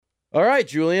All right,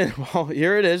 Julian. Well,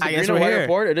 here it is. The I guess Green and we're White here.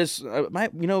 report. It is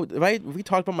if we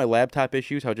talked about my laptop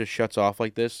issues, how it just shuts off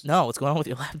like this. No, what's going on with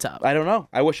your laptop? I don't know.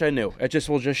 I wish I knew. It just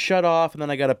will just shut off, and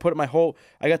then I got to put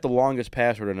I got the longest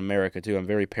password in America too. I'm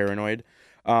very paranoid.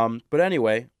 But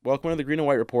anyway, welcome to the Green and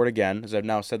White report again. As I've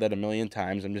now said that a million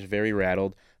times, I'm just very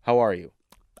rattled. How are you?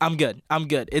 I'm good.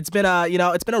 It's been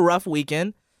it's been a rough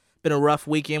weekend.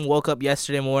 Woke up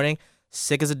yesterday morning,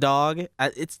 sick as a dog.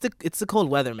 It's the cold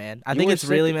weather, man. I think it's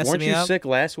really messing me up. Weren't you sick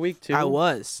last week too? I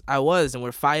was, and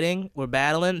we're fighting, we're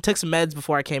battling. Took some meds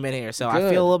before I came in here, so Good.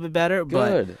 I feel a little bit better.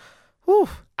 Good. But, whew,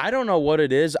 I don't know what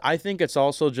it is. I think it's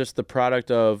also just the product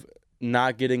of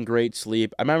not getting great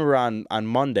sleep. I remember on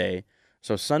Monday,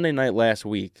 so Sunday night last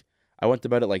week, I went to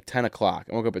bed at like 10 o'clock.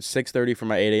 I woke up at 6:30 for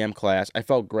my 8 a.m. class. I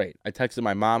felt great. I texted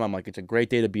my mom. I'm like, it's a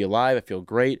great day to be alive. I feel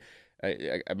great.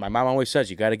 My mom always says,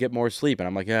 you got to get more sleep. And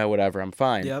I'm like, yeah, whatever. I'm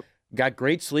fine. Yep. Got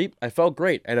great sleep. I felt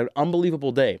great. I had an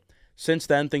unbelievable day. Since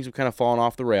then, things have kind of fallen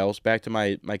off the rails, back to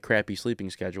my crappy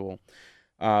sleeping schedule.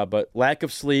 But lack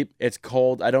of sleep, it's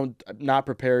cold. I'm not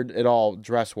prepared at all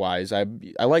dress-wise. I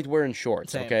liked wearing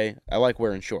shorts, Same. okay? I like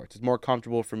wearing shorts. It's more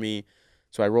comfortable for me,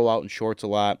 so I roll out in shorts a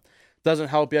lot. Doesn't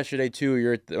help yesterday,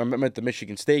 too. I'm at the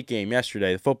Michigan State game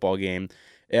yesterday, the football game,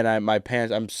 and my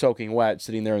pants, I'm soaking wet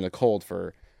sitting there in the cold for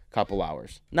a couple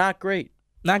hours. Not great.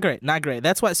 Not great.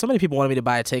 That's why so many people wanted me to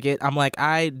buy a ticket. I'm like,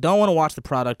 I don't want to watch the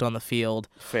product on the field.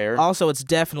 Fair. Also, it's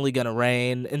definitely going to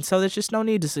rain, and so there's just no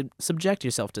need to subject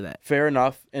yourself to that. Fair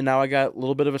enough. And now I got a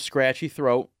little bit of a scratchy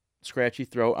throat.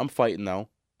 I'm fighting, though.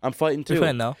 I'm fighting, too. You're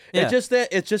fine, though. Yeah.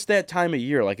 It's just that time of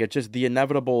year. Like, it's just the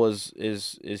inevitable is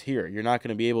here. You're not going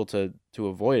to be able to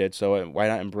avoid it, so why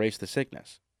not embrace the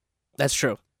sickness? That's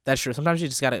true. Sometimes you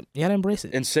just gotta embrace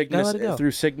it. In sickness, let it go.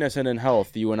 through sickness and in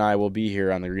health, you and I will be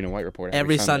here on the Green and White Report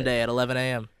Every Sunday at 11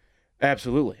 a.m.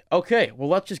 Absolutely. Okay, well,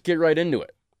 let's just get right into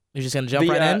it. You're just gonna jump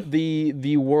right in?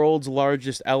 The world's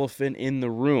largest elephant in the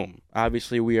room.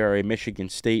 Obviously, we are a Michigan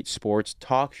State sports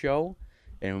talk show,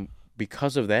 and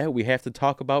because of that, we have to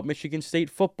talk about Michigan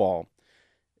State football.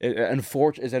 As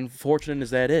unfortunate as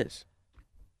that is.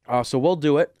 So we'll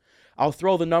do it. I'll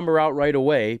throw the number out right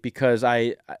away because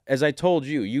as I told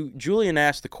Julian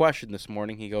asked the question this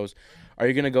morning. He goes, are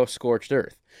you going to go scorched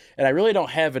earth? And I really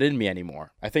don't have it in me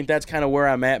anymore. I think that's kind of where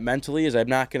I'm at mentally, is I'm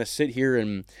not going to sit here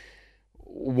and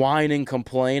whine and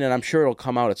complain, and I'm sure it'll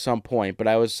come out at some point. But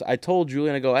I told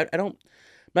Julian, I'm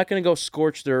not going to go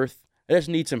scorched earth. I just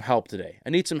need some help today. I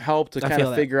need some help to kind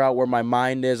of figure out where my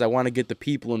mind is. I want to get the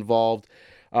people involved.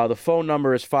 The phone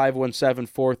number is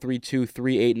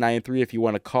 517-432-3893 if you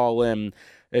want to call in.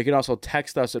 You can also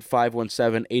text us at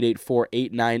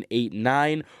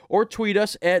 517-884-8989 or tweet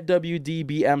us at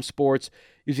WDBM Sports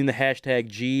using the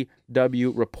hashtag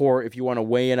GWReport if you want to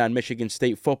weigh in on Michigan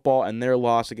State football and their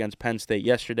loss against Penn State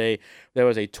yesterday. That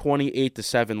was a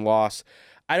 28-7 loss.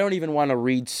 I don't even want to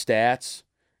read stats.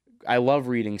 I love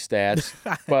reading stats,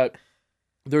 but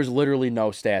there's literally no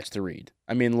stats to read.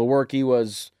 I mean, Lewerke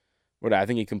was... I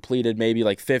think he completed maybe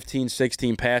like 15,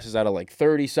 16 passes out of like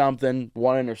 30-something,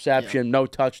 one interception, no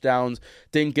touchdowns,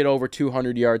 didn't get over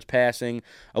 200 yards passing.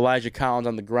 Elijah Collins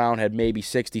on the ground had maybe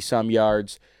 60-some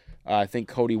yards. I think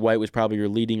Cody White was probably your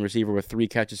leading receiver with 3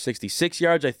 catches, 66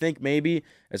 yards, I think maybe.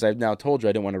 As I've now told you,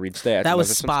 I didn't want to read stats. That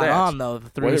was spot on, though.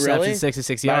 3 receptions,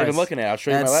 66 yards. Not even looking at it. I'll show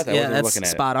you my laptop. Yeah, that's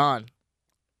spot on.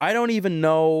 I don't even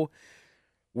know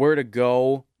where to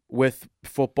go with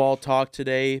football talk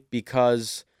today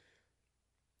because...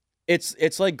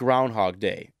 It's like Groundhog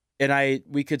Day, and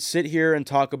we could sit here and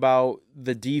talk about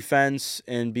the defense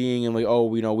and being like,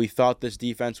 we thought this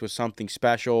defense was something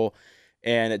special,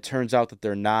 and it turns out that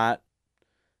they're not.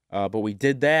 But we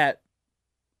did that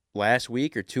last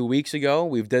week or 2 weeks ago.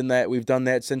 We've done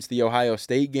that since the Ohio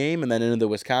State game and then into the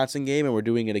Wisconsin game, and we're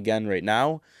doing it again right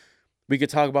now. We could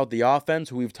talk about the offense,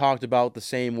 who we've talked about the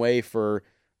same way for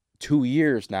 2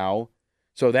 years now,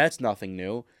 so that's nothing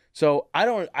new. So I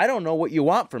don't know what you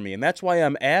want from me, and that's why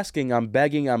I'm asking, I'm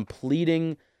begging, I'm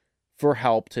pleading for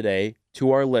help today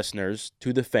to our listeners,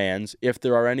 to the fans, if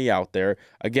there are any out there.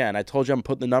 Again, I told you I'm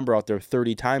putting the number out there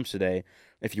 30 times today.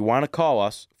 If you want to call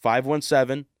us,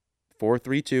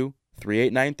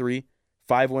 517-432-3893,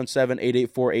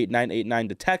 517-884-8989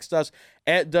 to text us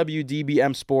at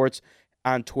WDBM Sports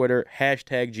on Twitter,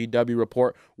 hashtag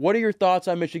GWReport. What are your thoughts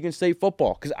on Michigan State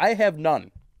football? Because I have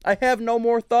none. I have no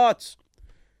more thoughts.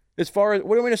 As far as,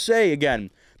 what am I going to say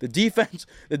again? The defense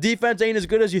ain't as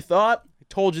good as you thought. I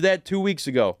told you that 2 weeks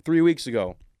ago, 3 weeks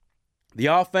ago. The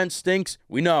offense stinks.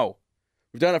 We know.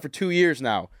 We've done it for 2 years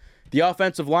now. The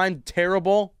offensive line,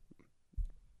 terrible.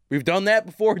 We've done that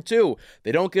before, too.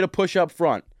 They don't get a push up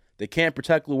front. They can't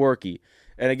protect Lewerke.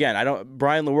 And again,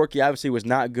 Brian Lewerke obviously was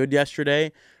not good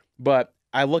yesterday, but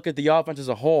I look at the offense as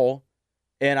a whole,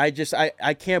 and I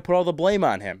can't put all the blame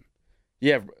on him.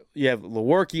 You have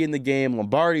Lewerke in the game,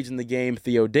 Lombardi's in the game,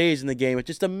 Theo Day's in the game. It's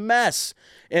just a mess.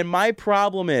 And my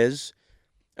problem is,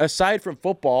 aside from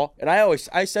football, and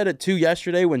I said it too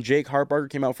yesterday when Jake Hartbarger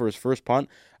came out for his first punt.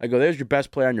 I go, there's your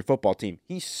best player on your football team.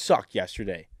 He sucked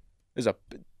yesterday. That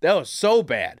was so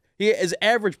bad. He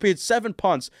had 7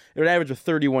 punts at an average of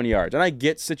 31 yards. And I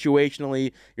get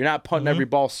situationally, you're not punting every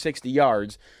ball 60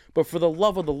 yards, but for the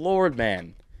love of the Lord,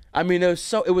 man. I mean, it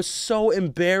was so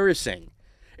embarrassing.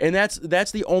 And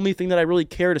that's the only thing that I really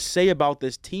care to say about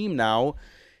this team now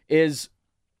is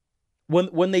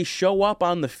when they show up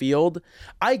on the field,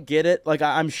 I get it. Like,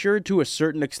 I'm sure to a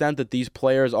certain extent that these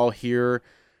players all hear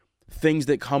things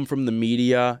that come from the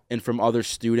media and from other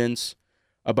students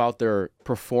about their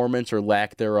performance or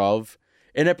lack thereof.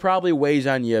 And it probably weighs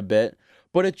on you a bit.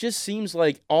 But it just seems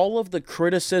like all of the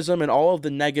criticism and all of the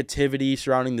negativity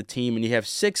surrounding the team, and you have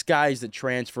 6 guys that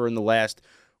transfer in the last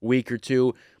week or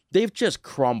two, they've just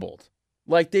crumbled.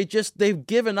 Like, they've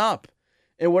given up.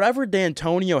 And whatever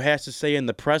D'Antonio has to say in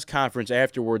the press conference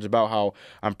afterwards about how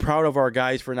I'm proud of our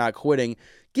guys for not quitting,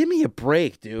 give me a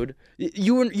break, dude.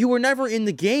 You were never in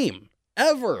the game,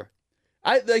 ever.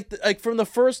 I like from the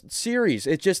first series.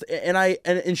 It just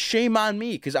and shame on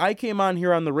me, because I came on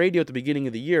here on the radio at the beginning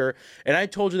of the year and I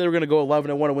told you they were going to go 11-1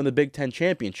 and win the Big Ten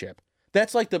championship.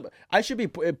 That's like I should be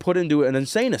put into an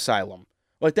insane asylum.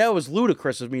 Like, that was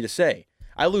ludicrous of me to say.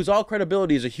 I lose all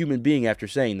credibility as a human being after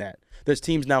saying that. This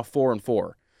team's now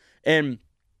 4-4, and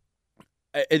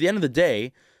at the end of the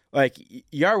day, like,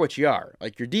 you are what you are.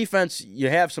 Like, your defense, you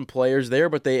have some players there,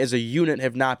 but they as a unit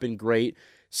have not been great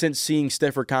since seeing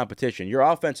stiffer competition. Your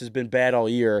offense has been bad all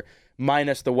year,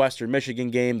 minus the Western Michigan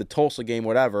game, the Tulsa game,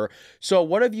 whatever. So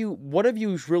what have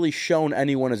you really shown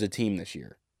anyone as a team this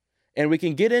year? And we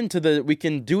can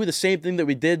do the same thing that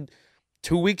we did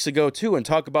 2 weeks ago too, and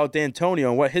talk about D'Antonio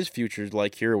and what his future's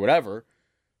like here or whatever.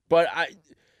 But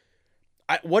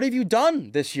what have you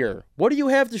done this year? What do you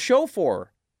have to show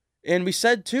for? And we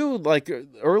said too, like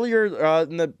earlier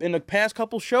in the past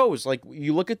couple shows, like,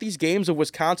 you look at these games of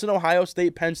Wisconsin, Ohio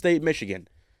State, Penn State, Michigan.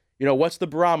 You know, what's the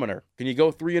barometer? Can you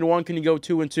go 3-1? Can you go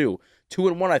 2-2?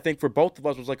 2-1, I think, for both of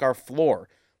us was like our floor.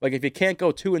 Like, if you can't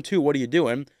go 2-2, what are you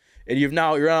doing? And you're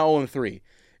now 0-3.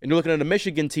 And you're looking at a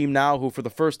Michigan team now who, for the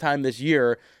first time this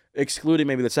year, excluding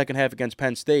maybe the second half against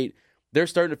Penn State, they're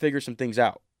starting to figure some things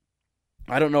out.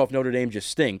 I don't know if Notre Dame just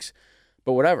stinks,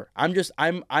 but whatever.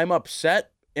 I'm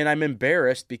upset and I'm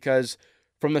embarrassed because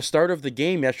from the start of the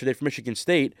game yesterday for Michigan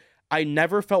State, I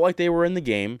never felt like they were in the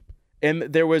game, and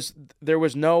there was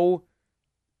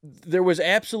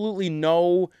absolutely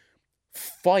no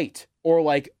fight or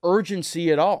like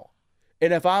urgency at all.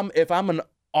 And if I'm an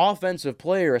offensive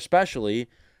player especially,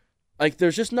 like,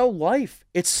 there's just no life.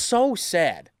 It's so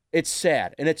sad. It's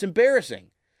sad and it's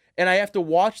embarrassing. And I have to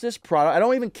watch this product. I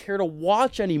don't even care to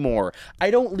watch anymore.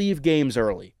 I don't leave games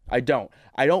early. I don't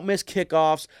miss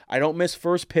kickoffs. I don't miss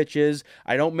first pitches.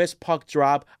 I don't miss puck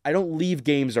drop. I don't leave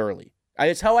games early.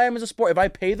 It's how I am as a sport. If I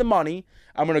pay the money,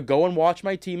 I'm going to go and watch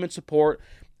my team and support,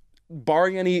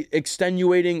 barring any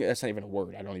extenuating, that's not even a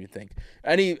word, I don't even think.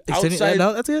 Any outside,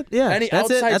 no, that's it. Yeah, any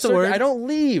that's outside, it. That's a word. I don't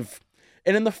leave.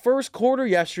 And in the first quarter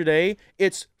yesterday,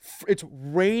 it's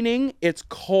raining, it's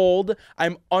cold,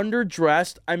 I'm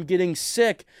underdressed, I'm getting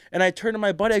sick, and I turn to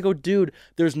my buddy, I go, dude,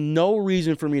 there's no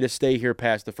reason for me to stay here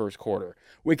past the first quarter.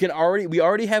 We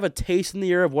already have a taste in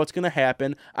the air of what's going to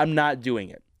happen. I'm not doing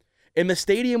it. And the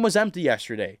stadium was empty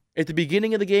yesterday, at the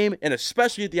beginning of the game, and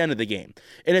especially at the end of the game,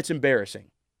 and it's embarrassing.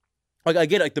 Like, I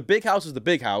get it, like, the big house is the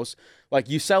big house, like,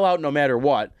 you sell out no matter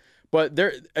what. But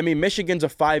Michigan's a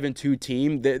 5-2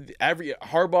 team.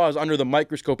 Harbaugh is under the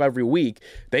microscope every week.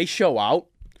 They show out.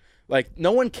 Like,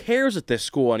 no one cares at this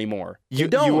school anymore. You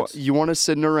don't. You want to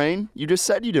sit in the rain? You just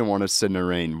said you didn't want to sit in the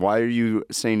rain. Why are you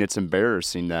saying it's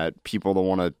embarrassing that people don't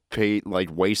want to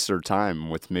waste their time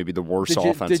with maybe the worst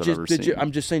offense I've ever seen?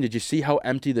 I'm just saying, did you see how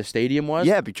empty the stadium was?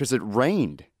 Yeah, because it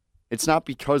rained. It's not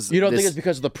because you don't think it's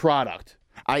because of the product.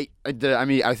 I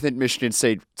think Michigan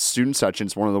State student section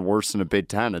is one of the worst in the Big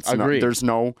Ten. Agreed. There's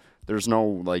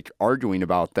no like arguing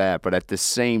about that. But at the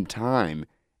same time,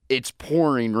 it's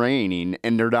pouring, raining,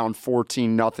 and they're down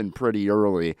 14-0 pretty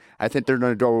early. I think they're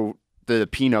going to go the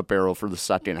peanut barrel for the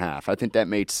second half. I think that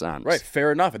made sense. Right,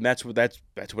 fair enough, and that's what I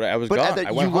was. But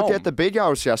I went you looked home. at the Big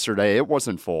House yesterday; it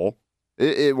wasn't full.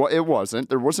 It wasn't.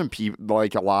 There wasn't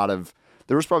like a lot of.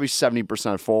 There was probably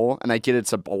 70% full, and I get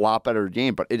it's a lot better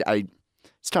game, but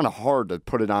it's kind of hard to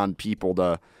put it on people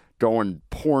to go in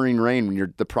pouring rain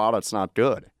when the product's not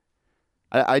good.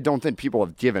 I don't think people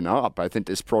have given up. I think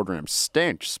this program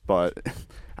stinks, but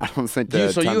I don't think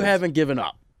that. So you haven't given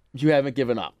up. You haven't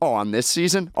given up. Oh, on this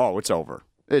season? Oh, it's over.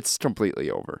 It's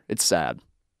completely over. It's sad.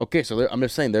 Okay, so I'm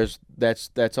just saying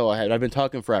that's all I had. I've been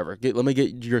talking forever. Let me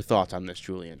get your thoughts on this,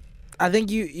 Julian. I think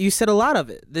you said a lot of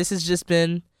it. This has just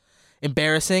been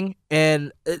embarrassing,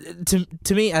 and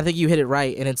to me, I think you hit it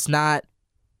right. And it's not,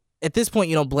 at this point,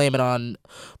 you don't blame it on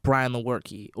Brian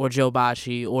Lewerke or Joe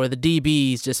Bacci or the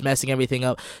DBs just messing everything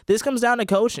up. This comes down to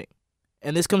coaching,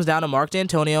 and this comes down to Mark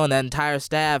D'Antonio, and that entire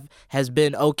staff has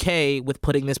been okay with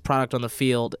putting this product on the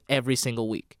field every single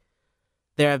week.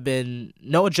 There have been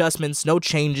no adjustments, no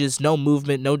changes, no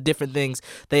movement, no different things.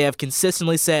 They have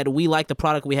consistently said, we like the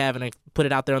product we have, and I put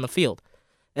it out there on the field.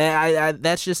 And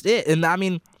that's just it. And I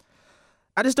mean,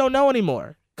 I just don't know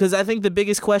anymore. Because I think the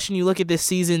biggest question, you look at this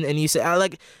season and you say,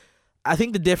 I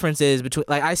think the difference is between,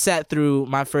 I sat through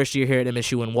my first year here at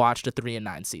MSU and watched a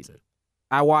 3-9 season.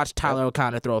 I watched Tyler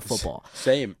O'Connor throw a football.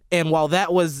 Same. And while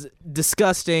that was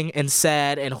disgusting and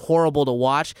sad and horrible to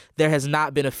watch, there has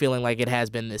not been a feeling like it has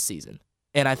been this season.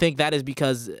 And I think that is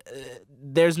because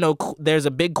there's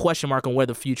a big question mark on where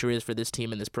the future is for this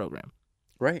team and this program.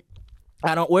 Right.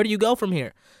 Where do you go from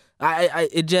here?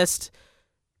 It's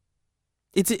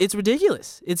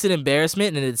ridiculous. It's an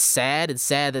embarrassment, and it's sad. It's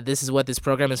sad that this is what this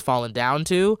program has fallen down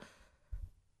to.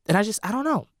 And I don't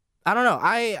know.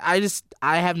 I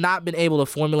have not been able to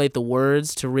formulate the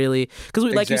words to really, because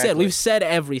like you said, we've said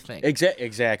everything.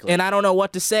 Exactly. And I don't know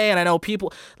what to say, and I know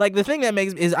people, the thing that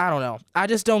makes is, I don't know. I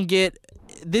just don't get,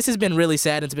 this has been really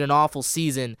sad. It's been an awful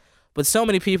season, but so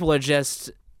many people are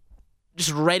just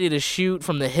ready to shoot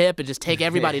from the hip and just take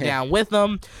everybody down with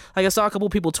them. I saw a couple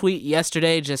people tweet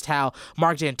yesterday just how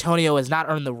Mark D'Antonio has not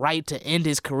earned the right to end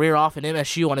his career off in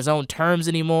MSU on his own terms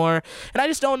anymore. And I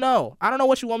just don't know. I don't know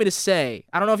what you want me to say.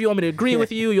 I don't know if you want me to agree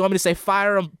with you. You want me to say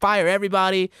fire him, fire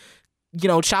everybody,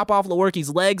 chop off Lewerke's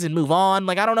legs and move on.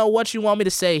 I don't know what you want me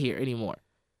to say here anymore.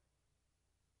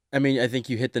 I mean, I think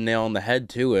you hit the nail on the head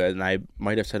too, and I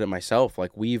might have said it myself.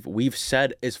 We've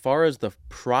said, as far as the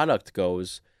product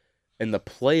goes and the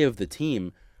play of the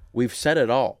team, we've said it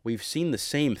all. We've seen the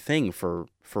same thing for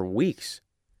weeks,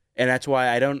 and that's why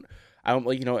I don't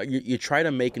you try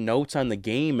to make notes on the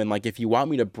game, and if you want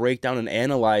me to break down and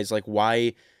analyze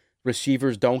why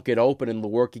receivers don't get open and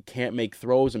Lewerke can't make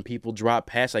throws and people drop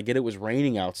passes. I get it was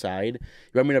raining outside.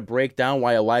 You want me to break down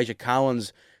why Elijah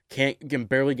Collins can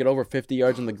barely get over 50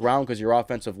 yards on the ground because your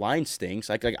offensive line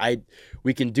stinks.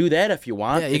 We can do that if you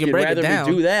want. Yeah, you can break it down.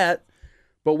 We do that,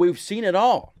 but we've seen it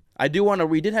all.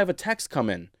 We did have a text come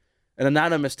in, an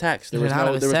anonymous text. There was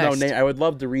no name. I would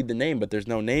love to read the name, but there's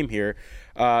no name here.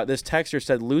 This texter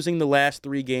said, losing the last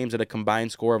 3 games at a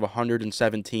combined score of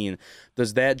 117.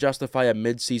 Does that justify a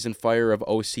midseason fire of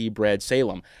OC Brad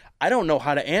Salem? I don't know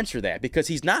how to answer that because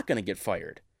he's not going to get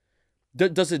fired.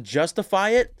 Does it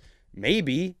justify it?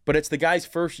 Maybe, but it's the guy's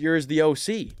first year as the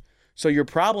OC. So your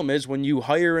problem is when you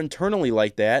hire internally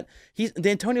like that,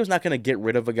 D'Antonio's not going to get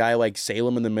rid of a guy like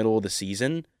Salem in the middle of the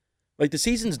season. The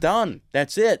season's done.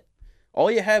 That's it.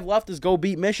 All you have left is go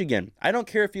beat Michigan. I don't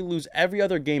care if you lose every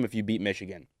other game if you beat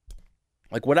Michigan.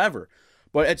 Whatever.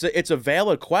 But it's a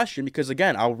valid question because,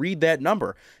 again, I'll read that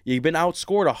number. You've been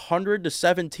outscored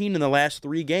 100-17 in the last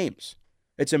 3 games.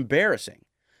 It's embarrassing.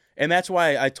 And that's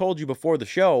why I told you before the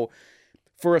show,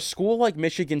 for a school like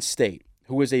Michigan State,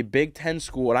 who is a Big Ten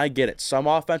school, and I get it, some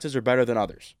offenses are better than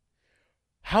others.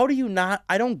 How do you not?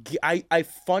 I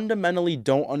fundamentally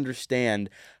don't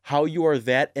understand how you are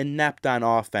that inept on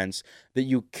offense that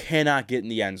you cannot get in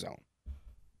the end zone.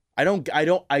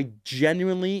 I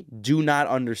genuinely do not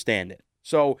understand it.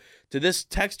 So to this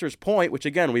texter's point, which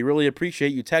again, we really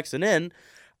appreciate you texting in,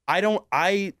 I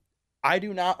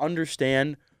do not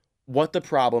understand what the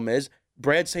problem is.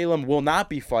 Brad Salem will not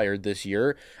be fired this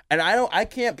year, and I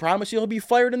can't promise you he'll be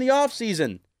fired in the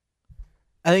offseason.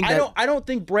 I don't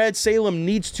think Brad Salem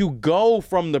needs to go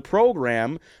from the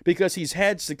program because he's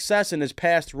had success in his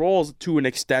past roles to an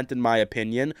extent, in my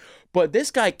opinion. But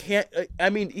this guy can't.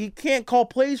 He can't call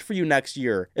plays for you next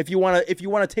year if you want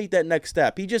to take that next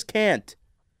step. He just can't.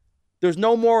 There's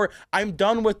no more. I'm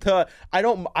done with the.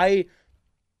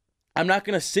 I'm not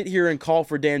going to sit here and call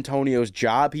for D'Antonio's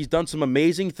job. He's done some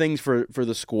amazing things for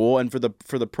the school and for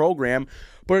the program,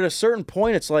 but at a certain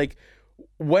point, it's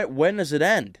when does it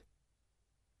end?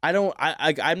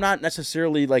 I'm not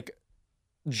necessarily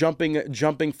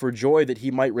jumping for joy that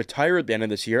he might retire at the end of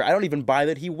this year. I don't even buy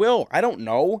that he will. I don't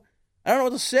know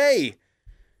what to say.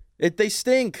 They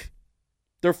stink.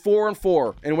 They're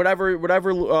 4-4, and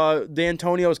whatever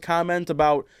D'Antonio's comment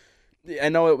about. I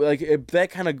know that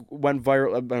kind of went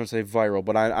viral. I don't say viral,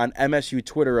 but on MSU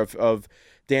Twitter of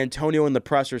D'Antonio in the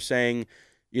presser saying,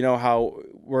 how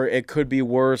it could be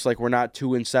worse, like we're not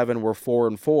 2-7, we're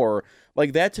 4-4.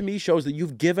 Like that to me shows that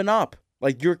you've given up.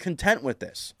 Like you're content with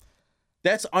this.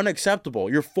 That's unacceptable.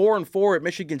 You're 4-4 at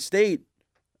Michigan State.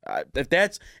 If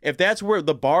that's where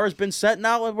the bar has been set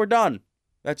now, we're done.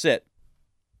 That's it.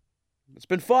 It's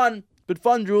been fun. It's been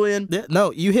fun, Julian. Yeah,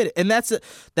 no, you hit it. And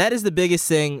that is the biggest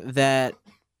thing that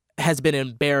has been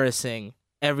embarrassing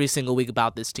every single week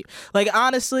about this team. Like,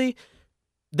 honestly,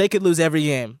 they could lose every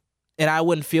game, and I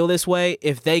wouldn't feel this way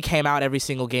if they came out every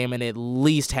single game and at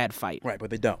least had fight. Right, but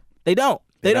they don't. They don't.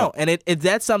 They don't. And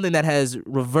that's something that has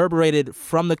reverberated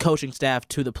from the coaching staff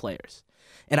to the players.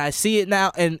 And I see it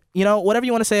now. And, whatever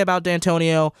you want to say about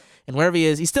D'Antonio and wherever he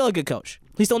is, he's still a good coach.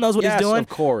 He still knows what he's doing. Of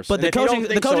course. But the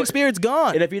coaching spirit's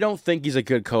gone. And if you don't think he's a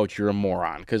good coach, you're a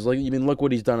moron. Because, look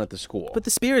what he's done at the school. But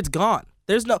the spirit's gone.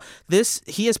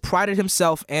 He has prided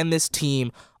himself and this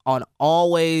team on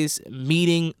always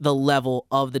meeting the level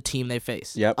of the team they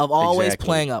face. Yep, of always exactly.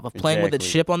 playing up, of playing with a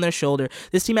chip on their shoulder.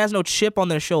 This team has no chip on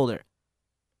their shoulder.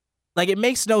 Like, it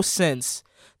makes no sense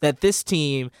that this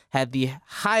team had the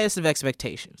highest of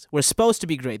expectations. We're supposed to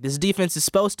be great. This defense is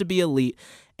supposed to be elite.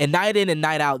 And night in and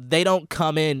night out, they don't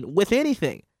come in with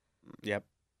anything. Yep.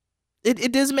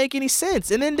 It doesn't make any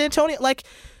sense. And then D'Antonio,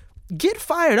 get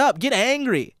fired up. Get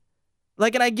angry.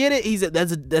 And I get it.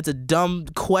 That's a dumb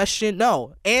question.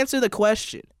 No, answer the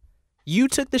question. You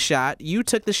took the shot. You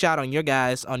took the shot on your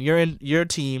guys, on your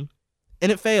team,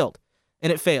 and it failed.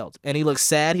 And he looks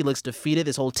sad. He looks defeated.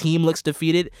 This whole team looks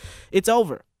defeated. It's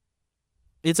over.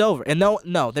 It's over. And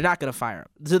no, they're not going to fire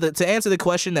him. To answer the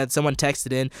question that someone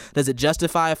texted in, does it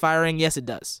justify a firing? Yes, it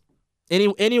does.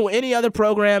 Any other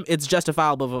program, it's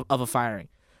justifiable of a firing.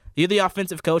 You're the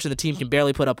offensive coach, and the team can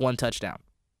barely put up one touchdown.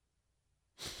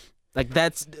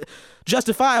 That's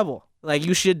justifiable.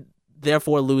 You should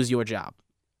therefore lose your job.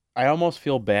 I almost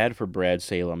feel bad for Brad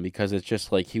Salem because it's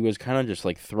just he was kind of just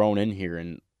thrown in here,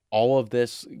 and all of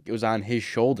this was on his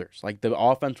shoulders. The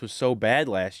offense was so bad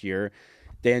last year.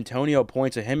 D'Antonio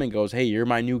points at him and goes, "Hey, you're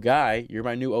my new guy. You're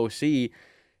my new OC."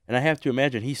 And I have to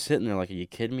imagine he's sitting there are you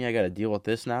kidding me? I got to deal with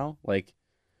this now?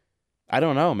 I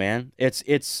don't know, man.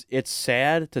 It's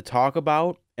sad to talk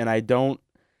about, and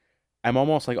I'm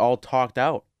almost all talked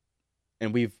out.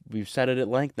 And we've said it at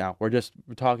length now. We're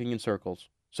talking in circles.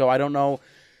 So I don't know.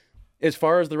 As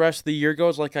far as the rest of the year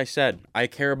goes, like I said, I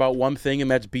care about one thing, and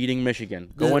that's beating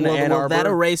Michigan. Going to Ann Arbor. Will that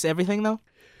erase everything, though?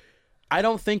 I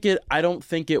don't think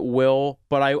it will,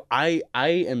 but I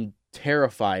am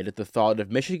terrified at the thought if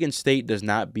Michigan State does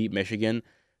not beat Michigan.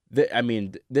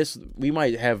 We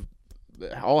might have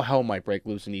all hell might break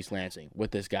loose in East Lansing with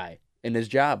this guy and his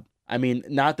job.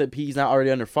 Not that he's not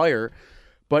already under fire,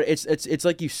 but it's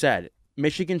like you said.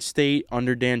 Michigan State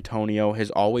under D'Antonio has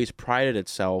always prided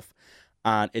itself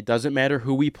on it doesn't matter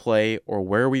who we play or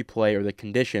where we play or the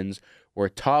conditions. We're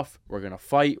tough. We're going to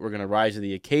fight. We're going to rise to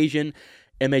the occasion.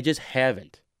 And they just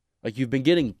haven't. You've been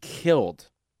getting killed.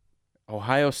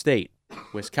 Ohio State,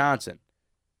 Wisconsin,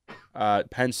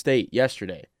 Penn State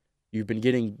yesterday. You've been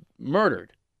getting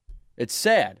murdered. It's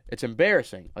sad. It's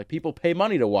embarrassing. People pay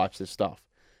money to watch this stuff.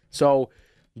 So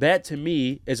that, to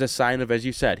me, is a sign of, as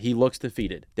you said, he looks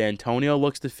defeated. D'Antonio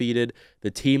looks defeated.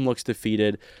 The team looks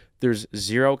defeated. There's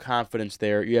zero confidence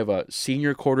there. You have a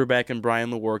senior quarterback in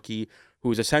Brian Lewerke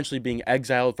who is essentially being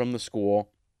exiled from the school.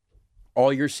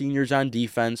 All your seniors on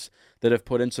defense that have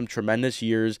put in some tremendous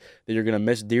years that you're going to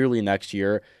miss dearly next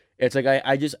year. It's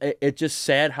it's just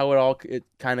sad how it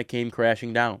kind of came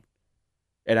crashing down.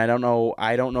 And I don't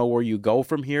know where you go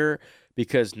from here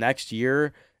because next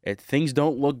year things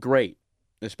don't look great.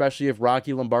 Especially if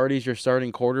Rocky Lombardi's your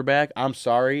starting quarterback. I'm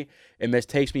sorry. And this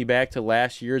takes me back to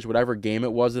last year's whatever game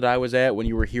it was that I was at when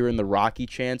you were hearing the Rocky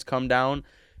chants come down.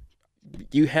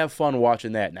 You have fun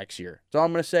watching that next year. That's all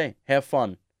I'm going to say. Have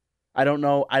fun. I don't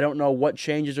know what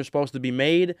changes are supposed to be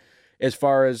made as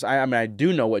far as I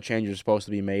do know what changes are supposed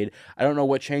to be made. I don't know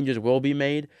what changes will be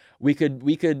made. We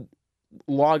could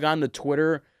log on to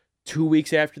Twitter 2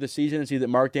 weeks after the season and see that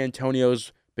Mark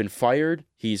D'Antonio's been fired.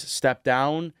 He's stepped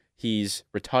down. He's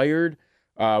retired.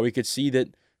 We could see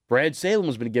that Brad Salem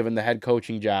has been given the head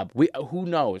coaching job. Who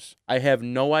knows? I have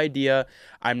no idea.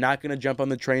 I'm not going to jump on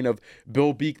the train of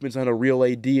Bill Beekman's not a real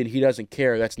AD and he doesn't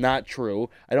care. That's not true.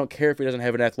 I don't care if he doesn't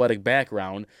have an athletic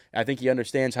background. I think he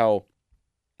understands how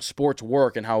sports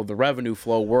work and how the revenue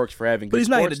flow works for having good sports teams.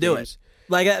 But he's not going to do it.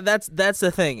 That's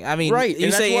the thing. Right.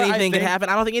 You say anything can happen.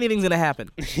 I don't think anything's going to happen.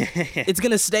 It's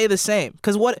going to stay the same.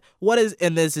 Because what is,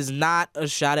 and this is not a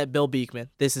shot at Bill Beekman.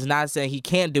 This is not saying he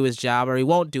can't do his job or he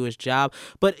won't do his job.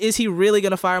 But is he really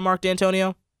going to fire Mark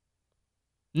D'Antonio?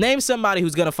 Name somebody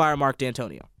who's going to fire Mark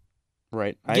D'Antonio.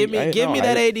 Right. Give me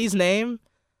that AD's name.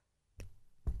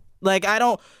 Like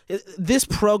this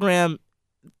program,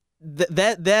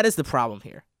 that is the problem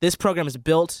here. This program is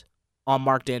built on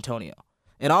Mark D'Antonio.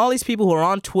 And all these people who are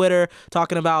on Twitter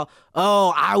talking about,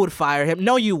 oh, I would fire him.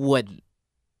 No, you wouldn't.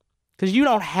 Because you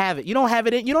don't have it. You don't have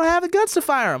the guts to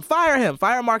fire him. Fire him.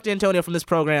 Fire Mark D'Antonio from this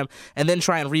program and then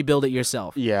try and rebuild it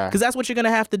yourself. Yeah. Because that's what you're going to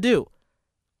have to do.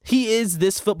 He is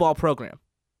this football program.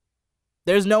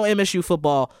 There's no MSU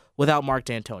football without Mark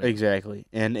D'Antonio. Exactly.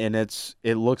 And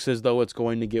it looks as though it's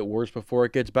going to get worse before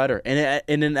it gets better.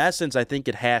 And in essence, I think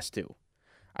it has to.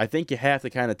 I think you have to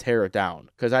kind of tear it down.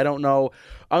 Because I don't know,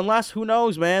 unless, who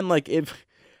knows, man, like if...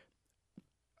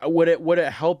 Would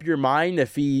it help your mind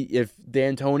if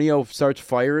D'Antonio starts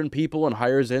firing people and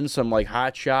hires in some like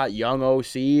hotshot young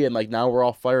OC and like now we're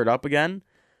all fired up again?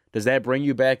 Does that bring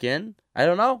you back in? I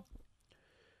don't know.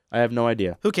 I have no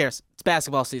idea. Who cares? It's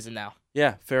basketball season now.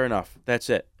 Yeah, fair enough. That's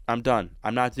it. I'm done.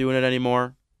 I'm not doing it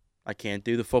anymore. I can't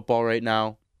do the football right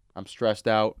now. I'm stressed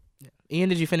out. Ian,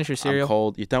 did you finish your cereal? I'm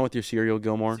cold. You done with your cereal,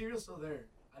 Gilmore? The cereal's still there.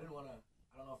 I don't know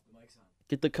if the mic's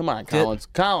on. Come on, Collins.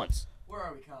 Collins. Where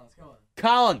are we, Collins? Come on.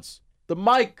 Collins, the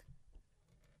mic.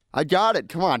 I got it.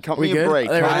 Come on, cut We me a good? break.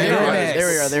 There we Cut me a are. break. There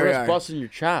we are. There we Just are. busting your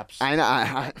chops. I know.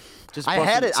 I Just had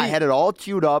busting- it. I had it all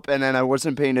queued up, and then I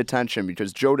wasn't paying attention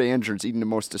because Joe DeAndron's eating the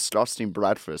most disgusting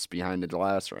breakfast behind the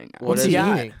glass right now. What What's is he it?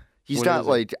 eating? He's What got is it?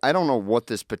 like I don't know what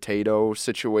this potato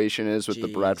situation is with the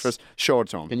Jeez. breakfast. Show it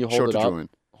to him. Can you Show hold it it to up? Julian.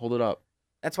 Hold it up.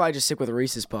 That's why I just stick with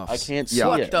Reese's Puffs. I can't see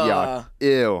Yuck, it. the- yuck.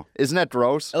 Ew. Isn't that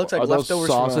gross? It looks like Are those leftovers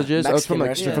sausages? from a That's from Mexican the-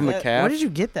 restaurant. from the calf? Where did you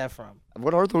get that from?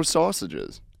 What are those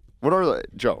sausages? What are they,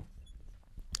 Joe?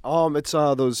 It's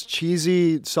those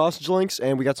cheesy sausage links,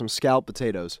 and we got some scalloped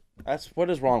potatoes. What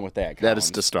is wrong with that? That is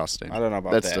Collins? disgusting. I don't know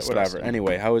about That's that. disgusting. Whatever.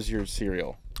 Anyway, how was your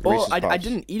cereal? Well, Reese's I Puffs.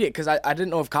 didn't eat it because I didn't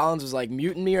know if Collins was like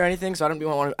muting me or anything, so I don't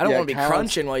want Yeah, to be Collins-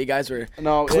 crunching while you guys were.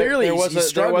 No, Clearly, there was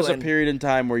he's there was a struggling. period in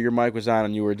time where your mic was on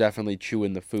and you were definitely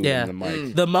chewing the food Yeah. in the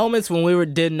mic. The moments when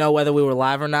didn't know whether we were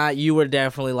live or not, you were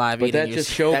definitely live But eating that your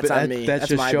just cereal. show That's on me. that's That's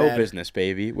just my show bad. business,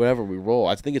 baby. Whatever we roll.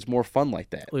 I think it's more fun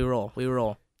like that. We roll.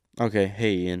 Okay,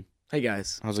 hey Ian, Hey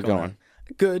guys, how's what's it going going? on?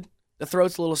 Good. The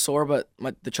throat's a little sore, but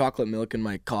the chocolate milk in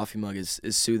my coffee mug is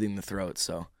soothing the throat.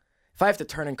 So if I have to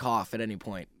turn and cough at any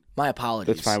point, my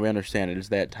apologies. That's fine. We understand it. It's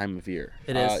that time of year.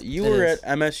 It is. You It were is.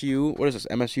 at MSU. What is this?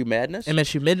 MSU Madness?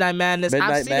 MSU Midnight Madness. Midnight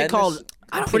I've seen Madness? it called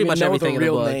I don't pretty even much know everything the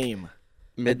real in the book. name.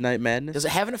 Midnight Madness. Does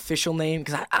it have an official name?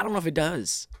 Because I don't know if it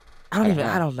does. I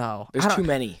don't know. There's I don't- too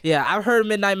many. Yeah, I've heard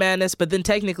Midnight Madness, but then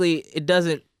technically it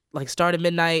doesn't like start at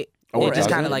midnight. Oh, it it just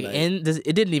doesn't? kind of like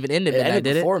it didn't even end at It midnight, ended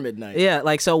did it? before midnight. Yeah,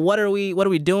 like so what are we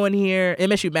doing here?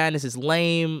 MSU Madness is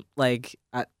lame. Like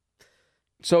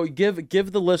So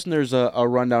give the listeners a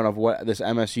rundown of what this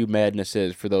MSU Madness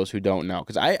is for those who don't know,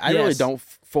 because I really Yes. don't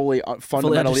fully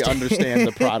fundamentally understand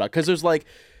the product. Because there's like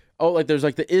there's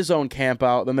like the Izzone camp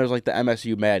out, then there's like the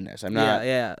MSU Madness. I'm not.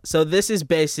 yeah. So this is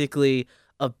basically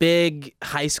a big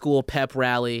high school pep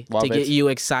rally Love to get it. you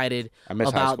excited I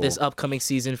miss high about school. this upcoming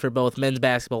season for both men's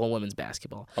basketball and women's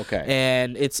basketball. Okay.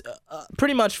 And it's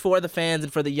pretty much for the fans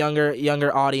and for the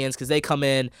younger audience because they come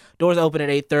in, doors open at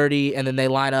 8:30, and then they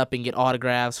line up and get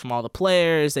autographs from all the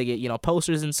players. They get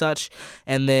posters and such,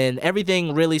 and then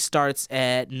everything really starts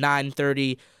at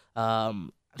 9:30.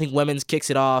 I think women's kicks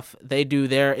it off. They do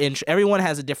their intro. Everyone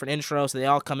has a different intro, so they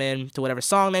all come in to whatever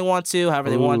song they want to, however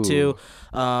they want to.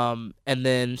 And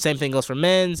then same thing goes for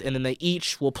men's, and then they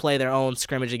each will play their own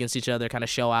scrimmage against each other, kind of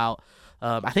show out.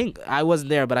 I think I wasn't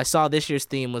there, but I saw this year's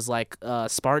theme was like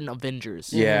Spartan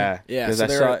Avengers. Yeah. Yeah, Because so I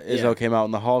they're- saw yeah. Izzo came out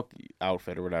in the Hulk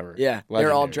outfit or whatever. Yeah,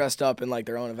 they're all Legendary. dressed up in like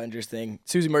their own Avengers thing.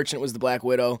 Susie Merchant was the Black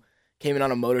Widow. Came in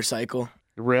on a motorcycle.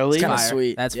 Really? It's kind of Fire.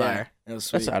 sweet. That's Yeah, fire. It was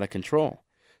sweet. That's out of control.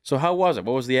 So how was it?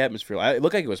 What was the atmosphere like? It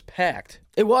looked like it was packed.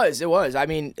 It was. I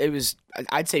mean, it was.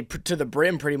 I'd say to the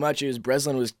brim, pretty much. It was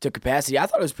Breslin was to capacity. I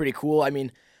thought it was pretty cool. I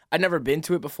mean, I'd never been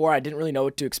to it before. I didn't really know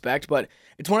what to expect, but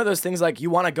it's one of those things like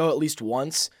you want to go at least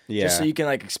once, just so Yeah. you can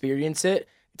like experience it.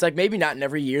 It's like maybe not an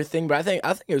every year thing, but I think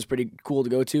it was pretty cool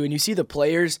to go to. And you see the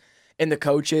players and the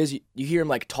coaches. You hear them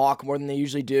like talk more than they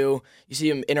usually do. You see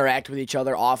them interact with each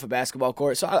other off a basketball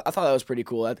court. So I thought that was pretty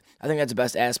cool. I think that's the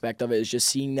best aspect of it is just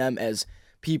seeing them as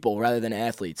people rather than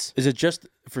athletes. Is it just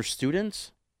for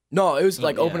students? No, it was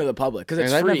like open yeah. to the public because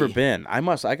it's I've free. never been. I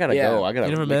gotta Yeah. go. I gotta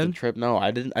You never make the been? trip. No,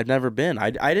 I didn't. I've never been. I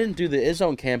didn't do the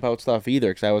Izzone camp out stuff either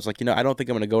because I was like, I don't think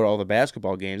I'm gonna go to all the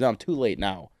basketball games. I'm too late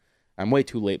now. I'm way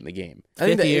too late in the game. I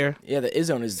think Fifth the year. Yeah, the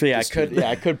Izzone is. So yeah, just-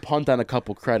 I could punt on a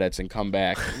couple credits and come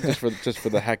back just for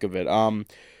the heck of it.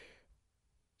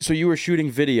 So you were shooting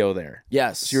video there.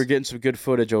 Yes. So you were getting some good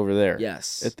footage over there.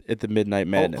 Yes. At the Midnight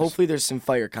Madness. Hopefully there's some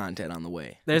fire content on the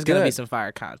way. There's gonna be Good. some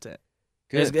fire content.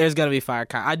 Good. There's gonna be fire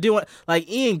content. I do want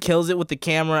Ian kills it with the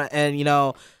camera, and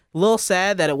a little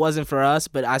sad that it wasn't for us.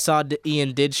 But I saw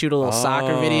Ian did shoot a little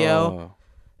soccer video.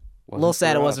 A little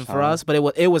sad it wasn't for us, but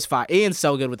it was fire. Ian's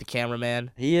so good with the camera, man.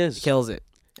 He is. Kills it.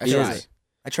 I He try. is.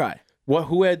 I try.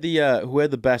 Who had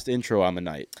the best intro on the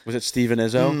night? Was it Steven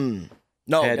Izzo?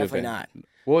 No, Had to have definitely been. not.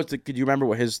 Could you remember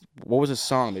what was his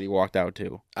song that he walked out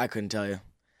to? I couldn't tell you.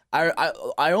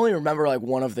 I only remember like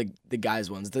one of the guys'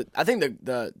 ones. I think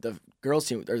the girls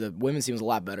team or the women's team was a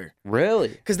lot better Really?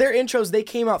 because their intros they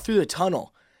came out through the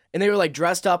tunnel and they were like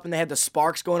dressed up and they had the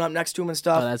sparks going up next to them and Oh,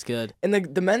 stuff. that's good. And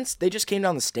the men's they just came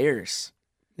down the stairs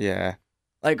Yeah.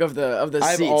 like of the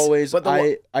I've seats. always But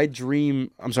the I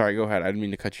dream. I'm sorry. Go ahead. I didn't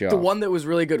mean to cut you off. the one that was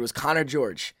really good was Connor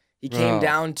George. He came Oh.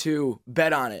 down to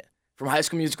Bet on It from High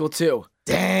School Musical 2.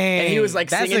 Dang. And he was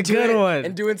like that's singing a to good it one.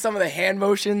 and doing some of the hand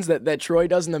motions that Troy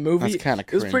does in the movie. That's kind of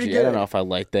It was pretty cringy. good. I don't know if I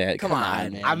like that. Come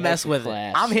on. man. I mess That's with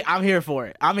class. it. I'm here for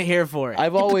it. I'm here for it.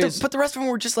 I've Yeah, always. but the rest of them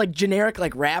were just like generic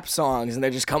like rap songs, and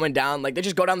they're just coming down like they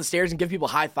just go down the stairs and give people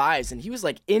high fives, and he was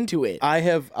like into it.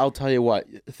 I'll tell you what.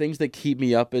 Things that keep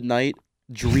me up at night,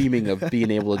 dreaming of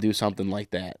being able to do something like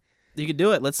that. You could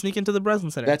do it. Let's sneak into the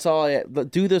Breslin Center. That's all.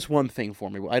 Do this one thing for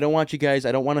me. I don't want you guys.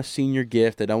 I don't want a senior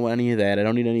gift. I don't want any of that. I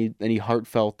don't need any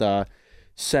heartfelt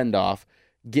send off.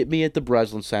 Get me at the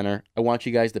Breslin Center. I want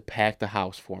you guys to pack the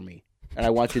house for me, and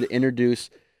I want you to introduce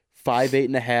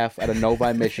 5'8.5" out of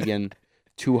Novi, Michigan,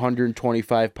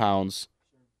 225 pounds,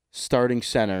 starting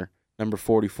center, number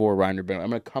 44, Reiner Bennett. I'm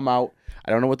gonna come out.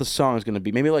 I don't know what the song is gonna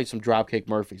be. Maybe like some Dropkick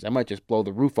Murphys. I might just blow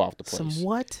the roof off the place. Some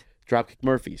what? Dropkick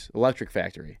Murphys, Electric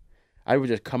Factory. I would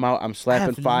just come out. I'm I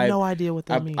slapping have five. no idea what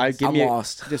that means. I give I'm me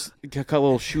lost. just a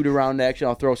little shoot around action.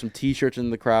 I'll throw some T-shirts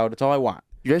in the crowd. That's all I want.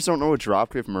 You guys don't know what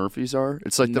Dropkick Murphys are?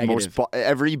 It's like the most Negative.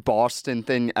 every Boston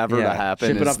thing ever to happen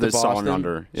shipping is up to this Boston. song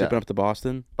under. Yeah. Shipping up to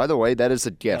Boston. By the way, that is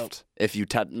a gift. If you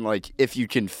if you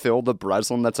can fill the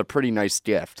Breslin, that's a pretty nice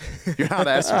gift. You're not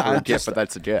asking for a gift, but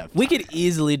that's a gift. We could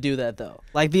easily do that though.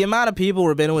 Like the amount of people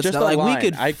we've been with, Just stuff, a like line. we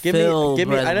could give fill. me. I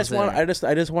Breslin just want.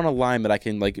 Center. I just want a line that I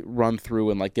can like run through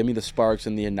and like give me the sparks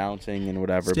and the announcing and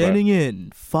whatever. Standing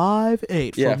in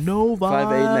 5'8" Yeah, from Novi,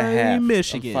 5'8.5",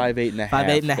 Michigan. 5'8.5".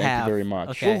 5'8.5". Thank you very much.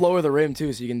 Okay. We'll lower the rim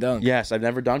too, so you can dunk. Yes, I've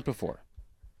never dunked before.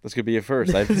 This could be a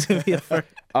first. It's gonna be a first.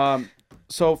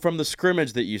 So from the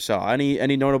scrimmage that you saw,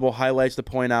 any notable highlights to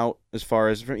point out as far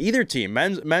as from either team,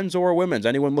 men's or women's?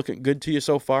 Anyone looking good to you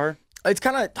so far? It's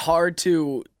kind of hard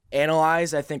to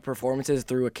analyze. I think performances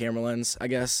through a camera lens. I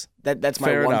guess that's my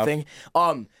Fair one enough. thing.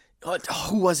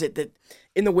 Who was it that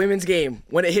in the women's game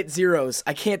when it hit zeros?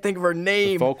 I can't think of her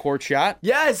name. Full court shot.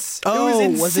 Yes. Oh, it was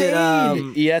insane. was it,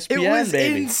 ESPN, It was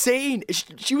baby. insane.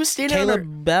 She was standing on her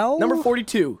Caleb Bell, number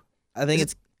 42. I think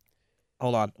it's.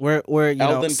 Hold on, we're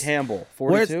Eldon Campbell,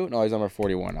 42. No, he's number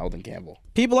 41. Eldon Campbell.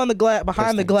 people on the glass behind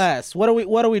the Pistons. glass. What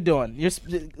are we doing?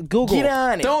 Google. Get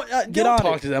on it. Get on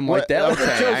talk it. to them like that. Look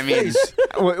at Joe's I mean, face.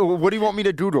 what do you want me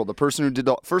to doodle? The person who did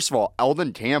the first of all,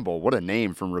 Eldon Campbell. What a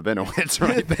name from Rabinowitz,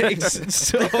 right? Thanks.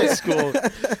 So school.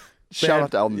 Shout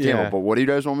out to Eldon Yeah. Campbell. But what do you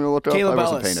guys want me to look up? Caleb I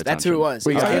wasn't Ellis. paying attention. That's who it was.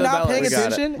 We got Are you it. not paying We got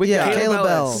it. attention? We yeah, got it. Caleb Caleb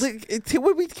Bell.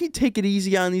 Ellis. We can take it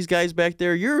easy on these guys back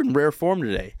there. You're in rare form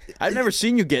today. I've never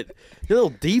seen you get a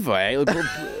little diva.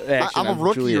 I'm a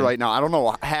rookie right now. I don't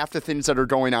know half the things that are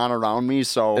going on around me.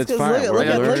 So It's Look fine. at, We're look,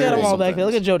 at, learning look at them all some back there.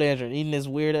 Look things. at Joe Dandridge eating his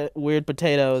weird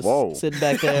potatoes. Whoa. Sitting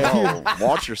back there. Oh,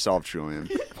 watch yourself, Julian.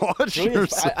 Watch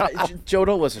yourself. Joe,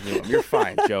 don't listen to him. You're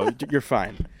fine, Joe. You're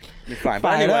fine. You're fine. But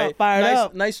Fired anyway, up, fired nice,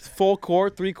 up. nice full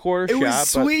court, 3/4 It shot. was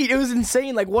sweet. It was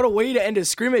insane. Like what a way to end a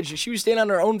scrimmage. She was standing on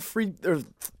her own free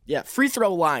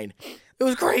throw line. It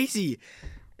was crazy.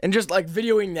 And just like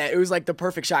videoing that, it was like the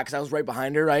perfect shot because I was right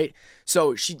behind her, right?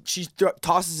 So she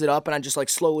tosses it up, and I just like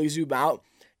slowly zoom out,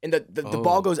 and the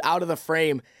ball goes out of the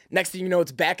frame. Next thing you know,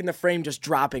 it's back in the frame, just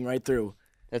dropping right through.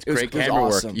 That's It was- great it was camera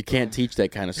awesome. work. You can't teach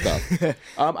that kind of stuff.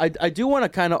 I do want to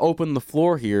kind of open the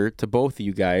floor here to both of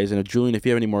you guys. And Julian, if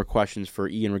you have any more questions for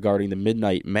Ian regarding the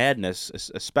Midnight Madness,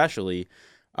 especially,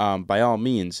 by all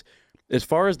means. As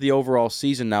far as the overall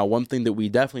season now, one thing that we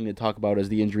definitely need to talk about is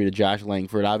the injury to Josh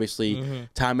Langford. Obviously,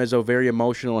 Tom Izzo very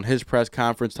emotional in his press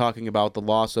conference talking about the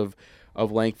loss of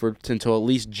Langford until at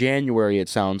least January, it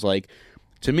sounds like.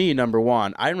 To me, number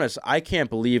one, I can't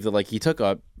believe that he took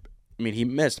he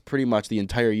missed pretty much the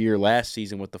entire year last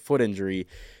season with the foot injury,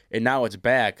 and now it's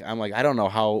back. I'm like, I don't know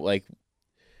how,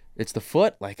 it's the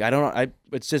foot. I don't know.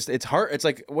 It's hard. It's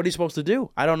like, what are you supposed to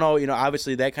do? I don't know.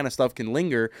 Obviously that kind of stuff can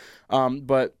linger.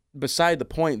 But beside the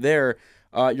point there,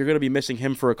 you're going to be missing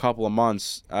him for a couple of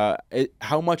months.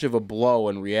 How much of a blow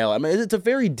in reality? I mean, it's a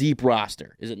very deep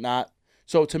roster, is it not?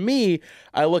 So to me,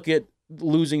 I look at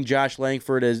losing Josh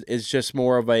Langford as just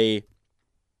more of a,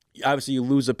 obviously you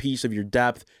lose a piece of your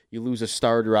depth, you lose a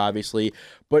starter, obviously,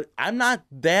 but I'm not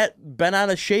that bent out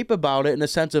of shape about it in the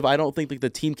sense of I don't think like the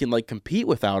team can like compete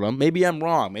without him. Maybe I'm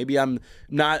wrong. Maybe I'm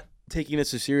not taking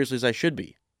this as seriously as I should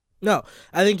be. No,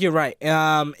 I think you're right.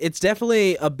 It's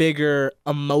definitely a bigger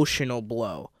emotional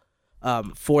blow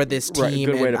for this team. Right,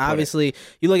 good way and to put obviously,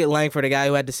 you look at Langford, a guy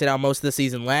who had to sit out most of the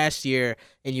season last year,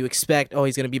 and you expect,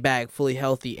 he's going to be back fully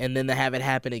healthy, and then to have it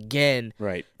happen again.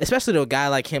 Right. Especially to a guy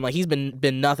like him, like he's been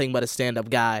nothing but a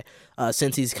stand-up guy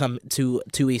since he's come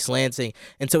to East Lansing,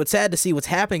 and so it's sad to see what's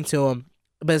happening to him.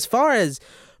 But as far as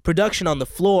production on the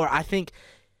floor, I think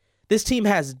this team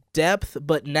has depth,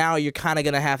 but now you're kind of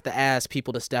going to have to ask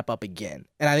people to step up again.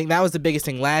 And I think that was the biggest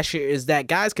thing last year is that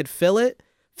guys could fill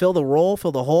the role,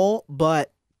 fill the hole,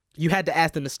 but you had to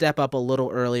ask them to step up a little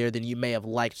earlier than you may have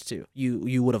liked to.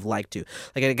 You would have liked to.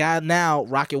 Like a guy now,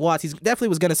 Rocket Watts, he's definitely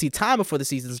was going to see time before the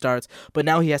season starts, but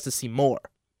now he has to see more.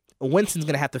 Winston's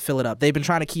going to have to fill it up. They've been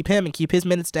trying to keep him and keep his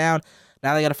minutes down.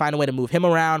 Now they got to find a way to move him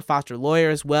around. Foster Lawyer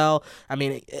as well. I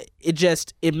mean,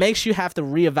 it makes you have to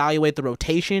reevaluate the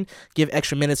rotation, give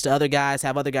extra minutes to other guys,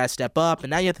 have other guys step up, and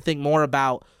now you have to think more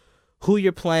about who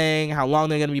you're playing, how long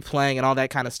they're going to be playing, and all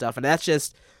that kind of stuff. And that's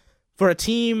just for a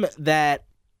team that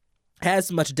has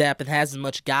as much depth and has as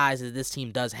much guys as this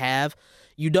team does have.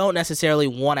 You don't necessarily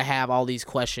want to have all these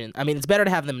questions. I mean, it's better to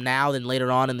have them now than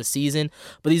later on in the season,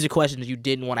 but these are questions you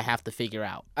didn't want to have to figure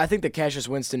out. I think the Cassius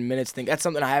Winston minutes thing, that's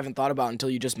something I haven't thought about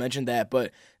until you just mentioned that,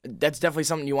 but that's definitely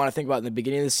something you want to think about in the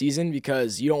beginning of the season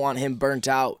because you don't want him burnt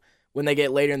out when they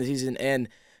get later in the season. And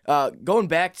going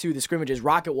back to the scrimmages,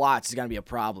 Rocket Watts is going to be a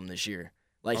problem this year.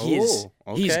 Like, he's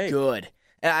good.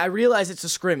 And I realize it's a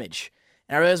scrimmage,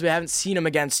 and I realize we haven't seen him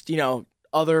against,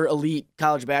 other elite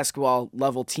college basketball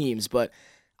level teams, but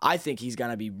I think he's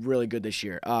going to be really good this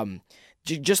year.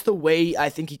 Just the way I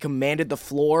think he commanded the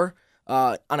floor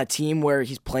on a team where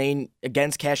he's playing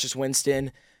against Cassius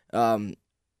Winston. I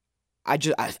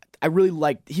really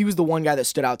liked, he was the one guy that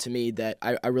stood out to me that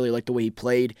I really liked the way he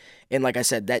played. And like I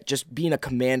said, that just being a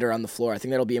commander on the floor, I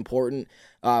think that'll be important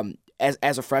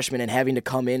as a freshman and having to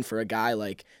come in for a guy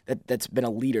like that's been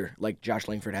a leader like Josh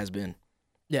Langford has been.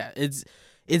 Yeah,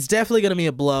 it's definitely going to be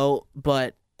a blow,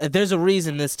 but there's a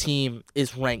reason this team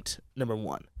is ranked number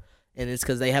one. And it's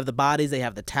because they have the bodies, they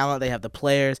have the talent, they have the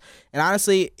players. And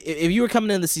honestly, if you were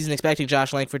coming into the season expecting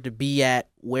Josh Langford to be at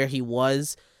where he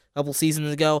was a couple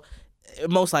seasons ago, it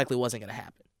most likely wasn't going to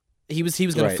happen. He was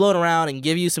going to float around and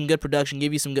give you some good production,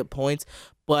 give you some good points,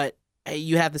 but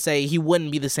you have to say he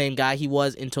wouldn't be the same guy he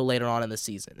was until later on in the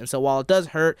season. And so while it does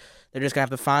hurt, they're just going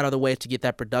to have to find other ways to get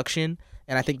that production,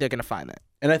 and I think they're going to find that.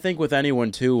 And I think with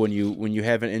anyone, too, when you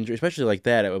have an injury, especially like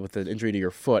that, with an injury to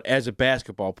your foot, as a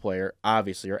basketball player,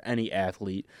 obviously, or any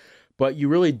athlete, but you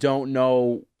really don't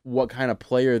know what kind of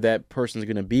player that person's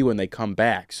going to be when they come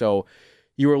back. So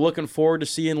you were looking forward to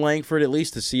seeing Langford, at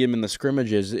least to see him in the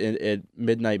scrimmages at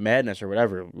Midnight Madness or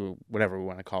whatever we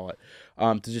want to call it,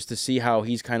 to see how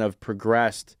he's kind of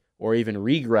progressed or even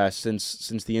regressed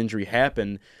since the injury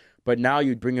happened. But now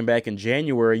you bring him back in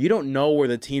January. You don't know where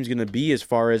the team's going to be as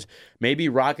far as maybe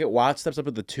Rocket Watts steps up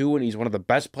at the 2 and he's one of the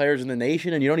best players in the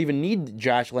nation, and you don't even need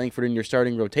Josh Langford in your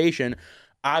starting rotation.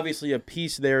 Obviously, a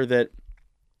piece there that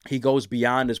he goes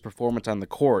beyond his performance on the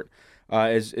court,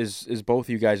 as both of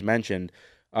you guys mentioned.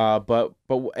 But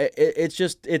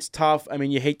it's tough. I mean,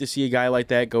 you hate to see a guy like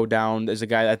that go down as a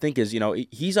guy I think is,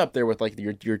 he's up there with like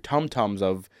your tum-tums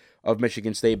of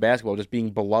Michigan State basketball, just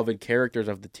being beloved characters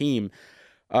of the team.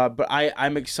 But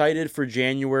I'm excited for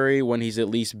January when he's at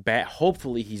least back.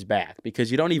 Hopefully he's back,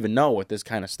 because you don't even know with this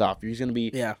kind of stuff. He's going to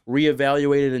be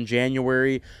reevaluated in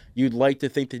January. You'd like to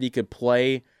think that he could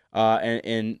play.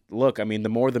 And look, I mean, the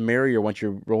more the merrier once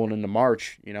you're rolling into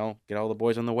March, get all the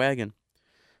boys on the wagon.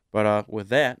 But with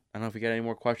that, I don't know if you got any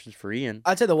more questions for Ian.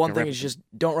 I'd say the one thing is just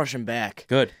don't rush him back.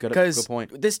 Good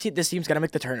point. This team's got to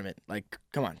make the tournament. Like,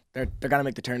 come on, they're gonna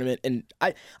make the tournament. And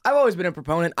I've always been a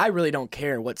proponent. I really don't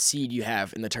care what seed you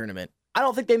have in the tournament. I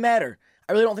don't think they matter.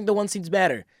 I really don't think the 1 seeds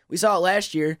matter. We saw it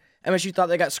last year. MSU thought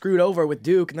they got screwed over with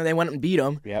Duke, and then they went and beat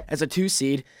them as a 2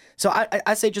 seed. So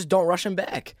I say just don't rush them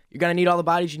back. You're gonna need all the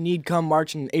bodies you need come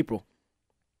March and April.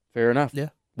 Fair enough. Yeah.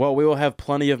 Well, we will have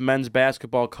plenty of men's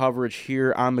basketball coverage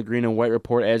here on the Green and White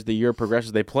Report as the year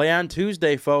progresses. They play on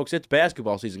Tuesday, folks. It's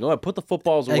basketball season. Go ahead, put the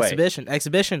footballs away.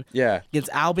 Exhibition. Yeah. Against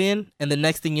Albion, and the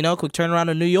next thing you know, quick turnaround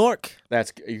to New York.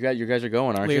 You guys are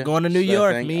going, aren't you? We're going to New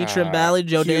York. Me, Trim Valley,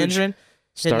 Joe Dandrin.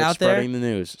 Start out there. spreading the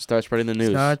news. Start spreading the news.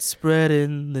 Start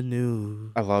spreading the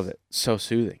news. I love it. So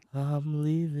soothing. I'm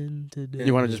leaving today.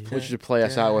 You want to just play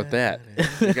us out with that?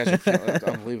 You guys are that's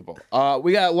unbelievable.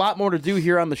 We got a lot more to do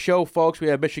here on the show, folks. We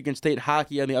have Michigan State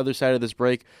hockey on the other side of this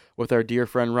break with our dear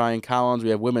friend Ryan Collins. We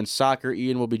have women's soccer.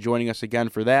 Ian will be joining us again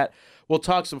for that. We'll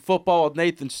talk some football with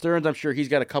Nathan Stearns. I'm sure he's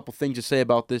got a couple things to say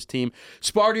about this team.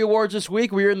 Sparty Awards this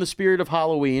week. We are in the spirit of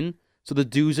Halloween. So the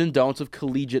do's and don'ts of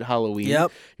collegiate Halloween.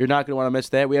 Yep. You're not going to want to miss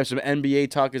that. We have some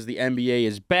NBA talk as the NBA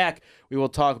is back. We will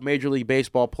talk Major League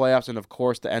Baseball playoffs. And, of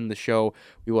course, to end the show,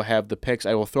 we will have the picks.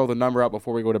 I will throw the number out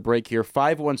before we go to break here.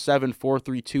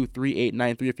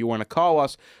 517-432-3893 if you want to call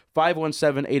us.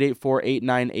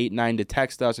 517-884-8989 to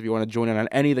text us if you want to join in on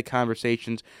any of the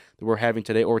conversations that we're having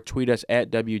today. Or tweet us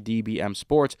at WDBM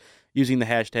Sports using the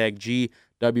hashtag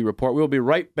GW Report. We will be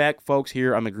right back, folks,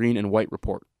 here on the Green and White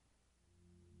Report.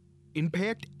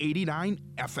 Impact 89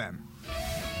 FM.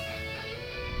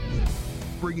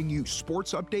 Bringing you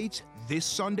sports updates this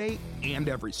Sunday and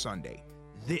every Sunday.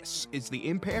 This is the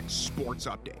Impact Sports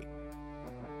Update.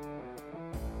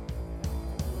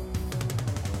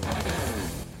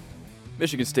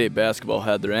 Michigan State basketball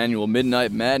had their annual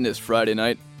Midnight Madness Friday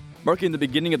night, marking the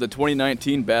beginning of the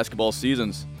 2019 basketball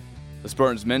seasons. The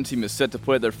Spartans men's team is set to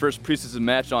play their first preseason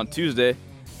match on Tuesday,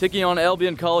 taking on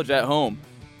Albion College at home.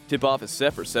 Tip-off is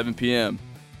set for 7 p.m.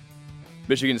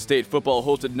 Michigan State football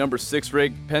hosted number 6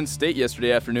 ranked Penn State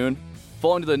yesterday afternoon,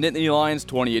 falling to the Nittany Lions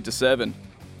 28-7.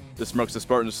 This marks the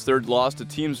Spartans' third loss to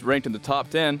teams ranked in the top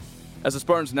 10, as the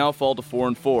Spartans now fall to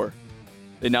 4-4.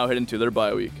 They now head into their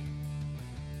bye week.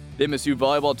 The MSU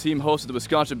volleyball team hosted the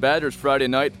Wisconsin Badgers Friday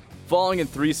night, falling in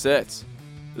 3 sets.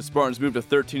 The Spartans moved to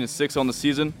 13-6 on the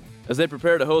season as they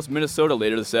prepare to host Minnesota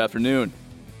later this afternoon.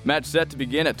 Match set to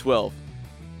begin at 12.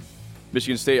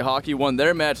 Michigan State hockey won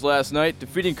their match last night,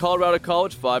 defeating Colorado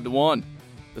College 5-1.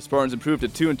 The Spartans improved to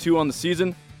 2-2 on the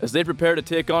season as they prepare to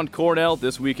take on Cornell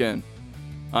this weekend.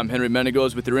 I'm Henry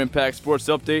Menegos with your Impact Sports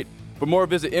Update. For more,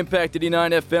 visit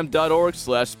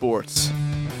impact89fm.org/sports.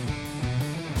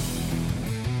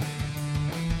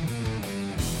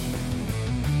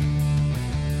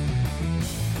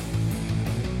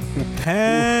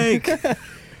 Hank.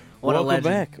 What a Welcome legend.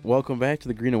 back. Welcome back to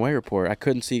the Green and White Report. I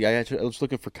couldn't see. I was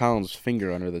looking for Colin's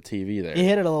finger under the TV there. He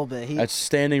hit it a little bit. That's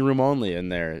standing room only in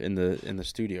there in the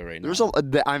studio right now. There's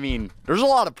a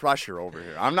lot of pressure over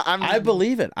here. I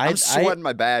believe it. I'm sweating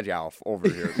my badge off over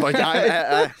here. Like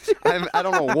I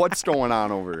don't know what's going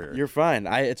on over here. You're fine.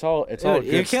 It's all Dude, good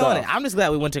you're killing stuff. it. I'm just glad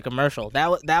we went to commercial.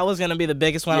 That was gonna be the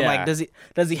biggest one. Yeah. I'm like,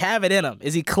 does he have it in him?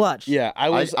 Is he clutch? Yeah,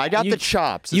 I got the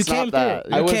chops. You It's not came that.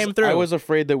 through. You came through. I was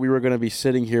afraid that we were going to be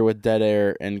sitting here with dead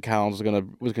air and Collins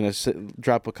was gonna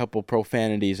drop a couple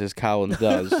profanities as Collins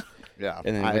does. Yeah,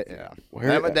 And then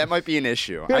that might be an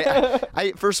issue.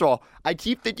 I first of all, I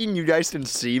keep thinking you guys can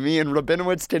see me, and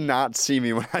Rabinowitz cannot see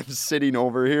me when I'm sitting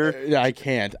over here. Yeah, I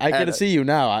can't. I can see you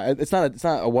now. It's not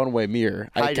a one-way mirror.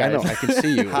 Hi, I know. guys. I can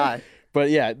see you. Hi. But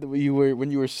yeah,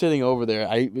 when you were sitting over there,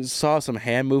 I saw some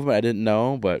hand movement I didn't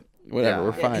know, but whatever, Yeah.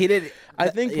 we're fine. He did. I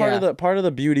think part of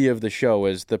the beauty of the show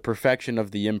is the perfection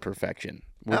of the imperfection.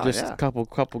 We're just a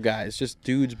couple guys, just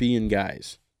dudes being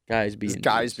guys. Guys being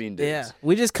Guys dudes. being dudes. Yeah,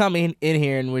 we just come in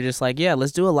here and we're just like, yeah,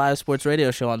 let's do a live sports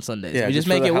radio show on Sundays. Yeah, we just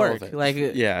for make the it hell work. of it. Like,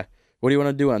 yeah. What do you want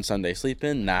to do on Sunday? Sleep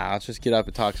in? Nah, let's just get up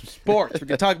and talk some sports. We're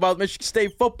going to talk about Michigan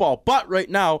State football. But right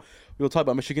now, we'll talk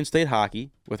about Michigan State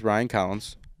hockey with Ryan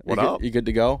Collins. What you up? Good, you good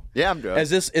to go? Yeah, I'm good. Is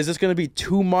this going to be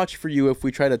too much for you if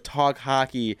we try to talk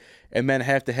hockey and then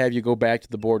have to have you go back to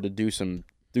the board to do some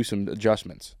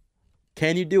adjustments?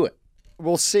 Can you do it?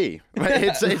 We'll see.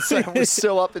 We're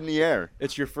still up in the air.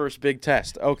 It's your first big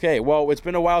test. Okay, well, it's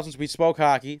been a while since we spoke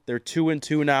hockey. They're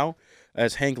 2-2 now,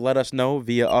 as Hank let us know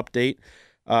via update.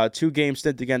 2-game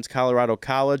stint against Colorado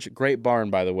College. Great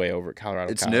barn, by the way, over at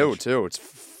Colorado It's College. new too. It's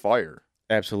fire.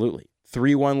 Absolutely.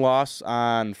 3-1 loss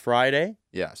on Friday.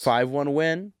 Yes. 5-1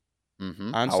 win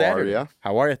Mm-hmm. on How Saturday. are ya?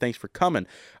 How are you? Thanks for coming.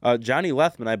 Johnny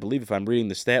Lethman, I believe, if I'm reading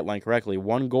the stat line correctly,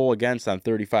 1 goal against on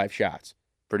 35 shots.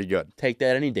 Pretty good. Take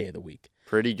that any day of the week.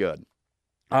 Pretty good.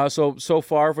 So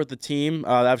far with the team,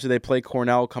 obviously they play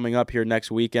Cornell coming up here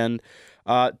next weekend.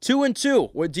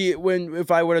 2-2. If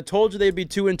I would have told you they'd be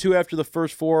 2-2 after the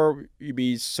first 4, you'd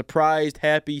be surprised,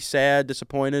 happy, sad,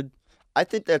 disappointed? I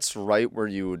think that's right where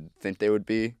you would think they would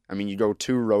be. I mean, you go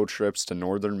 2 road trips to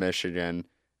northern Michigan,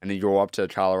 and then you go up to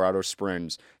Colorado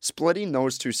Springs. Splitting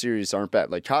those 2 series aren't bad.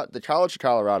 Like the College of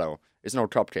Colorado is no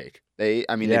cupcake. They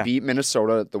beat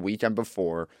Minnesota the weekend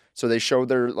before, so they showed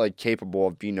they're capable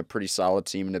of being a pretty solid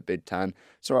team in the Big Ten.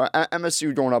 So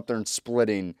MSU going up there and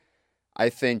splitting I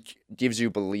think gives you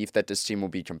belief that this team will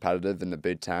be competitive in the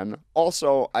Big Ten.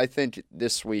 Also, I think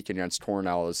this week against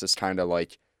Cornell is just kind of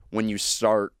like when you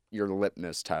start your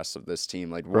litmus test of this team,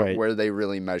 like Right. where they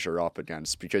really measure up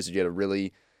against, because you get a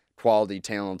really quality,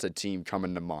 talented team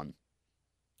coming to Munn.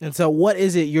 And so what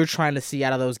is it you're trying to see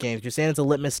out of those games? You're saying it's a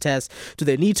litmus test. Do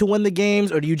they need to win the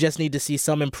games, or do you just need to see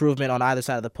some improvement on either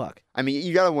side of the puck? I mean,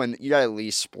 you gotta win. You gotta at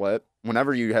least split.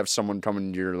 Whenever you have someone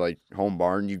coming to your like home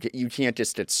barn, you can't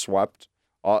just get swept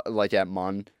like at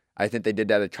Munn. I think they did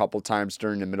that a couple times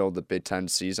during the middle of the Big Ten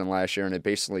season last year, and it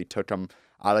basically took them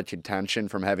out of contention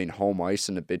from having home ice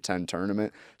in the Big Ten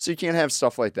tournament. So you can't have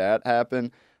stuff like that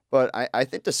happen. But I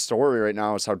think the story right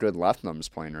now is how good Lethnam's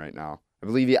playing right now. I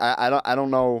believe I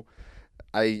don't know.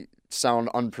 I sound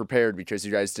unprepared because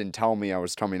you guys didn't tell me I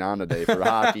was coming on today for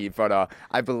hockey, but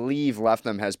I believe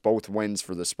Lethnam has both wins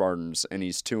for the Spartans, and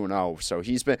he's 2-0. So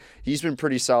he's been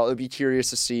pretty solid. I'd be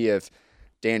curious to see if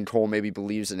Dan Cole maybe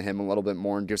believes in him a little bit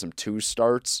more and gives him 2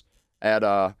 starts at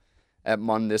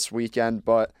Munn this weekend.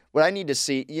 But what I need to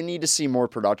see, you need to see more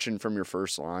production from your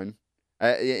first line.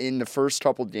 In the first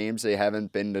couple games, they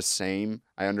haven't been the same.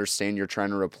 I understand you're trying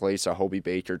to replace a Hobie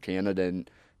Baker Canada and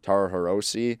Tara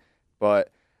Hirose, but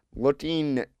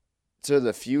looking to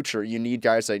the future, you need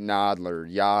guys like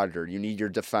Nodler, Yager. You need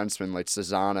your defensemen like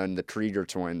Cezanna and the Krieger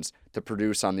twins to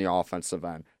produce on the offensive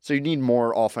end. So you need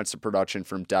more offensive production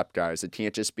from depth guys. It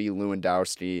can't just be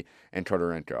Lewandowski and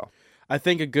Todorenko. I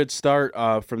think a good start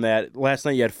from that. Last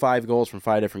night you had 5 goals from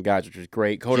 5 different guys, which was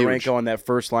great. Kodorenko on that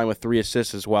first line with 3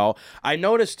 assists as well. I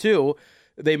noticed, too,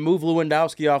 they moved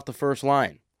Lewandowski off the first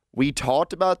line. We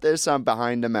talked about this on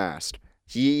Behind the Mast.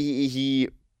 He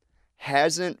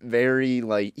hasn't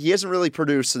really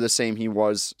produced to the same he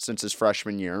was since his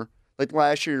freshman year. Like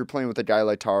last year, you're playing with a guy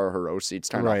like Tara Hirose. It's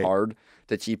kind of hard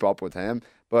to keep up with him.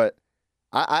 But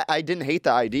I didn't hate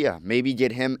the idea. Maybe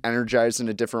get him energized in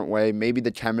a different way. Maybe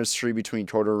the chemistry between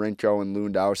Todorenko and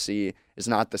Lewandowski is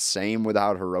not the same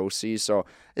without Hirose. So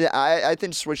I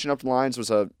think switching up the lines was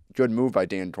a good move by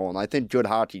Dan Cole. And I think good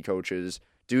hockey coaches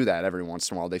do that every once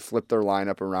in a while. They flip their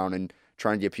lineup around and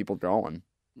try and get people going.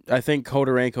 I think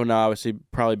Kodorenko now obviously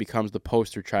probably becomes the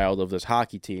poster child of this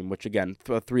hockey team, which, again,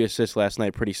 3 assists last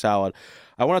night, pretty solid.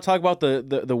 I want to talk about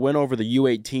the win over the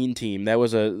U18 team. That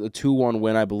was a 2-1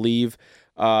 win, I believe.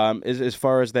 As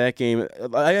far as that game,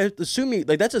 I assume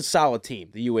that's a solid team,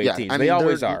 the U18s. Yeah, they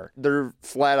always are. They're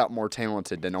flat out more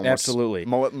talented than almost Absolutely.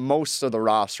 Most of the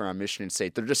roster on Michigan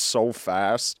State. They're just so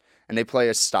fast, and they play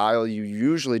a style you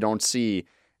usually don't see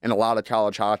in a lot of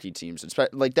college hockey teams.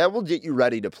 Like that will get you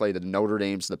ready to play the Notre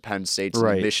Dames, the Penn States, and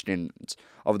the Michigans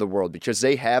of the world, because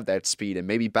they have that speed and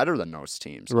maybe better than those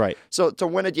teams. Right. So to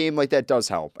win a game like that does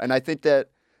help. And I think that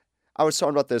I was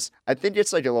talking about this. I think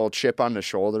it's like a little chip on the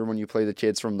shoulder when you play the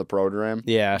kids from the program.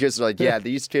 Yeah. Just like,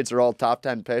 these kids are all top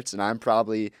 10 picks, and I'm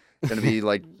probably going to be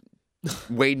like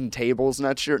waiting tables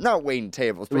next year. Not waiting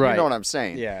tables, but you know what I'm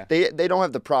saying. Yeah. They don't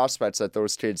have the prospects that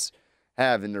those kids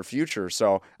have in their future.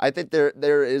 So I think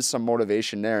there is some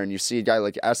motivation there. And you see a guy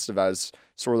like Estevez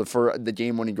sort of for the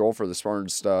game-winning goal for the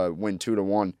Spartans to win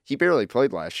 2-1. He barely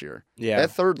played last year. Yeah.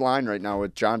 That third line right now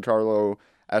with Giancarlo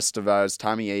Estevez,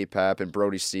 Tommy Apap, and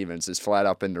Brody Stevens is flat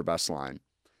up in their best line.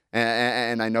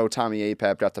 And I know Tommy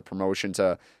Apap got the promotion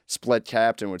to split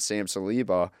captain with Sam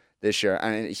Saliba this year,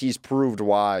 and he's proved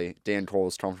why Dan Cole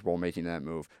is comfortable making that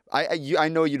move. I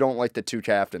know you don't like the 2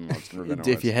 captain looks.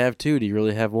 If you have 2, do you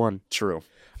really have 1? True.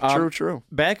 True.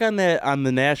 Back on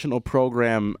the national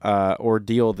program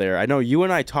ordeal there, I know you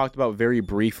and I talked about very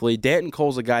briefly. Danton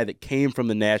Cole's a guy that came from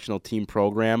the national team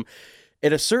program.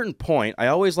 At a certain point, I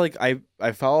always I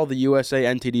follow the USA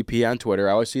NTDP on Twitter.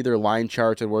 I always see their line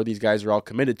charts and where these guys are all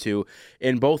committed to.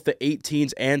 In both the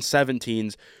 18s and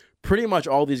 17s, pretty much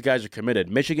all these guys are committed.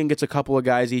 Michigan gets a couple of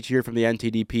guys each year from the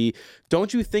NTDP.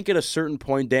 Don't you think at a certain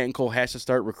point Danton Cole has to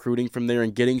start recruiting from there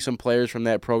and getting some players from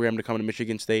that program to come to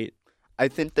Michigan State? I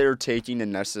think they're taking the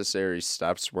necessary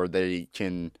steps where they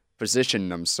can position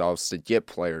themselves to get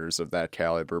players of that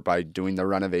caliber by doing the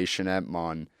renovation at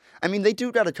Munn. I mean, they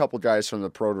do got a couple guys from the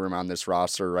program on this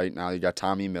roster right now. You got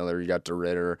Tommy Miller, you got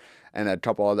DeRitter, and a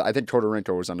couple other. I think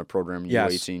Todorenko was on the program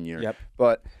U18 year. Yep.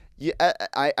 But yeah,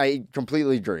 I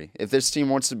completely agree. If this team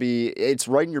wants to be, it's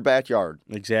right in your backyard.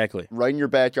 Exactly. Right in your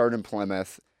backyard in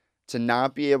Plymouth. To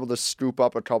not be able to scoop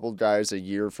up a couple guys a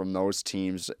year from those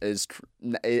teams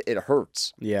it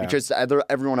hurts. Yeah. Because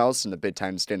everyone else in the Big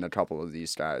Ten is getting a couple of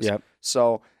these guys. Yep.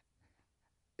 So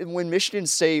when Michigan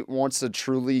State wants to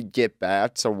truly get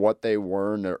back to what they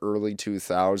were in the early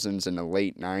 2000s and the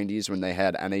late 90s when they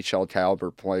had NHL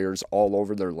caliber players all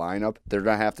over their lineup, they're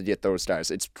going to have to get those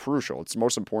guys. It's crucial. It's the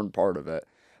most important part of it.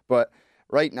 But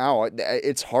right now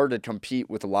it's hard to compete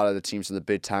with a lot of the teams in the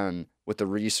Big Ten with the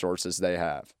resources they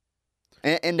have.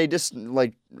 And they just,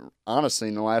 like, honestly,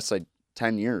 in the last,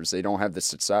 10 years, they don't have the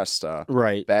success to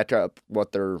Right. back up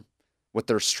what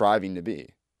they're striving to be.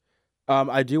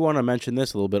 I do want to mention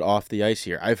this a little bit off the ice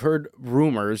here. I've heard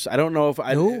rumors. I don't know if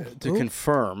to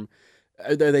confirm.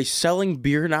 Are they selling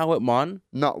beer now at Munn?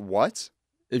 Not what?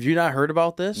 Have you not heard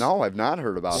about this? No, I've not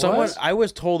heard about Someone, this. I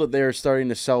was told that they're starting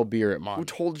to sell beer at Who Munn.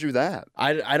 told you that?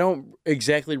 I don't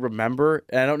exactly remember,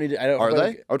 and I don't need. I don't. Are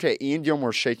they? Okay, Ian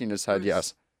Gilmore's shaking his head.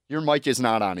 Yes. Your mic is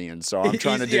not on, Ian, so I'm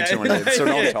trying to do too many, so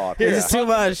don't talk. This is too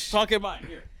much. Talk in mine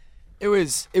here. It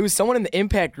was someone in the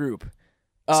Impact group.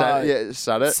 Said it?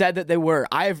 Said that they were.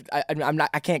 I'm not.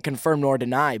 I can't confirm nor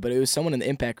deny, but it was someone in the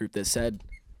Impact group that said.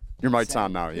 Your mic's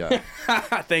on now, yeah.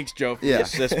 Thanks, Joe, for Yeah. the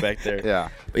assist back there. Yeah.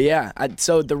 But yeah,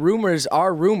 so the rumors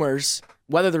are rumors.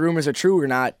 Whether the rumors are true or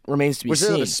not remains to be Was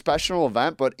seen. it a special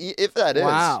event? But if that is,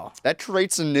 Wow. that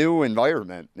creates a new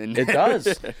environment. And It does.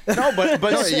 No, but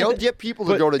No, you'll get people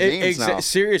to go to games now.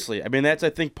 Seriously, I mean that's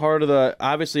I think part of the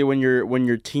obviously when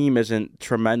your team isn't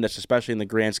tremendous, especially in the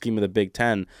grand scheme of the Big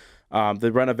Ten,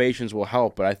 the renovations will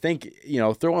help. But I think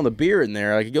throwing the beer in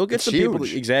there, like you'll get It's some people.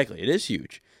 huge. Exactly, it is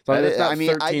huge. So I- it's not I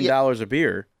mean, $13 a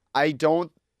beer. I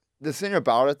don't. The thing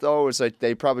about it though is like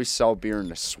they probably sell beer in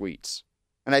the suites,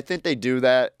 and I think they do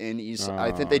that in East.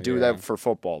 I think they do yeah. that for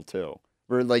football too.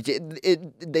 Where like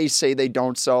they say they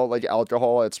don't sell like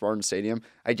alcohol at Spartan Stadium.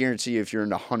 I guarantee you, if you're in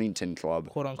the Huntington Club,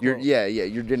 Quote, unquote.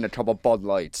 you're getting a couple Bud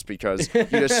Lights because you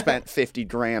just spent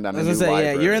 $50,000 on I a was new gonna say,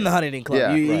 library. yeah, you're in the Huntington Club.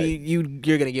 Yeah, you're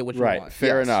gonna get what you Right, want.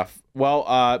 fair Yes. enough.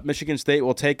 Well, Michigan State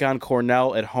will take on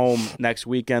Cornell at home next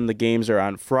weekend. The games are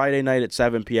on Friday night at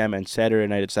 7 p.m. and Saturday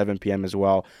night at 7 p.m. as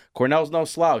well. Cornell's no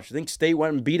slouch. I think State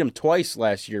went and beat them twice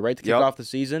last year, right, to kick Yep. off the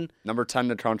season? Number 10 in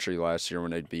the country last year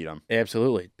when they beat them.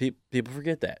 Absolutely. People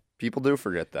forget that. People do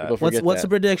forget that. People forget What's that.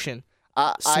 the prediction?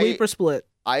 Sweep or split?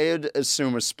 I'd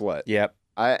assume a split. Yep,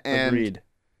 And agreed.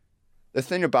 the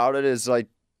thing about it is, like,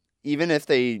 even if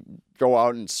they go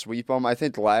out and sweep them, I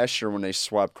think last year when they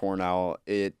swept Cornell,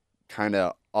 it kind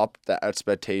of upped the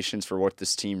expectations for what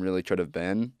this team really could have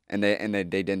been, and they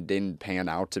didn't pan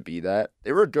out to be that.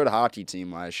 They were a good hockey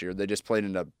team last year. They just played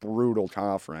in a brutal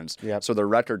conference, Yep. so their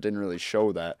record didn't really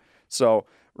show that. So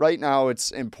right now,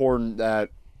 it's important that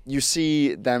you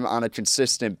see them on a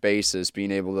consistent basis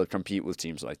being able to compete with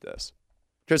teams like this.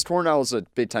 Because Cornell is a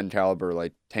Big Ten caliber,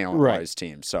 like, talent-wise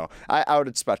team. So I would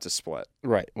expect a split.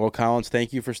 Right. Well, Collins,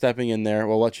 thank you for stepping in there.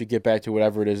 We'll let you get back to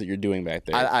whatever it is that you're doing back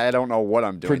there. I don't know what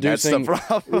I'm doing. Producing-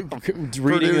 That's the problem.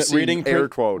 reading air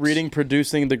quotes.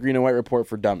 producing the Green and White Report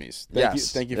for Dummies.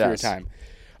 Yes, Thank you for your yes. time.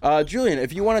 Julian,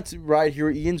 if you wanted to ride here,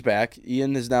 Ian's back.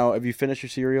 Ian is now. Have you finished your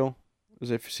cereal? Is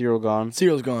it cereal gone?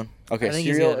 Cereal's gone. Okay, I think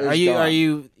he's cereal good. is Are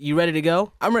gone. you ready to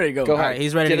go? I'm ready to go. Go All ahead. right,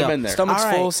 he's ready Get to him go. in there. Stomach's All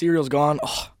right. full. Cereal's gone.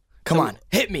 Oh, come on,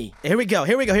 hit me. Here we go.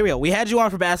 We had you on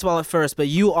for basketball at first, but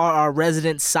you are our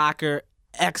resident soccer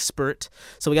expert,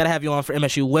 so we got to have you on for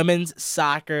MSU women's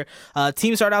soccer.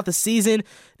 Team started out the season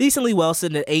decently well,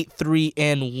 sitting at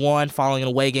 8-3-1 following an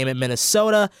away game at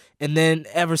Minnesota, and then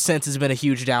ever since it's been a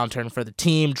huge downturn for the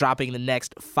team, dropping the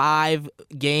next 5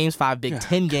 games, 5 Big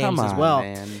Ten games as on, well,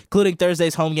 man. including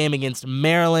Thursday's home game against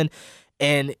Maryland.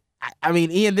 And I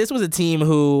mean, Ian, this was a team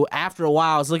who, after a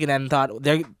while, I was looking at and thought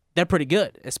they're pretty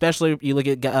good. Especially you look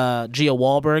at Gia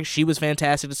Wahlberg; she was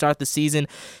fantastic to start the season,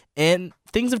 and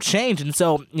things have changed. And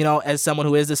so, as someone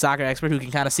who is the soccer expert who can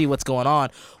kind of see what's going on,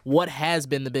 what has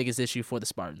been the biggest issue for the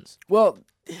Spartans? Well,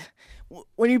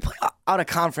 when you play out of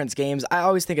conference games, I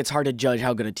always think it's hard to judge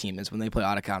how good a team is when they play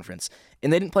out of conference.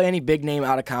 And they didn't play any big name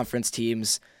out of conference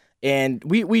teams. And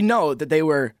we know that they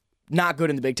were not good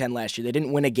in the Big Ten last year. They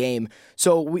didn't win a game.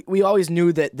 So we always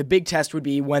knew that the big test would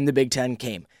be when the Big Ten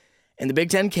came. And the Big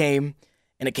Ten came,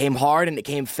 and it came hard, and it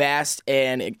came fast,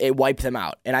 and it wiped them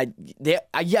out. And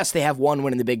yes, they have one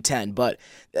win in the Big Ten, but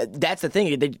that's the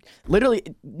thing. They literally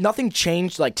nothing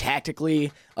changed, like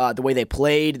tactically, the way they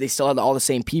played. They still had all the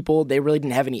same people. They really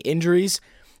didn't have any injuries.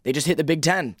 They just hit the Big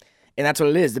Ten, and that's what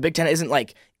it is. The Big Ten isn't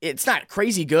like it's not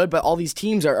crazy good, but all these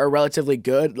teams are relatively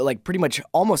good. Like pretty much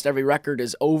almost every record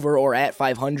is over or at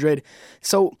 500.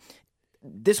 So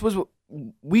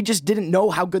we just didn't know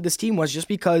how good this team was just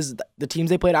because the teams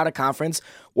they played out of conference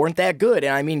weren't that good.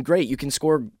 And I mean, great, you can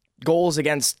score goals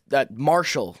against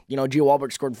Marshall. Gia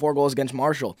Wahlberg scored 4 goals against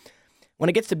Marshall. When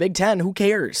it gets to Big Ten, who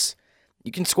cares?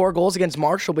 You can score goals against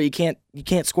Marshall, but you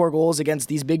can't score goals against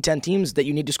these Big Ten teams that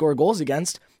you need to score goals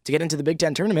against to get into the Big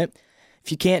Ten tournament.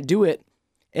 If you can't do it,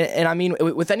 and I mean,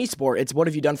 with any sport, it's what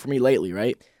have you done for me lately,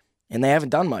 right? And they haven't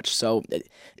done much. So,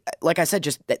 like I said,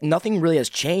 just nothing really has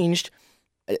changed.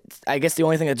 I guess the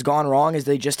only thing that's gone wrong is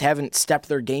they just haven't stepped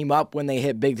their game up when they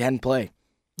hit Big Ten play.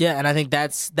 Yeah, and I think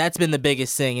that's been the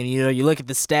biggest thing. And you look at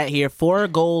the stat here: 4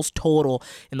 goals total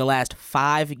in the last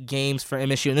 5 games for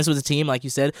MSU. And this was a team, like you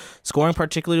said, scoring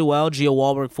particularly well. Gia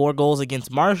Wahlberg 4 goals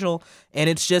against Marshall, and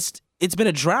it's been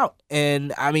a drought.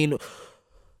 And I mean,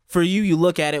 for you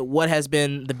look at it, what has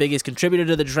been the biggest contributor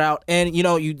to the drought? And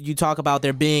you talk about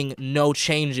there being no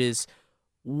changes.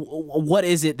 What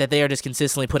is it that they are just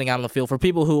consistently putting out on the field for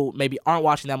people who maybe aren't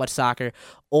watching that much soccer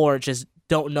or just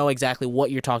don't know exactly what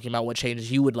you're talking about, what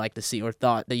changes you would like to see or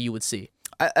thought that you would see?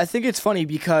 I think it's funny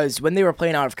because when they were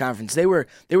playing out of conference, they were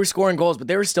scoring goals, but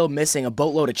they were still missing a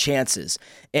boatload of chances.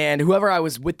 And whoever I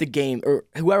was with the game, or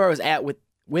whoever I was at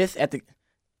the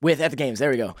games, there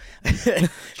we go.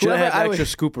 Should have had an extra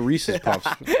scoop of Reese's Puffs.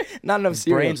 Not enough His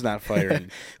cereal. brain's not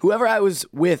firing. Whoever I was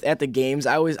with at the games,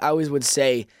 I always would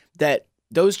say that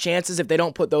those chances, if they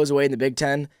don't put those away in the Big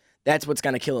Ten, that's what's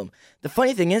going to kill them. The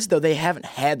funny thing is, though, they haven't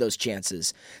had those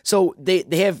chances. So they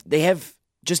have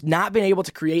just not been able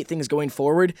to create things going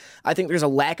forward. I think there's a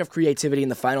lack of creativity in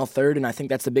the final third, and I think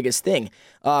that's the biggest thing.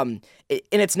 And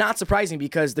it's not surprising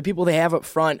because the people they have up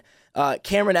front,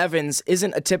 Cameron Evans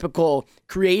isn't a typical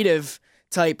creative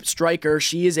type striker.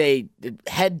 She is a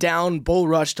head down bull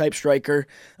rush type striker,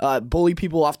 bully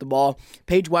people off the ball.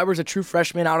 Paige Weber's a true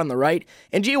freshman out on the right,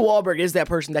 and Gia Wahlberg is that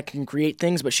person that can create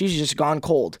things, but she's just gone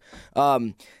cold.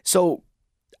 So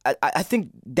I think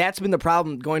that's been the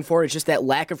problem going forward. It's just that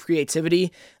lack of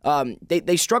creativity.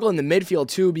 They struggle in the midfield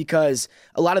too because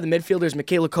a lot of the midfielders,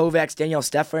 Michaela Kovacs, Danielle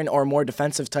Stefan, are more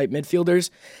defensive type midfielders,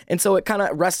 and so it kind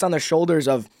of rests on the shoulders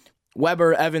of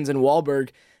Weber, Evans, and Wahlberg.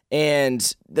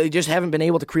 And they just haven't been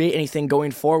able to create anything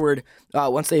going forward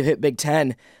once they've hit Big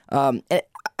Ten. And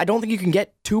I don't think you can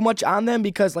get too much on them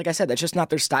because, like I said, that's just not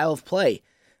their style of play,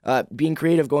 being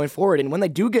creative going forward. And when they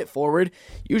do get forward,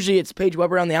 usually it's Paige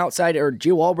Weber on the outside or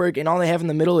Gia Wahlberg, and all they have in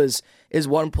the middle is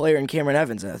one player in Cameron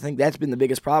Evans. And I think that's been the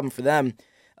biggest problem for them.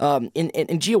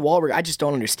 In Gia Wahlberg, I just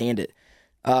don't understand it.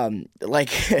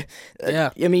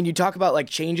 Yeah. I mean, you talk about like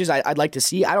changes I'd like to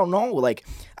see. I don't know. Like,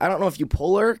 I don't know if you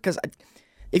pull her because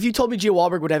if you told me Gia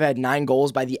Wahlberg would have had 9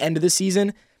 goals by the end of the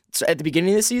season, so at the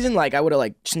beginning of the season, like I would have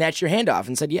like snatched your hand off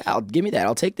and said, "Yeah, give me that.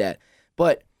 I'll take that."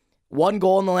 But 1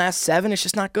 goal in the last 7, it's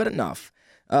just not good enough.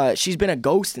 She's been a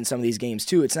ghost in some of these games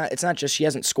too. It's not just she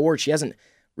hasn't scored. She hasn't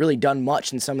really done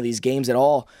much in some of these games at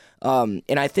all. And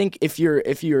I think if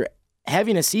you're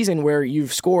having a season where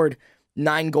you've scored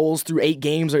 9 goals through 8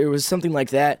 games, or it was something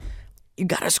like that, you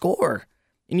gotta score,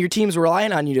 and your team's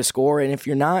relying on you to score. And if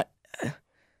you're not,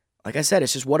 like I said,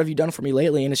 it's just what have you done for me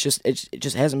lately, and it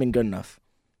just hasn't been good enough.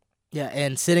 Yeah,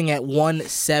 and sitting at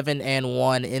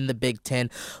 1-7-1 in the Big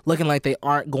Ten, looking like they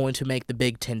aren't going to make the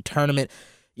Big Ten tournament.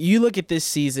 You look at this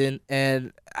season,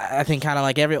 and I think kind of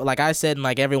like I said, and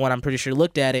like everyone, I'm pretty sure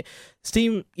looked at it. This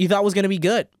team you thought was going to be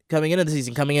good coming into the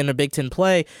season, coming into Big Ten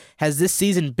play. Has this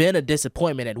season been a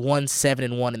disappointment at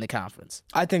 1-7-1 in the conference?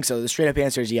 I think so. The straight up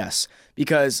answer is yes,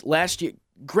 because last year.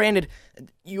 Granted,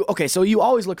 so you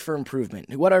always look for improvement,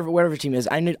 whatever team is.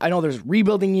 I know there's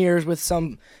rebuilding years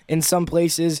in some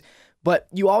places, but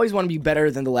you always want to be better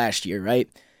than the last year, right?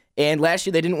 And last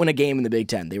year they didn't win a game in the Big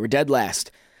Ten. They were dead last.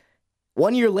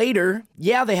 1 year later,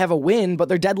 yeah, they have a win, but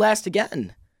they're dead last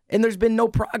again, and there's been no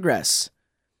progress.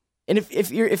 And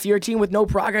if you're a team with no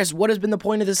progress, what has been the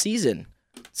point of the season?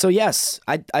 So yes,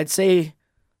 I'd say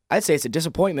it's a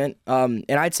disappointment, and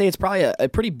I'd say it's probably a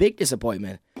pretty big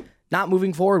disappointment. Not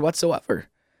moving forward whatsoever.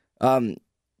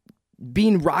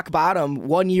 Being rock bottom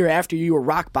 1 year after you were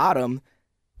rock bottom,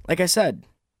 like I said,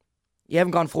 you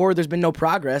haven't gone forward. There's been no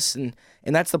progress, and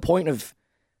that's the point of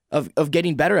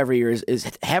getting better every year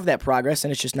is have that progress,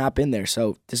 and it's just not been there.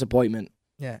 So disappointment.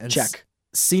 Yeah, and check.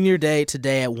 Senior Day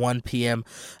today at 1 p.m.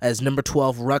 as number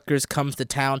 12 Rutgers comes to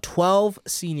town. 12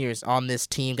 seniors on this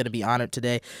team going to be honored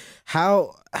today.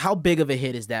 How big of a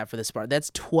hit is that for the Spartans?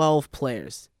 That's 12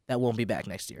 players that won't be back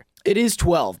next year. It is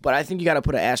 12, but I think you got to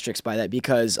put an asterisk by that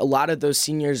because a lot of those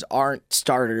seniors aren't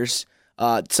starters.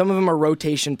 Some of them are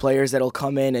rotation players that'll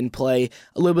come in and play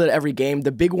a little bit of every game.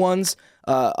 The big ones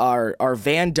are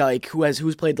Van Dyke,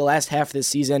 who's played the last half of this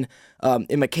season,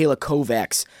 and Michaela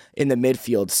Kovacs in the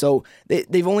midfield. So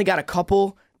they've only got a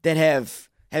couple that have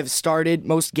started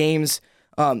most games.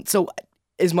 So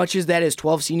as much as that is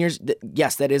 12 seniors,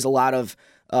 yes, that is a lot of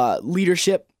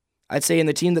leadership, I'd say, in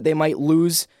the team that they might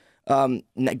lose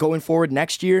going forward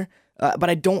next year. But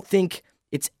I don't think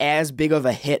it's as big of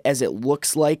a hit as it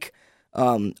looks like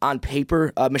on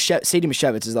paper. Sadie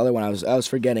Mashevitz is the other one I was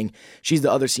forgetting. She's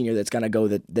the other senior that's going to go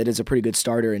that is a pretty good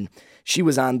starter, and she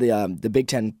was on the Big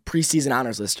Ten preseason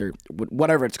honors list or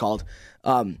whatever it's called.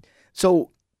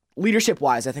 So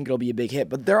leadership-wise, I think it'll be a big hit.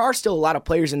 But there are still a lot of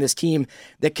players in this team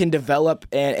that can develop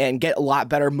and get a lot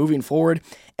better moving forward.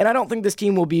 And I don't think this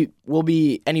team will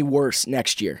be any worse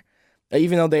next year,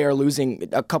 even though they are losing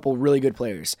a couple really good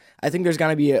players. I think there's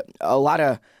going to be a lot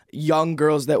of young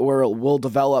girls that will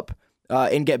develop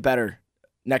and get better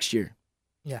next year.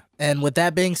 Yeah. And with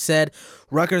that being said,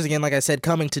 Rutgers, again, like I said,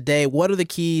 coming today. What are the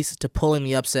keys to pulling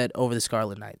the upset over the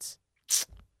Scarlet Knights?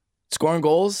 Scoring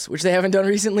goals, which they haven't done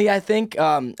recently, I think.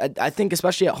 I think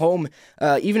especially at home,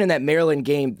 even in that Maryland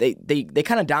game, they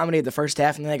kind of dominated the first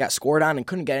half, and then they got scored on and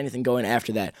couldn't get anything going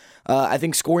after that. I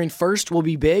think scoring first will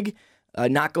be big,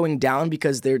 not going down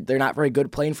because they're not very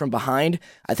good playing from behind.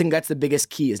 I think that's the biggest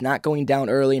key, is not going down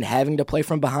early and having to play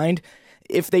from behind.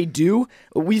 If they do,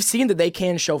 we've seen that they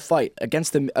can show fight.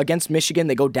 Against Michigan,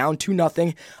 they go down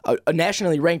 2-0, a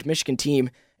nationally ranked Michigan team,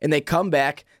 and they come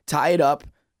back, tie it up,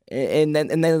 and then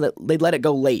they let it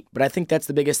go late. But I think that's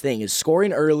the biggest thing, is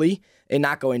scoring early and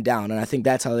not going down, and I think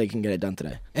that's how they can get it done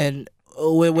today. And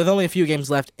with only a few games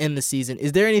left in the season,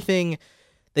 is there anything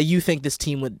that you think this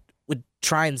team would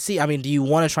try and see? I mean, do you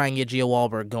want to try and get Gia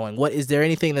Wahlberg going? Is there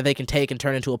anything that they can take and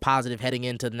turn into a positive heading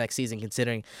into the next season,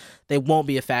 considering they won't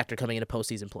be a factor coming into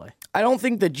postseason play? I don't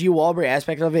think the Gia Wahlberg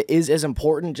aspect of it is as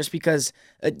important, just because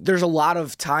there's a lot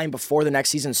of time before the next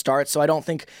season starts, so I don't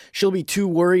think she'll be too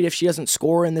worried if she doesn't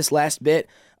score in this last bit.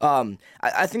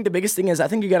 I think the biggest thing is I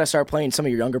think you got to start playing some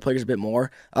of your younger players a bit more.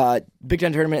 Big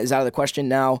Ten tournament is out of the question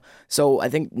now, so I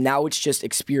think now it's just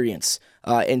experience.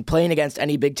 And playing against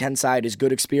any Big Ten side is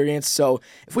good experience. So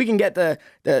if we can get the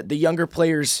younger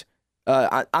players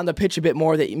on the pitch a bit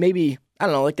more, that maybe, I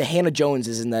don't know, like the Hannah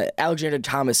Joneses and the Alexander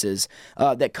Thomases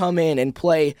that come in and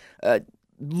play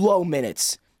low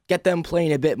minutes, get them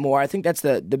playing a bit more. I think that's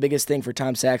the biggest thing for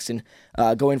Tom Saxton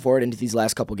going forward into these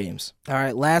last couple games. All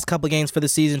right, last couple games for the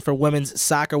season for women's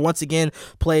soccer. Once again,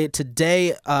 played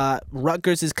today.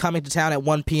 Rutgers is coming to town at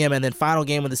 1 p.m., and then final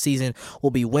game of the season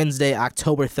will be Wednesday,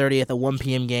 October 30th, a 1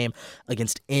 p.m. game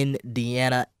against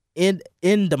Indiana in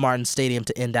DeMartin Stadium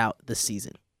to end out the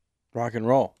season. Rock and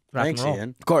roll. Rock Thanks, and roll.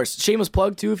 Ian. Of course, shameless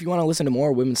plug, too, if you want to listen to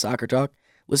more women's soccer talk,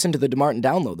 listen to the DeMartin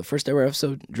Download. The first ever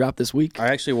episode dropped this week. I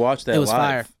actually watched that It was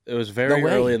live. fire. It was very No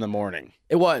way. early in the morning.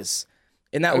 It was.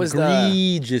 And that was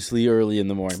egregiously early in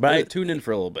the morning. But I tuned in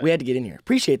for a little bit. we had to get in here.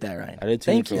 Appreciate that, Ryan. I did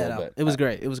tune in Thank for you. a little bit. It was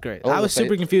great. It was great. Oh, I was the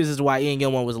super fa- confused as to why Ian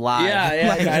Gilmore was live. Yeah,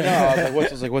 Like- I know.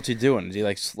 I was like, what's he doing? Does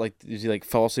he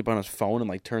fall asleep on his phone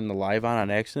and turn the live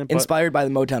on accident? But- Inspired by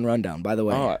the Motown Rundown, by the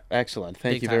way. Oh, excellent.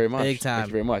 Thank Big you time. very much. Big time. Thank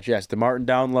you very much. Yes, the Martin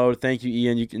Download. Thank you,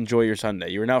 Ian. You can enjoy your Sunday.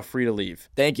 You are now free to leave.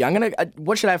 Thank you.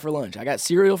 What should I have for lunch? I got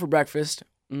cereal for breakfast.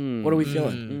 What are we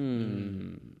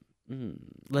feeling?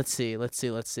 Let's see.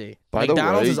 By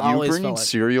McDonald's the is way, you always bringing felt like-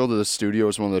 cereal to the studio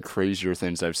is one of the crazier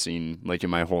things I've seen, in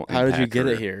my whole. How did you Impact get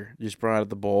career. it here? You just brought it out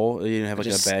the bowl. You didn't have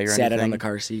Just a bag or sat anything. it on the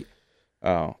car seat.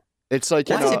 Oh, It's like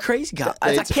Why is it crazy?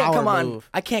 I it's can't come power on. move.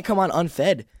 I can't come on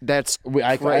unfed. That's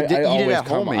I Eat it always at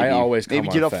home. come- Maybe I always maybe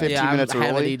come get on up fed. 15 Yeah, I minutes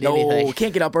haven't early. eaten anything. No,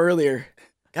 can't get up earlier.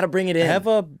 Got to bring it in. have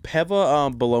a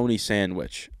bologna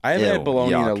sandwich. I haven't Ew, had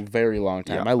bologna in a yuck. very long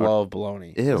time. Yuck. I love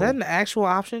bologna. Ew. Is that an actual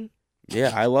option?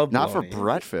 Yeah, I love Not for bologna.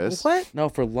 breakfast. What? No,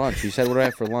 for lunch. You said what do I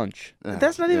have for lunch?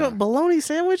 That's not even a bologna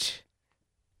sandwich?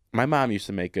 My mom used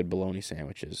to make good bologna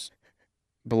sandwiches.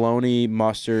 Bologna,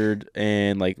 mustard,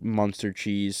 and Munster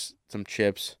cheese, some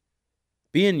chips.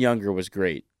 Being younger was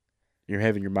great. You're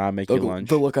having your mom make you lunch.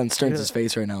 The look on Stearns'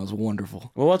 face right now is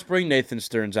wonderful. Well, let's bring Nathan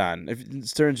Stearns on. If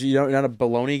Stearns, you're not a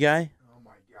bologna guy? Oh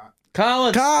my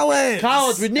God.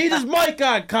 Collins, we need his mic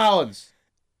on, Collins.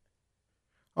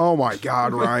 Oh my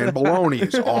God, Ryan, baloney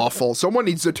is awful. Someone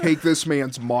needs to take this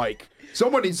man's mic.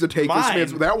 Someone needs to take this Mine.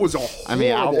 man's. That was a I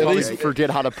mean, I'll horrible probably take. forget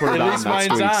how to put it At on least next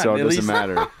mine's week, on. so it At doesn't least-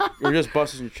 matter. You're just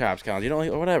busting your chops, Collins. You don't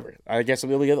like whatever. I guess I'm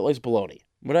able to get at least bologna.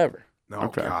 Whatever. No,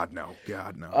 Okay. God,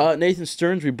 no. Nathan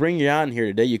Stearns, we bring you on here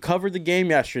today. You covered the game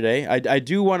yesterday. I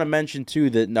do want to mention too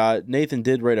that Nathan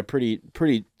did write a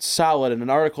pretty solid and an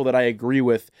article that I agree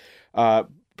with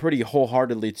pretty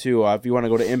wholeheartedly too. If you want to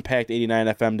go to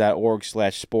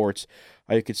impact89fm.org/sports,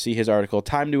 you can see his article.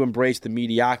 Time to embrace the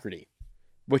mediocrity,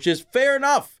 which is fair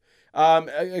enough. Like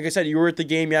I said, you were at the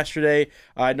game yesterday.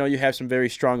 I know you have some very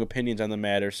strong opinions on the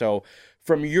matter. So,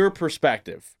 from your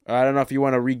perspective, I don't know if you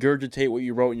want to regurgitate what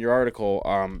you wrote in your article,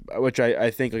 which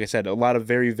I think, like I said, a lot of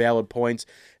very valid points,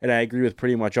 and I agree with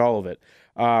pretty much all of it.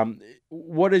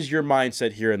 What is your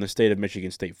mindset here in the state of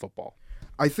Michigan State football?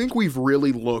 I think we've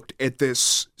really looked at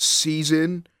this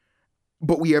season,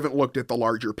 but we haven't looked at the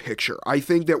larger picture. I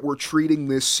think that we're treating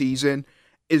this season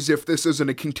as if this isn't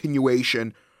a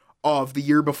continuation of the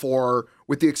year before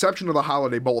with the exception of the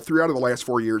Holiday Bowl, 3 out of the last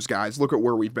 4 years, guys, look at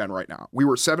where we've been right now. We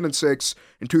were 7-6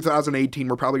 in 2018.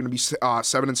 We're probably going to be 7-6,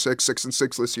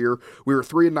 6-6 this year. We were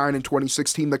 3-9 in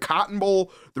 2016. The Cotton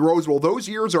Bowl, the Rose Bowl, those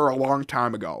years are a long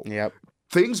time ago. Yep.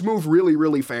 Things move really,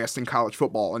 really fast in college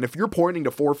football. And if you're pointing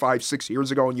to 4, 5, 6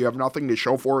 years ago and you have nothing to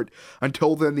show for it,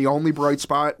 until then, the only bright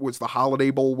spot was the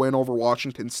Holiday Bowl win over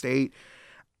Washington State.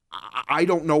 I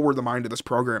don't know where the mind of this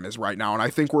program is right now. And I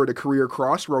think we're at a career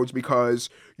crossroads because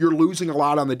you're losing a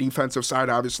lot on the defensive side,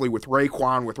 obviously, with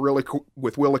Raekwon, with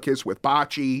Willekes, with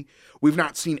Bocce. We've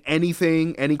not seen any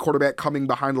quarterback coming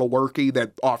behind Lewerke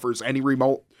that offers any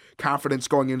remote confidence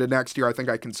going into next year. I think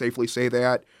I can safely say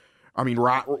that. I mean,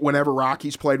 whenever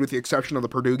Rocky's played, with the exception of the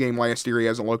Purdue game last year, he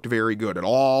hasn't looked very good at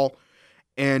all.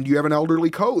 And you have an elderly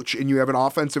coach, and you have an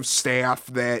offensive staff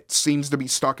that seems to be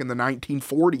stuck in the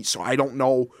 1940s. So I don't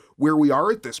know where we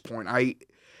are at this point.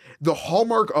 The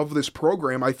hallmark of this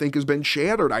program, I think, has been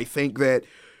shattered. I think that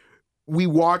we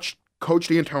watched Coach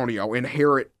D'Antonio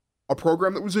inherit a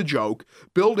program that was a joke,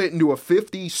 build it into a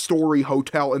 50-story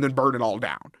hotel, and then burn it all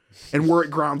down. And we're at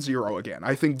ground zero again.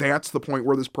 I think that's the point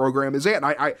where this program is at.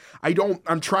 And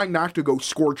I'm trying not to go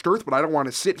scorched earth, but I don't want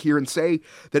to sit here and say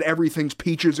that everything's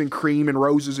peaches and cream and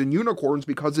roses and unicorns,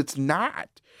 because it's not.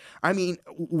 I mean,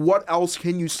 what else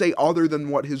can you say other than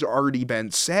what has already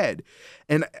been said?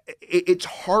 And it's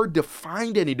hard to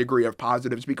find any degree of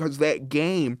positives because that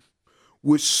game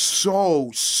was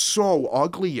so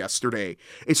ugly yesterday,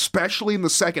 especially in the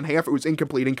second half. It was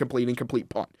incomplete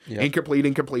punt. Yep. Incomplete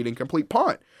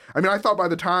punt. I mean, I thought by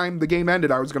the time the game ended,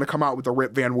 I was going to come out with a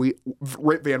Rip Van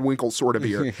Winkle sort of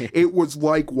ear. It was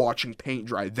like watching paint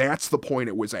dry. That's the point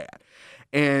it was at.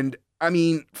 And I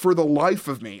mean, for the life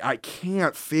of me, I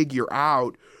can't figure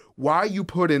out why you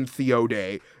put in Theo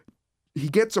Day. He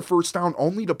gets a first down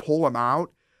only to pull him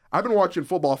out. I've been watching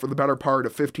football for the better part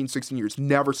of 15, 16 years.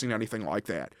 Never seen anything like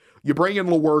that. You bring in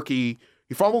Lewerke, he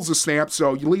fumbles the snap,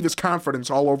 so you leave his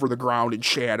confidence all over the ground and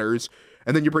shatters.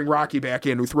 And then you bring Rocky back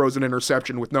in, who throws an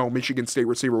interception with no Michigan State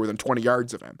receiver within 20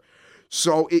 yards of him.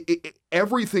 So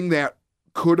everything that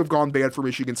could have gone bad for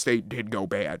Michigan State did go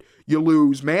bad. You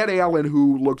lose Matt Allen,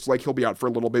 who looks like he'll be out for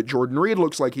a little bit. Jordan Reed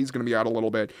looks like he's going to be out a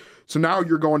little bit. So now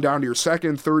you're going down to your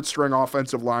second, third string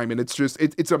offensive lineman. It's just,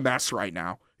 it's a mess right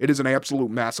now. It is an absolute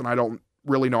mess, and I don't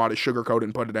really know how to sugarcoat it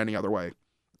and put it any other way.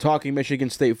 Talking Michigan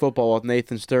State football with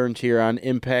Nathan Stearns here on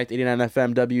Impact 89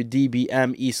 FM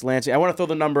WDBM East Lansing. I want to throw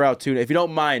the number out too, if you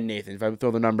don't mind, Nathan. If I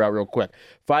throw the number out real quick,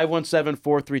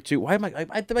 517-432. Why am I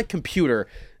my computer?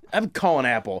 I'm calling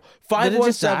Apple.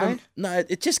 517. No,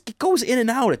 it just goes in and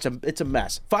out. It's a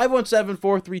mess.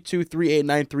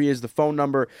 517-432-3893 is the phone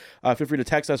number. Feel free to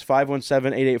text us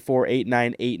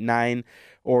 517-884-8989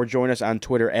 or join us on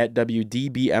Twitter at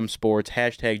WDBM Sports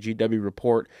 #GW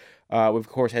Report. We've of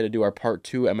course had to do our part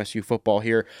 2 MSU football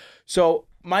here. So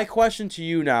my question to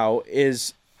you now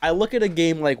is, I look at a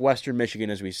game like Western Michigan,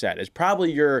 as we said, is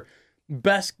probably your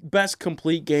best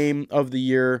complete game of the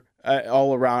year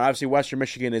all around. Obviously, Western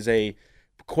Michigan is a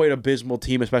quite abysmal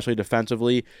team, especially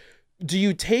defensively. Do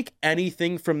you take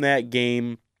anything from that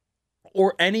game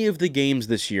or any of the games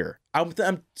this year?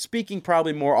 I'm speaking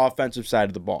probably more offensive side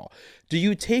of the ball. Do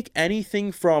you take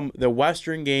anything from the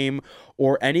Western game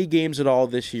or any games at all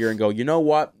this year and go, you know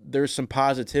what, there's some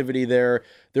positivity there,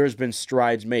 there's been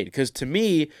strides made? Because to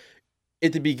me,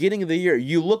 at the beginning of the year,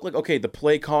 you look like, okay, the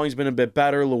play calling's been a bit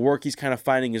better. Lewerke's kind of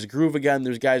finding his groove again.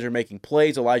 There's guys who are making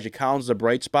plays. Elijah Collins is a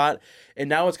bright spot. And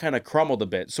now it's kind of crumbled a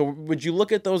bit. So would you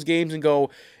look at those games and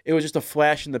go, it was just a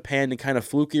flash in the pan and kind of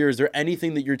fluky? Or is there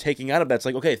anything that you're taking out of that? It's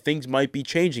like, okay, things might be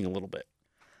changing a little bit.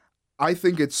 I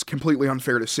think it's completely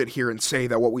unfair to sit here and say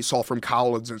that what we saw from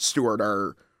Collins and Stewart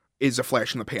is a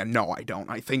flash in the pan. No, I don't.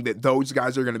 I think that those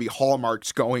guys are going to be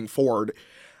hallmarks going forward.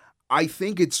 I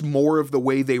think it's more of the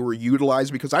way they were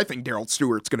utilized, because I think Darrell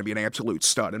Stewart's going to be an absolute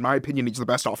stud. In my opinion, he's the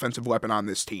best offensive weapon on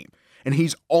this team. And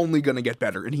he's only going to get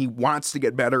better, and he wants to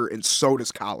get better, and so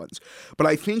does Collins. But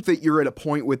I think that you're at a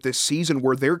point with this season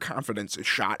where their confidence is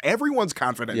shot. Everyone's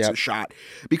confidence is shot,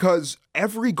 because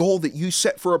every goal that you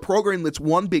set for a program that's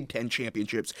won Big Ten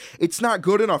championships, it's not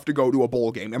good enough to go to a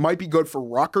bowl game. It might be good for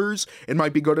Rutgers, it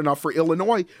might be good enough for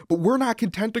Illinois, but we're not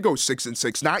content to go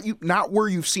 6-6. Not where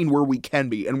you've seen where we can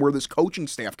be and where this coaching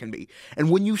staff can be.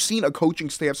 And when you've seen a coaching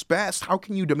staff's best, how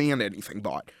can you demand anything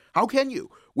but? How can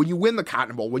you? When you win the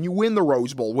Cotton Bowl, when you win the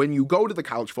Rose Bowl, when you go to the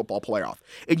college football playoff,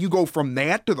 and you go from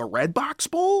that to the Red Box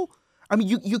Bowl, I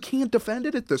mean, you can't defend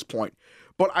it at this point.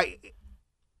 But I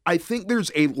think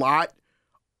there's a lot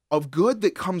of good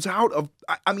that comes out of,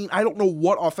 I mean, I don't know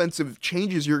what offensive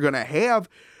changes you're going to have,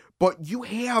 but you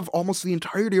have almost the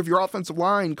entirety of your offensive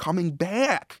line coming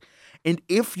back. And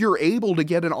if you're able to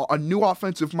get a new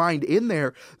offensive mind in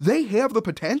there, they have the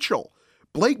potential.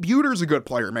 Blake Buter's a good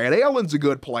player. Matt Allen's a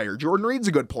good player. Jordan Reed's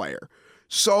a good player.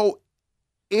 So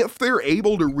if they're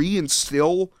able to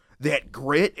reinstill that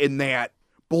grit and that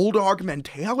Bulldog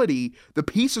mentality, the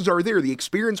pieces are there. The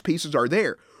experience pieces are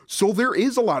there. So there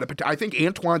is a lot of potential. I think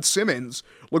Antoine Simmons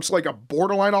looks like a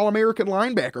borderline All-American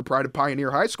linebacker, pride of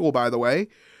Pioneer High School, by the way.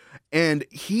 And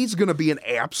he's going to be an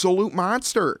absolute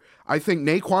monster. I think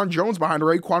Naquan Jones behind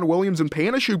Raekwon Williams and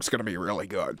Panashuk's going to be really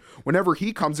good. Whenever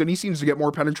he comes in, he seems to get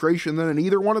more penetration than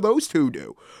either one of those two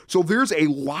do. So there's a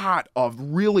lot of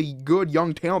really good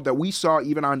young talent that we saw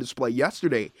even on display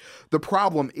yesterday. The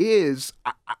problem is,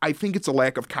 I think it's a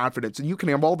lack of confidence. And you can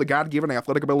have all the God-given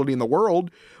athletic ability in the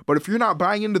world, but if you're not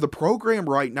buying into the program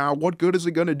right now, what good is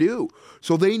it going to do?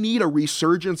 So they need a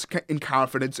resurgence in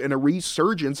confidence and a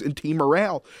resurgence in team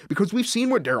morale, because we've seen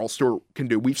what Darrell Stewart can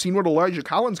do. We've seen what Elijah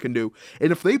Collins can do.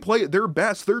 And if they play at their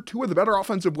best, they're two of the better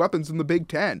offensive weapons in the Big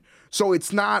Ten. So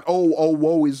it's not,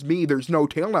 woe is me, there's no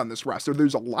talent on this roster.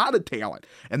 There's a lot of talent.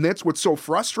 And that's what's so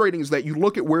frustrating, is that you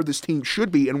look at where this team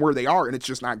should be and where they are, and it's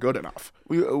just not good enough.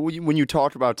 When you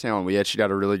talk about talent, we actually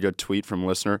got a really good tweet from a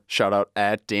listener. Shout out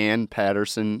at Dan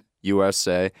Patterson,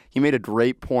 USA. He made a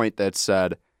great point that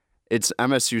said, it's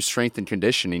MSU's strength and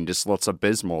conditioning just looks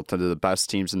abysmal to the best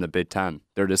teams in the Big Ten.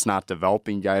 They're just not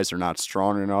developing guys. They're not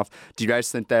strong enough. Do you guys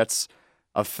think that's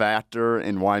a factor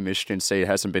in why Michigan State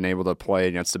hasn't been able to play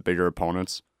against the bigger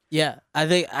opponents? Yeah, I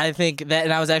think that,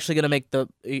 and I was actually going to make the.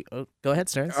 Go ahead,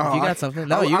 Stearns. If you got something.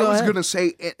 No, you go ahead. I was going to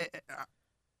say,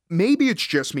 maybe it's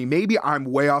just me. Maybe I'm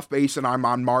way off base and I'm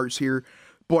on Mars here,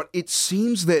 but it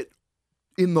seems that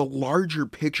in the larger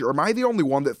picture, am I the only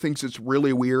one that thinks it's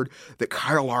really weird that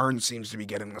Kyle Arns seems to be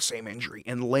getting the same injury,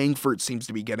 and Langford seems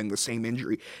to be getting the same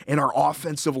injury, and our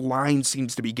offensive line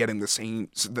seems to be getting the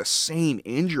same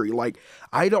injury? Like,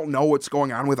 I don't know what's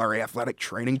going on with our athletic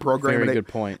training program. Very good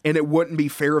point. And it wouldn't be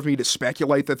fair of me to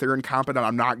speculate that they're incompetent.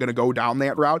 I'm not going to go down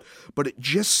that route. But it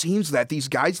just seems that these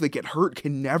guys that get hurt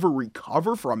can never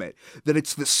recover from it, that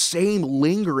it's the same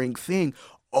lingering thing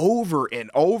over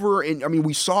and over. And I mean,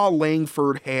 we saw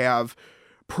Langford have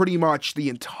pretty much the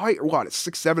entire,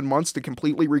 6-7 months to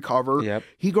completely recover. Yep.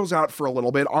 He goes out for a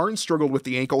little bit. Arns struggled with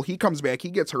the ankle. He comes back. He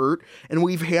gets hurt. And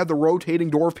we've had the rotating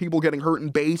door of people getting hurt in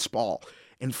baseball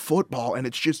and football. And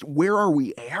it's just, where are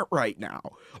we at right now?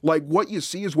 Like, what you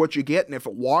see is what you get. And if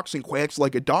it walks and quacks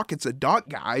like a duck, it's a duck,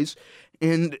 guys.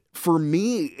 And for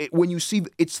me, when you see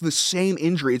it's the same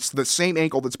injury, it's the same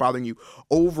ankle that's bothering you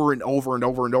over and over and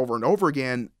over and over and over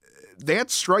again, that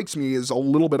strikes me as a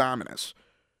little bit ominous.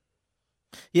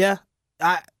 Yeah,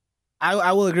 I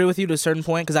will agree with you to a certain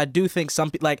point, because I do think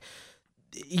some people, like,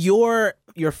 your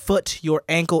foot, your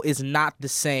ankle is not the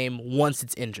same once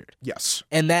it's injured. Yes.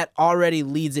 And that already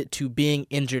leads it to being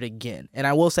injured again. And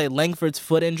I will say Langford's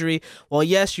foot injury, well,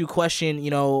 yes, you question,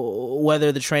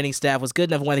 whether the training staff was good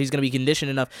enough, whether he's going to be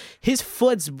conditioned enough. His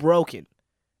foot's broken.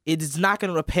 It's not going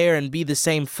to repair and be the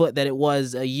same foot that it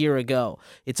was a year ago.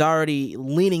 It's already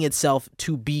leaning itself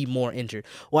to be more injured.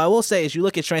 What I will say is, you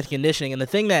look at strength and conditioning, and the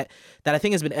thing that I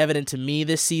think has been evident to me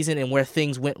this season, and where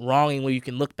things went wrong and where you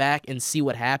can look back and see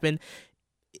what happened,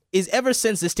 is ever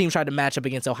since this team tried to match up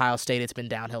against Ohio State, it's been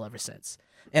downhill ever since.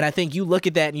 And I think you look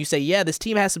at that and you say, yeah, this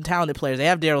team has some talented players. They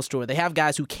have Darrell Stewart. They have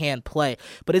guys who can play.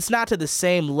 But it's not to the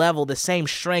same level, the same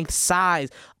strength, size,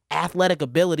 athletic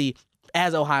ability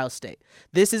as Ohio State.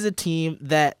 This is a team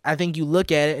that I think you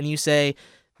look at it and you say,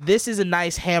 this is a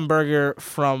nice hamburger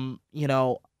from,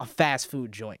 a fast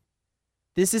food joint.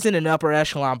 This isn't an upper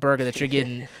echelon burger that you're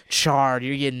getting charred,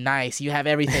 you're getting nice, you have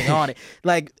everything on it.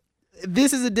 Like,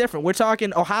 this is a different. We're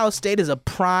talking Ohio State is a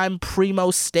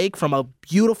primo steak from a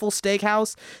beautiful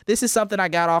steakhouse. This is something I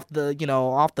got off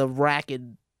the rack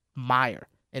in Meijer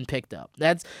and picked up.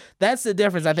 That's the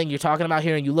difference I think you're talking about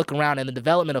here. And you look around, and the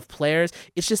development of players,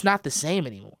 it's just not the same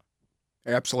anymore.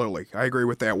 Absolutely. I agree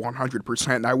with that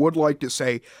 100%. And I would like to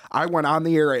say, I went on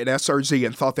the air at SRZ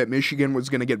and thought that Michigan was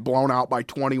going to get blown out by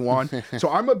 21. So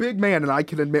I'm a big man, and I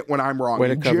can admit when I'm wrong.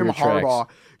 And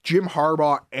Jim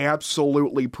Harbaugh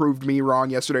absolutely proved me wrong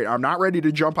yesterday. I'm not ready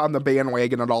to jump on the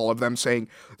bandwagon at all of them saying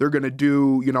they're going to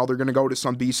do, they're going to go to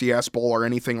some BCS Bowl or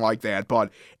anything like that.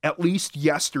 But at least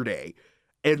yesterday,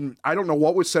 and I don't know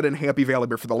what was said in Happy Valley,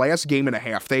 but for the last game and a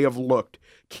half, they have looked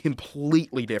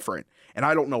completely different. And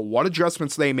I don't know what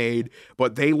adjustments they made,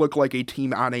 but they look like a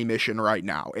team on a mission right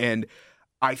now. And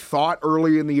I thought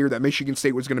early in the year that Michigan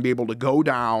State was going to be able to go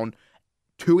down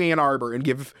to Ann Arbor and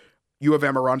give U of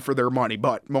M a run for their money.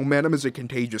 But momentum is a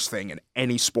contagious thing in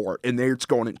any sport, and it's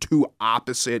going in two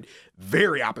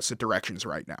very opposite directions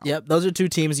right now. Yep, those are two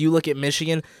teams. You look at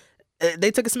Michigan,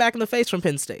 they took a smack in the face from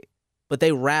Penn State. but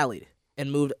they rallied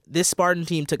and moved. This Spartan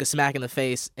team took a smack in the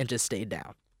face and just stayed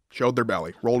down. Showed their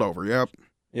belly, rolled over. Yep.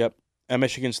 Yep. And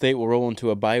Michigan State will roll into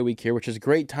a bye week here, which is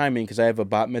great timing because I have a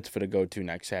bat mitzvah to go to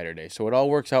next Saturday. So it all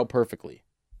works out perfectly.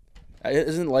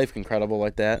 Isn't life incredible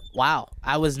like that? Wow,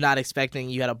 I was not expecting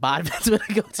you had a bot mitzvah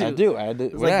to go to. I do.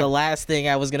 It's like the last thing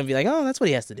I was gonna be like, oh, that's what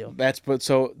he has to do.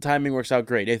 So timing works out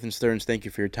great. Nathan Stearns, thank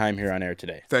you for your time here on air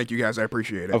today. Thank you, guys. I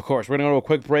appreciate it. Of course. We're going to go to a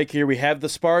quick break here. We have the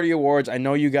Sparty Awards. I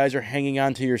know you guys are hanging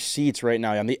on to your seats right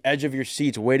now, on the edge of your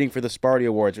seats, waiting for the Sparty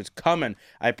Awards. It's coming.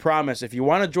 I promise. If you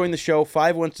want to join the show,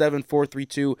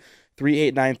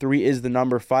 517-432-3893 is the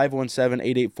number,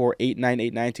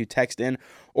 517-884-8989 to text in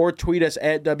or tweet us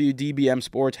at WDBM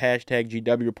Sports, hashtag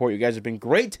GW Report. You guys have been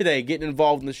great today getting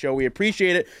involved in the show. We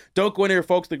appreciate it. Don't go anywhere,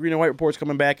 folks. The Green and White Report's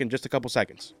coming back in just a couple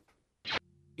seconds.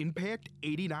 Impact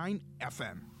 89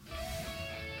 FM.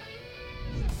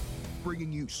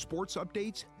 Bringing you sports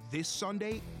updates this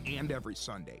Sunday and every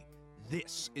Sunday.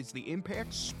 This is the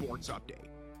Impact Sports Update.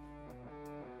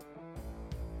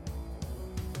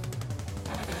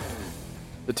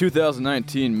 The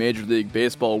 2019 Major League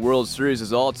Baseball World Series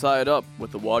is all tied up,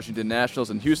 with the Washington Nationals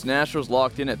and Houston Astros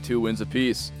locked in at 2 wins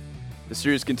apiece. The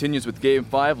series continues with Game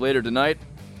 5 later tonight,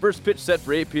 first pitch set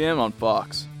for 8 p.m. on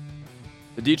Fox.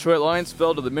 The Detroit Lions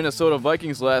fell to the Minnesota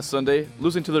Vikings last Sunday,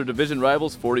 losing to their division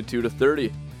rivals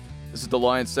 42-30. This is the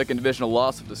Lions' second divisional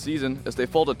loss of the season, as they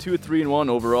fall to 2-3-1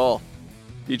 overall.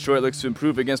 Detroit looks to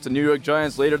improve against the New York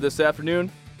Giants later this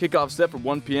afternoon, kickoff set for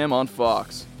 1 p.m. on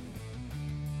Fox.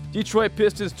 Detroit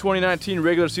Pistons 2019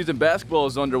 regular season basketball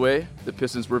is underway. The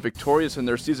Pistons were victorious in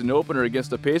their season opener against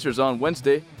the Pacers on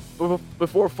Wednesday,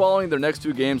 before following their next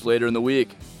 2 games later in the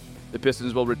week. The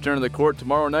Pistons will return to the court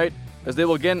tomorrow night, as they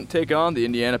will again take on the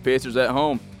Indiana Pacers at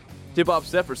home. Tip-off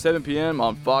set for 7 p.m.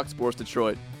 on Fox Sports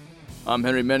Detroit. I'm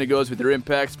Henry Menegos with your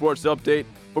Impact Sports Update.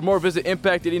 For more, visit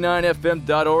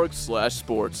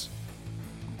impact89fm.org/sports.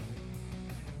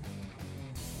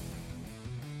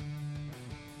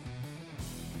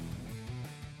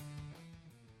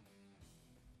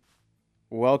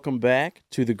 Welcome back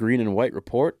to the Green and White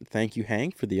Report. Thank you,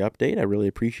 Hank, for the update. I really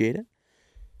appreciate it.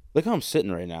 Look how I'm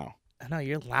sitting right now. I know,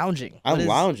 you're lounging. I'm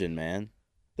lounging, man.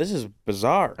 This is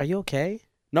bizarre. Are you okay?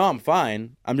 No, I'm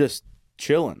fine. I'm just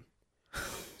chilling.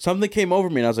 Something came over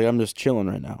me, and I was like, I'm just chilling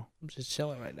right now. I'm just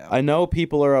chilling right now. I know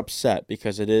people are upset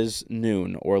because it is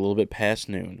noon or a little bit past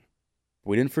noon.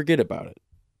 We didn't forget about it.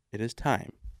 It is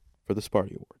time for the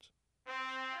Sparty Awards.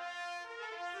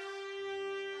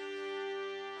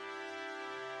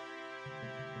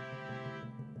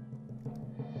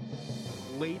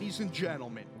 Ladies and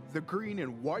gentlemen, the Green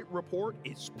and White Report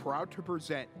is proud to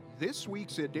present this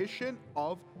week's edition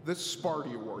of the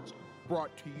Sparty Awards,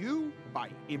 brought to you by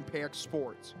Impact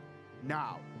Sports.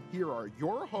 Now, here are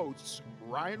your hosts,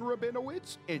 Ryan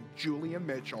Rabinowitz and Julian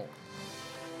Mitchell.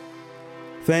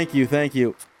 Thank you. Thanks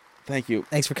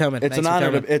for coming. It's an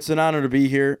honor to be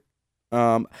here.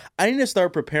 I need to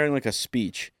start preparing like a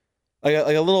speech, like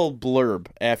a little blurb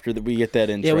after that we get that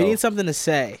intro. Yeah, we need something to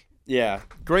say. Yeah,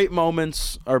 great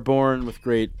moments are born with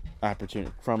great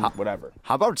opportunity from whatever.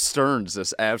 How about Stearns,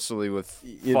 this absolutely with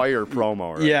fire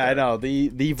promo? Right yeah, there. I know.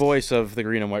 The voice of the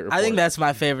Green and White Report. I think that's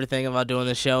my favorite thing about doing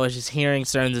the show is just hearing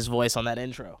Stearns' voice on that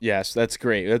intro. Yes, that's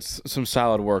great. That's some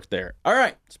solid work there. All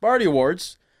right, Sparty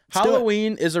Awards.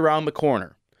 Halloween is around the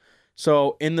corner.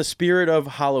 So in the spirit of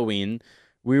Halloween,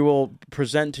 we will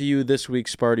present to you this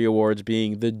week's Sparty Awards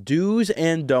being the do's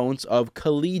and don'ts of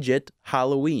collegiate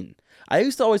Halloween. I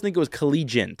used to always think it was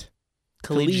collegiate.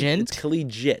 Collegiate? It's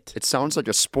collegiate. It sounds like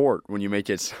a sport when you make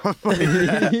it sound like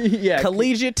that. Yeah.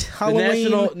 Collegiate Halloween.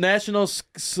 The National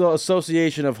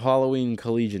Association of Halloween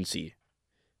Collegiancy.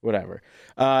 Whatever.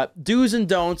 Do's and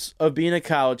don'ts of being a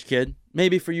college kid.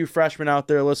 Maybe for you freshmen out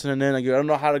there listening in, I don't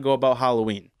know how to go about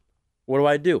Halloween. What do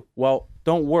I do? Well,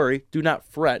 don't worry. Do not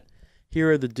fret.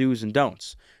 Here are the do's and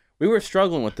don'ts. We were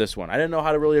struggling with this one. I didn't know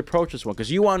how to really approach this one because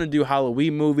you want to do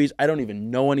Halloween movies. I don't even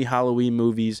know any Halloween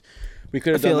movies. We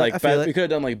could have done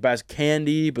like best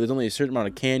candy, but there's only a certain amount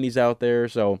of candies out there.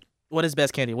 So what is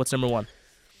best candy? What's number 1?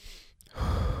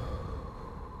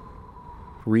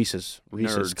 Reese's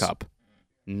Nerds. Cup.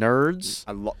 Nerds?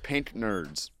 I love pink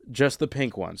nerds. Just the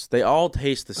pink ones. They all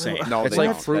taste the same. No, it's they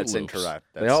like don't. Fruit That's Loops. incorrect.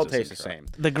 They That's all just taste incorrect.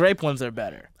 the same. The grape ones are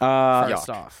better. First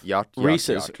off. Yuck.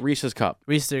 Reese's Cup.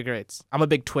 Reese's are greats. I'm a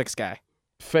big Twix guy.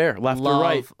 Fair. Left or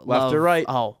right? Love, Left or right?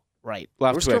 Oh, right.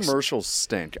 Left Those Twix. commercials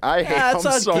stink. I hate That's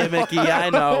them so gimmicky. much. I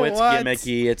know. It's What?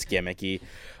 gimmicky. It's gimmicky.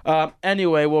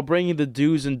 Anyway, we'll bring you the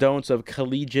do's and don'ts of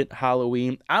collegiate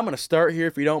Halloween. I'm going to start here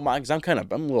if you don't mind because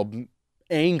I'm a little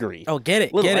angry. Oh, get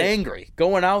it, A little get it. angry.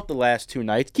 Going out the last 2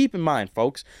 nights. Keep in mind,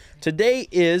 folks, today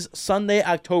is Sunday,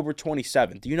 October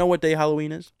 27th. Do you know what day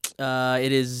Halloween is?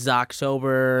 It is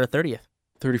October 30th.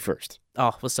 31st.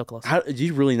 Oh, was so close. How, did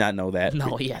you really not know that?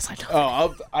 No, yes, I know.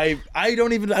 Oh, I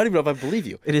don't even know if I believe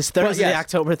you. It is Thursday, yes.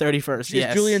 October 31st. Yes.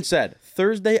 As Julian said,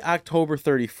 Thursday, October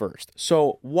 31st.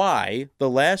 So why the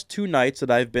last 2 nights that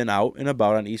I've been out and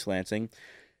about on East Lansing,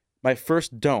 my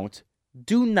first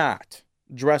do not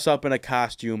dress up in a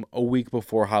costume a week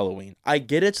before Halloween. I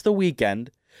get it's the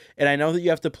weekend, and I know that you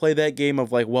have to play that game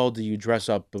of like, well, do you dress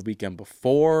up the weekend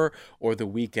before or the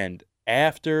weekend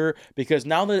after? Because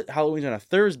now that Halloween's on a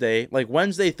Thursday, like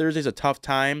Wednesday, Thursday's a tough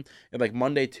time, and like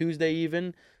Monday, Tuesday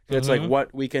even, it's like,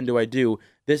 what weekend do I do?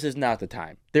 This is not the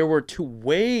time. There were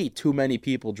way too many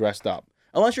people dressed up.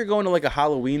 Unless you're going to like a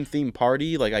Halloween themed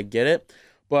party, like I get it,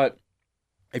 but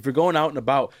if you're going out and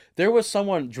about, there was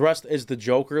someone dressed as the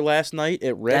Joker last night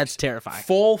at Rick's. That's terrifying.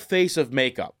 Full face of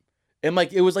makeup. And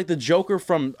like it was like the Joker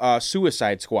from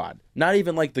Suicide Squad. Not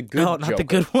even like the good Joker. Not the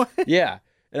good one. Yeah.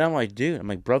 And I'm like,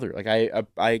 dude, brother, like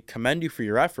I commend you for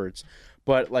your efforts.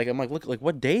 But like I'm like, look, like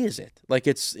what day is it? Like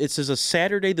it's a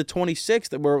Saturday the 26th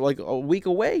that we're like a week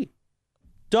away.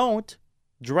 Don't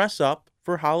dress up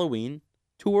for Halloween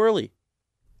too early.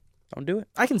 Don't do it.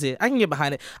 I can see it. I can get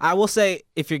behind it. I will say,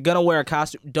 if you're gonna wear a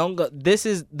costume, don't go. This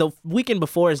is the weekend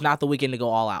before is not the weekend to go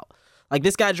all out. Like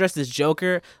this guy dressed as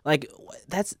Joker. Like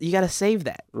you gotta save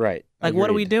that. Right. Like what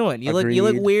are we doing? You look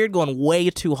Agreed. weird going way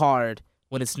too hard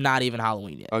when it's not even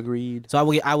Halloween yet. Agreed. So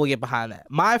I will get behind that.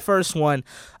 My first one,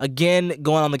 again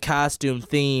going on the costume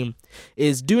theme,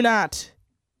 is do not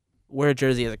wear a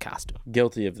jersey as a costume.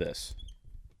 Guilty of this.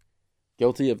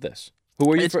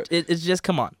 Who are you for? It's just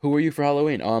come on. Who are you for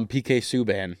Halloween? PK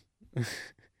Subban.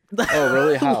 Oh,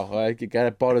 really? How? I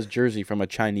bought his jersey from a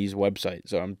Chinese website,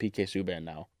 so I'm PK Subban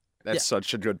now. That's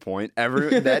such a good point.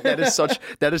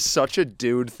 That is such a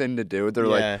dude thing to do. They're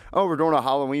like, oh, we're doing a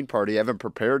Halloween party. I haven't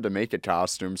prepared to make a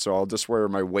costume, so I'll just wear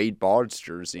my Wade Boggs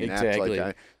jersey and act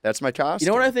like that's my costume.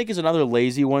 You know what I think is another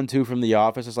lazy one too from The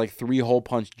Office? It's like 3-hole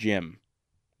punch Jim.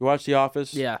 You watch The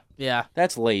Office? Yeah.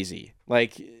 That's lazy.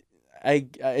 Like,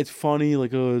 it's funny, like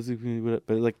but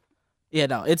like. Yeah,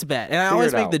 no, it's bad. And I Figure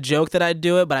always it make out. the joke that I'd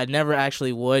do it, but I never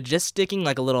actually would. Just sticking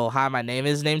like a little "Hi, my name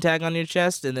is" name tag on your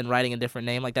chest and then writing a different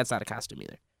name, like that's not a costume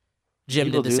either. Jim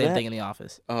People did the do same that? thing in The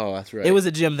Office. Oh, that's right. It was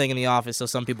a Jim thing in The Office, so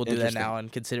some people do that Interesting. now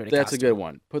and consider it a That's costume. a good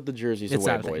one. Put the jerseys It's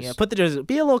away, not a thing. boys. Yeah, put the jersey.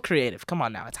 Be a little creative. Come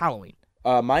on now, it's Halloween.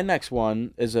 My next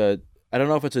one is I don't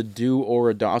know if it's a do or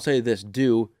a don't. I'll say this: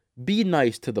 be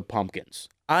nice to the pumpkins.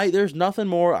 There's nothing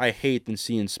more I hate than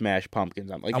seeing smashed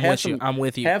pumpkins. I'm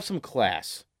with you. Have some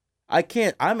class. I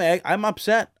can't. I'm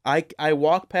upset. I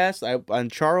walk past on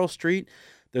Charles Street.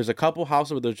 There's a couple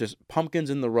houses where there's just pumpkins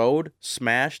in the road,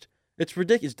 smashed. It's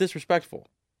ridiculous. It's disrespectful.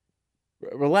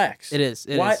 Relax. It is.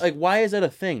 Why? Like, why is that a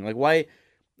thing? Like, why?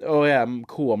 Oh yeah, I'm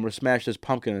cool. I'm gonna smash this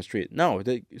pumpkin in the street. No, why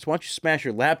don't you smash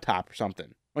your laptop or something?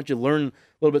 Why don't you learn a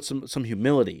little bit some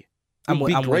humility? I'm Be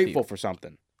with grateful you. for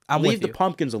something. I'm Leave with the you.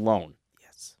 pumpkins alone.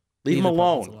 Yes. Leave them the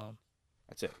pumpkins alone.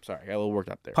 That's it. Sorry, I got a little worked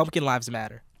up there. Pumpkin lives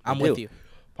matter. I'm They with do. you.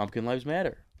 Pumpkin lives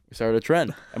matter. We started a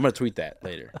trend. I'm gonna tweet that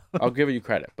later. I'll give you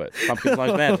credit, but pumpkin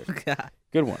lives matter. Oh, God.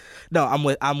 Good one. No, I'm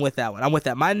with that one. I'm with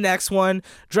that. My next one,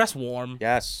 dress warm.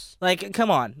 Yes. Like,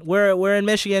 come on. We're in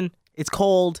Michigan. It's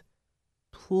cold.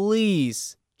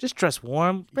 Please, just dress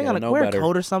warm. Wear a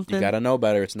coat or something. You gotta know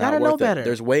better. It's not Gotta know worth better. it.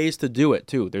 There's ways to do it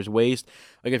too. There's ways,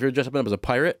 like if you're dressed up as a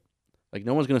pirate, like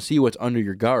no one's gonna see what's under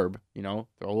your garb. You know,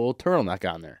 throw a little turtleneck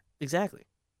on there. Exactly.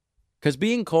 Because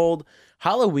being cold,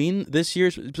 Halloween this year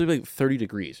is like 30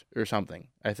 degrees or something.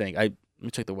 I think. Let me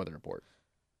check the weather report.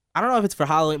 I don't know if it's for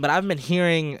Halloween, but I've been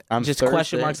hearing On just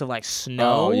question Thursday? marks of like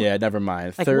snow. Oh yeah, never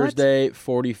mind. Like, Thursday,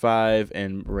 45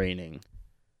 and raining.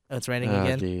 Oh, it's raining Oh,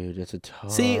 again. dude, it's a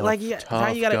tough. See, like now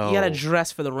tough you gotta go.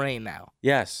 dress for the rain now.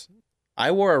 Yes,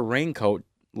 I wore a raincoat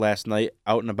last night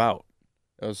out and about.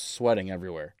 I was sweating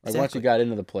everywhere. Like once you Exactly. got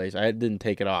into the place, I didn't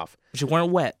take it off But you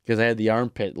weren't wet. because I had the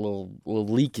armpit little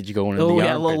leakage going in Oh, the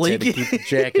yeah, a armpits. little I had to leakage. keep the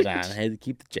jacket on. I had to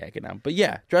keep the jacket on. But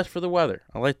yeah, dress for the weather.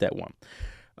 I like that one.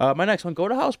 My next one: go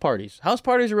to house parties. House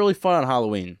parties are really fun on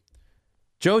Halloween.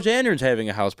 Joe Dandern's having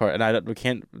a house party, and we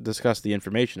can't discuss the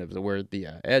information of where the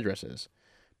address is.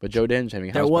 But Joe Dandern's having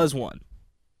a house There was party. one.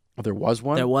 Oh, there was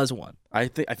one? There was one. I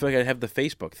feel like I have the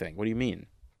Facebook thing. What do you mean?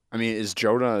 I mean, is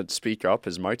Joe gonna speak up?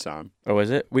 His mic's on. Oh, is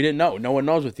it? We didn't know. No one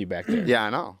knows with you back there. Yeah, I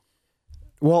know.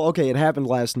 Well, okay, it happened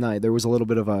last night. There was a little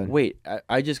bit of a. Wait,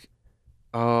 I just.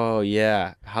 Oh,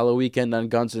 yeah. Halloween weekend on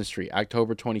Gunson Street,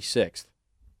 October 26th.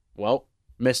 Well,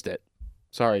 missed it.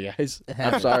 Sorry, guys. It I'm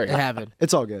happened. sorry. It happened.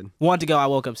 It's all good. Wanted to go. I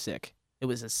woke up sick. It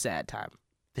was a sad time.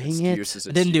 Dang it. Excuses,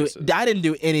 I didn't excuses.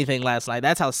 do anything last night.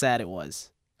 That's how sad it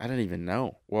was. I didn't even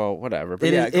know. Well, whatever. But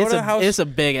It yeah, is- go it's to a house. it's a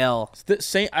big L.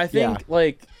 I think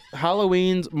like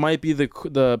Halloween's might be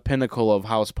the pinnacle of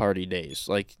house party days.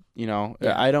 Like, you know,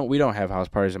 we don't have house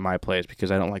parties in my place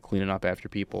because I don't like cleaning up after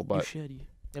people. You But should.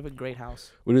 You have a great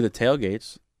house. we do the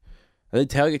tailgates. I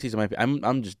think tailgate season might be.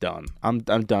 I'm just done. I'm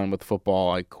done with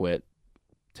football. I quit.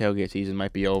 Tailgate season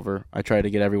might be over. I try to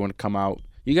get everyone to come out.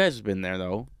 You guys have been there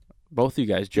though. Both of you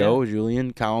guys, Joe,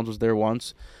 Julian, Collins was there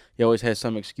once. He always has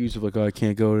some excuse of like, oh, I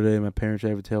can't go today. My parents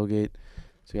have a tailgate.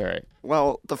 It's like, all right.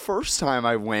 Well, the first time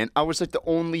I went, I was like the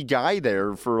only guy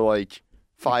there for like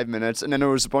 5 minutes, and then there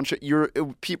was a bunch of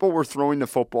people were throwing the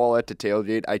football at the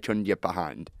tailgate. I couldn't get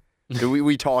behind.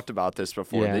 we talked about this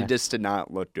before. Yeah. They just did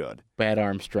not look good. Bad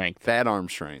arm strength. Bad arm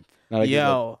strength. Not a good look.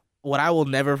 Yo, what I will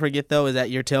never forget though is at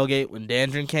your tailgate when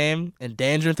Dandrin came and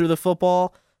Dandrin threw the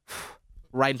football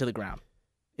right into the ground.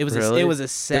 It was Really? it was a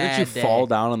sad Didn't you day. fall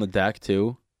down on the deck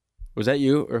too? Was that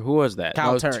you or who was that? Kyle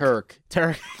No, it was Turk.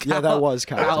 Turk. Yeah, that was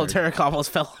Kyle Kyle Turk almost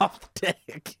fell off the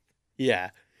deck. Yeah,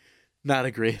 not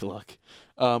a great look.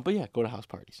 But yeah, go to house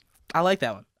parties. I like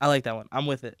that one. I'm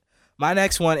with it. My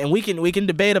next one, and we can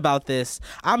debate about this.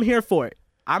 I'm here for it.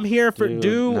 I'm here for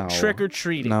Dude, no. trick or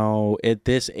treating. No, at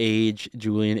this age,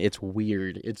 Julian, it's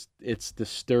weird. It's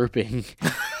disturbing.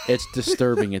 It's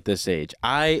disturbing at this age.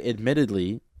 I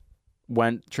admittedly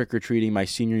went trick or treating my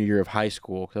senior year of high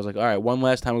school because I was like, all right, one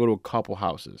last time I go to a couple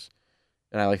houses,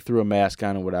 and I like threw a mask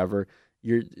on or whatever.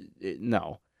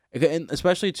 No. And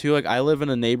especially too, like I live in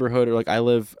a neighborhood or like I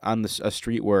live on a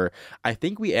street where I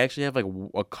think we actually have like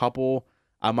a couple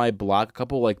on my block, a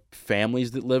couple like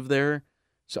families that live there.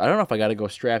 So I don't know if I got to go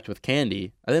strapped with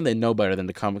candy. I think they know better than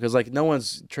to come because like no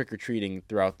one's trick or treating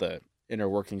throughout the inner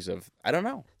workings of. I don't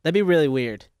know. That'd be really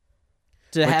weird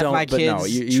to have my but no,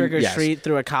 kids trick or treat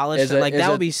through a college. That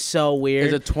would be so weird.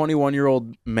 As a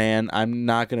 21-year-old man, I'm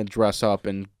not gonna dress up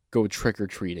and go trick or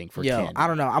treating for candy. I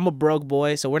don't know. I'm a broke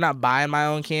boy, so we're not buying my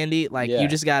own candy. Like Yeah. you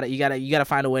just gotta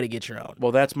find a way to get your own.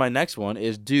 Well, that's my next one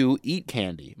is do eat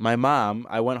candy. My mom,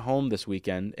 I went home this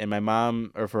weekend and my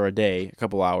mom, or for a day, a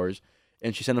couple hours,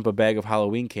 and she sent up a bag of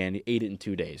Halloween candy, ate it in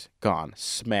 2 days. Gone.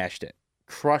 Smashed it.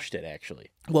 Crushed it, actually.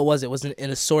 What was it? Was it an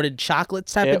assorted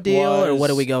chocolates type of deal, or what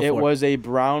do we go for? It was a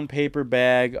brown paper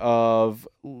bag of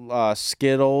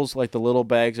Skittles, like the little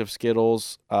bags of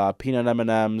Skittles, peanut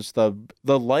M&Ms, the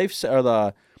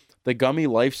gummy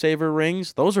Lifesaver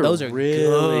rings. Those are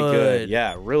really good.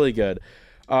 Yeah, really good.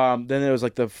 Then there was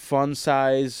like the fun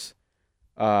size,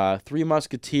 Three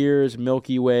Musketeers,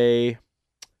 Milky Way,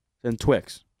 and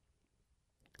Twix.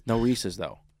 No Reese's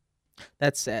though.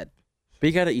 That's sad. But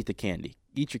you gotta eat the candy.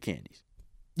 Eat your candies.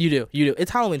 You do.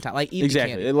 It's Halloween time. Like eat the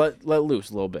candy. Exactly. Let loose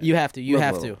a little bit. You have to. You Live a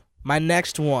have little. to. My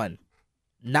next one.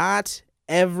 Not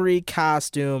every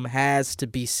costume has to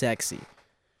be sexy.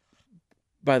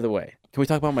 By the way, can we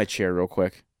talk about my chair real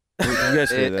quick? You guys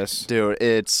hear this? Dude,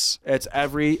 it's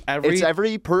every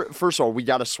first of all, we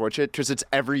got to switch it because it's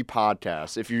every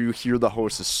podcast. If you hear the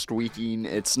host is squeaking,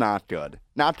 it's not good.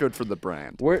 Not good for the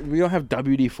brand. we don't have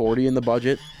WD-40 in the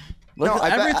budget. No, I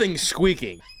bet- Everything's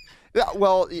squeaking. Yeah,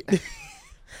 well, it's,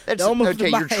 Don't move the okay,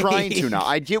 you're trying to mic. now.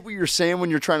 I get what you're saying when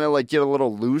you're trying to like get a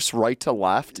little loose right to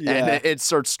left, Yeah. and it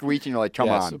starts squeaking. You're like, come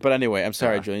Yes, on. But anyway, I'm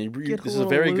sorry, Yeah. Julian. Get a This is a little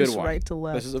very good loose one. right to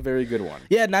left. This is a very good one.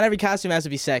 Yeah, not every costume has to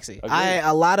be sexy. Agreed.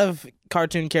 A lot of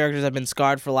cartoon characters have been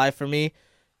scarred for life for me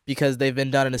because they've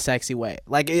been done in a sexy way.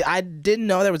 Like I didn't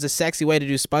know there was a sexy way to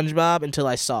do SpongeBob until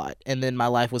I saw it, and then my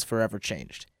life was forever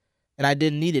changed. And I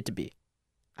didn't need it to be.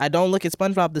 I don't look at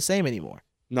SpongeBob the same anymore.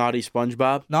 Naughty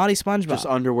SpongeBob. Naughty SpongeBob. Just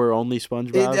underwear only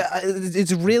SpongeBob.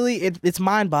 It's really it's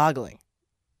mind-boggling.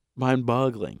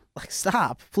 Mind-boggling. Like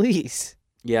stop, please.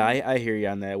 Yeah, I hear you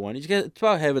on that one. You get it's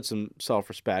about having some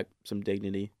self-respect, some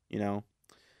dignity. You know.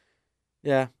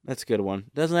 Yeah, that's a good one.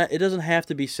 It doesn't have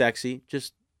to be sexy.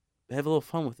 Just have a little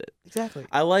fun with it. Exactly.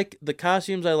 I like the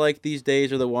costumes I like these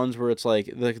days are the ones where it's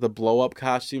like the blow up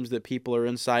costumes that people are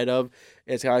inside of.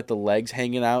 It's got like the legs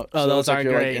hanging out. Oh, So those it's like aren't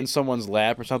you're, like, great. in someone's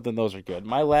lap or something. Those are good.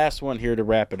 My last one here to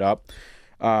wrap it up,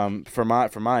 for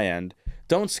my end.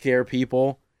 Don't scare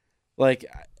people. Like,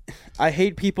 I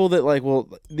hate people that like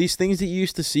these things that you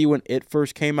used to see when it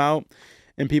first came out,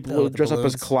 and people Oh, would the dress up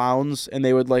as balloons. clowns and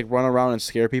they would like run around and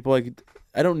scare people. Like,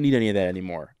 I don't need any of that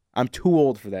anymore. I'm too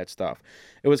old for that stuff.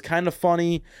 It was kind of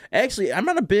funny. Actually, I'm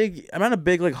not a big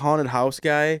like haunted house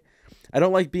guy. I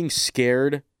don't like being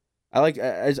scared. I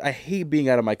hate being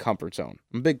out of my comfort zone.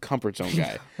 I'm a big comfort zone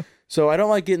guy. So I don't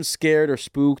like getting scared or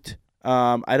spooked.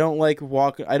 I don't like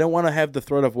I don't want to have the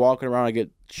threat of walking around and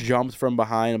get jumped from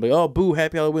behind and be like, oh, boo,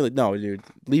 happy Halloween. Like, no, dude,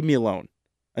 leave me alone.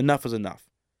 Enough is enough.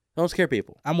 Don't scare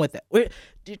people. I'm with it.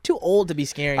 You're too old to be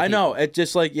scaring I know. people. It's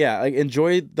just like, yeah, like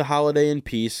enjoy the holiday in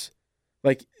peace.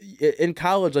 Like in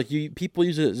college, like people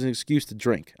use it as an excuse to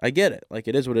drink. I get it. Like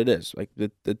it is what it is. Like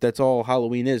that's all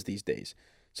Halloween is these days.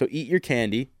 So eat your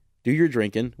candy, do your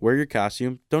drinking, wear your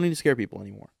costume. Don't need to scare people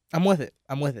anymore. I'm with it.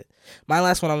 My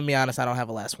last one, I'm going to be honest, I don't have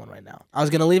a last one right now. I was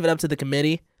going to leave it up to the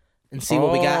committee and see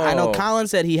what we got. I know Oh, Colin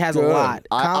said he has a good. lot.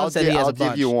 Colin said he has I'll a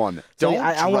bunch. give you one. So Don't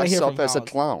I wanna dress hear up from as a Colin.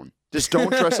 clown. Just don't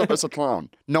dress up as a clown.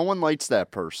 No one likes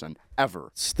that person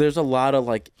ever. There's a lot of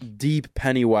like deep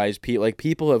Pennywise people. Like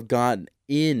people have gotten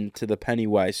into the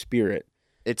Pennywise spirit.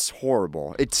 It's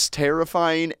horrible. It's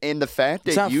terrifying, and the fact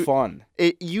It's that not fun.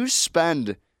 you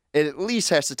spend it at least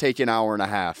has to take an hour and a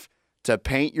half to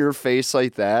paint your face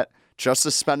like that. Just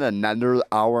to spend another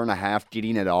hour and a half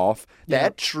getting it off,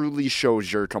 that truly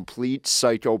shows you're a complete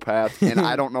psychopath. And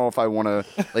I don't know if I want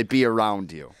to like be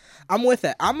around you. I'm with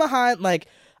it. I'm behind, like,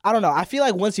 I don't know. I feel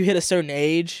like once you hit a certain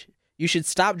age, you should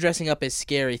stop dressing up as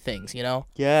scary things, you know?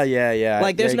 Yeah.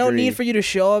 Like, there's I no agree. need for you to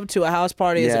show up to a house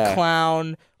party as Yeah. a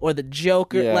clown or the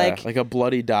Joker. Yeah, Like a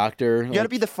bloody doctor. You got to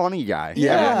be the funny guy.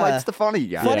 Yeah. Everyone likes the funny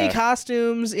guy. funny Yeah.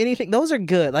 costumes, anything. Those are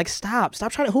good. Like, stop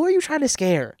trying to. Who are you trying to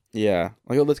scare? Yeah.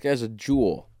 Like, oh, this guy's a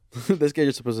jewel. This guy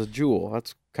just supposed a jewel.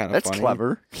 That's kind of That's funny.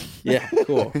 clever. Yeah,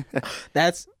 cool.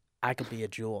 I could be a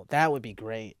jewel. That would be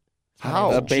great.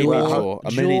 How? A baby jewel.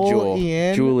 A mini jewel.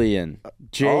 Julian. Julian.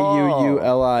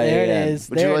 Juulian. There it is.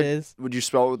 Would you There like? it is. Would you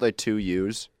spell it with like two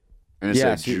U's? And it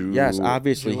Yes, said Jew. yes,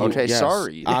 obviously. Okay, yes,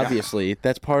 sorry. Obviously,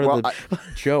 that's part Well, of the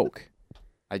joke.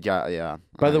 I got yeah.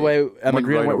 By the way, Emma went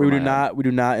Green and right White, we over do my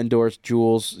head. not endorse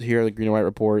Juuls here at the Green and White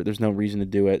Report. There's no reason to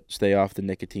do it. Stay off the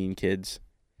nicotine, kids.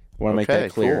 I want to make Okay,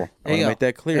 that clear. cool. I There want you to go. make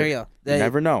that clear. There you go. You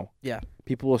never know. Yeah.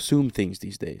 People assume things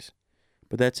these days.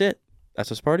 But that's it. That's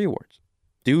the Sparty Awards.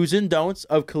 Do's and don'ts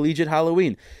of collegiate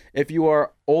Halloween. If you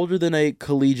are older than a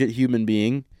collegiate human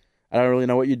being, I don't really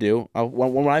know what you do.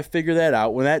 When I figure that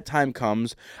out, when that time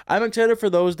comes, I'm excited for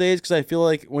those days because I feel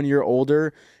like when you're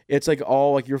older, it's like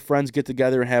all like your friends get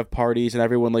together and have parties and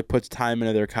everyone like puts time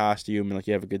into their costume and like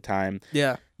you have a good time.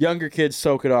 Yeah. Younger kids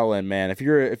soak it all in, man. If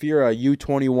you're a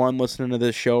U21 listening to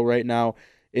this show right now,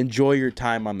 enjoy your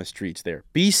time on the streets there.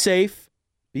 Be safe.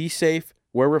 Be safe.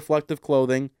 Wear reflective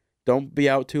clothing. Don't be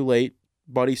out too late.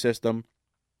 Buddy system.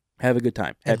 Have a good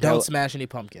time. And Happy don't Hall- smash any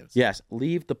pumpkins. Yes,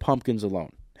 leave the pumpkins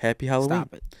alone. Happy Halloween.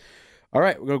 Stop it. All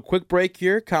right, we're going to quick break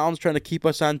here. Colin's trying to keep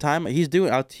us on time. He's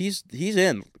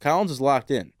in. Collins is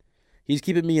locked in. He's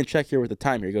keeping me in check here with the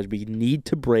time here. He goes, we need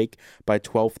to break by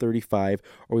 12:35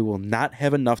 or we will not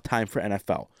have enough time for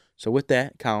NFL. So with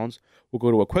that, Collins, we'll go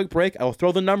to a quick break. I will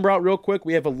throw the number out real quick.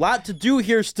 We have a lot to do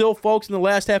here still, folks, in the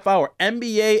last half hour.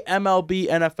 NBA, MLB,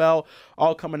 NFL,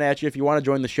 all coming at you. If you want to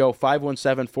join the show,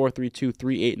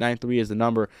 517-432-3893 is the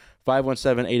number.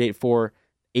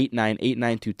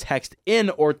 517-884-8989 to text in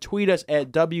or tweet us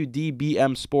at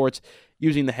WDBM Sports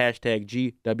using the hashtag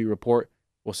GWReport.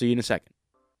 We'll see you in a second.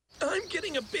 I'm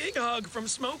getting a big hug from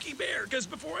Smokey Bear because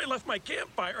before I left my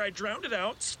campfire, I drowned it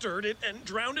out, stirred it, and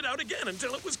drowned it out again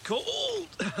until it was cold.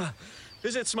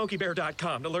 Visit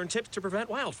SmokeyBear.com to learn tips to prevent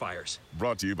wildfires.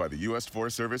 Brought to you by the U.S.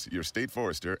 Forest Service, your state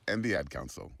forester, and the Ad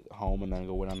Council. Home and then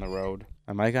go win on the road.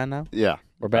 Am I gone now? Yeah.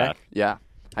 We're back? Yeah.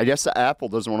 I guess the Apple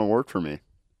doesn't want to work for me.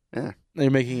 Yeah.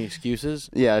 You're making excuses?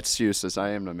 Yeah, it's useless.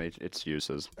 I am the it's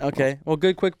useless. Okay. Well,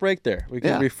 good quick break there. We can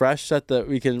Yeah. refresh,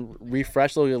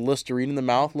 a little Listerine in the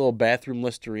mouth, a little bathroom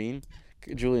Listerine.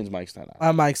 Julian's mic's not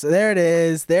on. Mike, so there it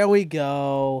is. There we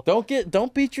go.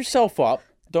 Don't beat yourself up.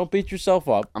 Don't beat yourself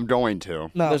up. I'm going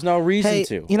to. No. There's no reason Hey,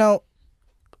 to. you know,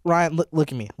 Ryan,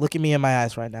 look at me. Look at me in my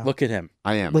eyes right now. Look at him.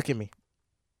 I am. Look at me.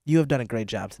 You have done a great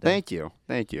job today. Thank you.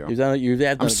 Thank you. You've done a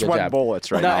I'm good sweating job.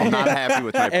 bullets right No. now. I'm not happy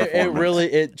with my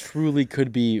performance. It truly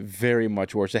could be very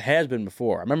much worse. It has been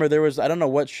before. I remember there was, I don't know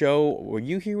what show, were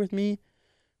you here with me?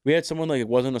 We had someone like,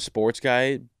 wasn't a sports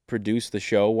guy, produce the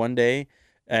show one day,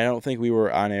 and I don't think we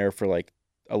were on air for like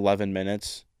 11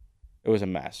 minutes. It was a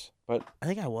mess. But I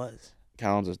think I was.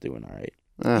 Collins is doing all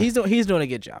right. He's doing a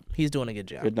good job. He's doing a good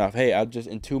job. Good enough. Hey,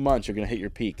 in 2 months, you're going to hit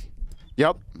your peak.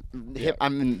 Yep.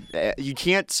 You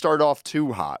can't start off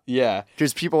too hot Yeah.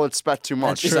 because people expect too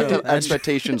much. That's Set true. the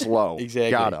expectations low.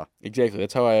 Exactly. Gotta. Exactly.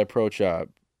 That's how I approach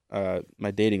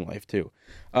my dating life, too.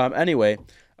 Anyway,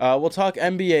 we'll talk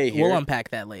NBA here. We'll unpack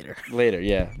that later. Later,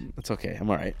 yeah. That's okay. I'm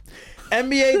all right.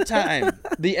 NBA time.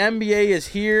 The NBA is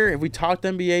here. Have we talked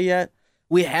NBA yet?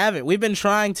 We haven't. We've been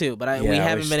trying to, but we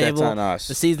haven't been that's able. on us.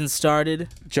 The season started.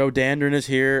 Joe Dandrin is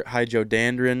here. Hi, Joe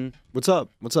Dandrin. What's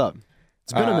up? What's up?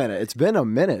 It's been a minute. It's been a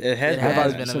minute. It has It been,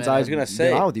 has been a since minute. I I've was gonna say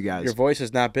been on with you guys. your voice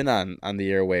has not been on the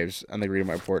airwaves on the Green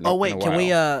White Report. Oh wait, in a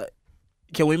while.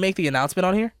 can we make the announcement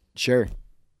on here? Sure.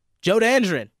 Joe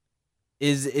Dandrin.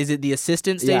 Is it the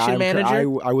assistant station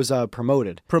manager? I was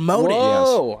promoted. Promoted.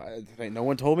 Whoa! No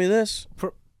one told me this.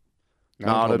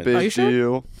 Not a Are you big sure?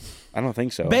 deal. I don't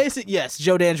think so. Yes,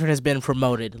 Joe Dandrin has been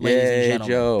promoted, ladies and Yay, gentlemen.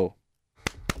 Joe.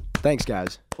 Thanks,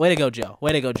 guys. Way to go, Joe.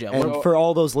 Way to go, Joe. And for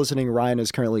all those listening, Ryan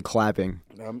is currently clapping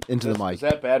into the mic. Is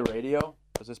that bad radio?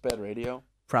 Is this bad radio?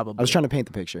 Probably. I was trying to paint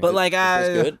the picture. But like, Is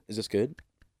this good? Is this good?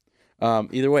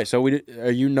 Either way, so are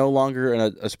you no longer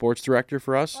a sports director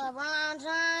for us?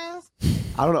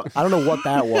 I don't know what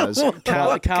that was.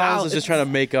 Collins is just trying to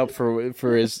make up for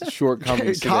his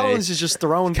shortcomings today. Collins is just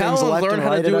throwing things Collins left learned and how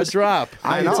right to do at a us. drop.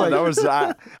 I know that was.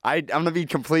 I'm gonna be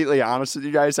completely honest with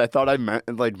you guys. I thought I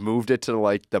moved it to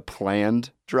like the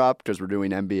planned drop because we're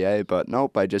doing NBA, but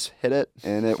nope. I just hit it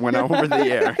and it went over the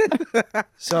air.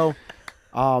 So,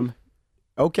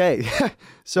 okay.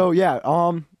 So yeah,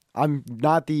 I'm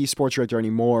not the sports director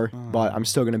anymore, but I'm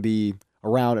still gonna be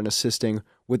around and assisting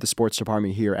with the sports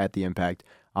department here at the Impact.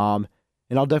 And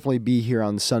I'll definitely be here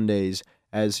on Sundays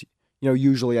as,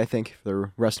 usually I think for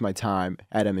the rest of my time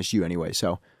at MSU anyway.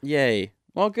 So Yay.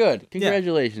 Well, good.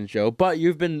 Congratulations, Joe. But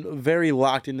you've been very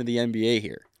locked into the NBA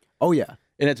here. oh yeah.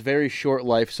 And it's very short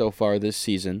life so far this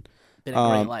season. been a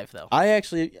great life though.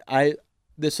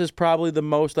 This is probably the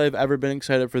most I've ever been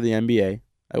excited for the NBA.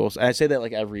 I say that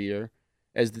like every year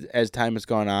as time has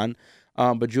gone on.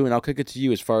 But Julian, I'll kick it to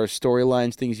you as far as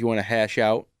storylines, things you want to hash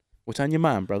out. What's on your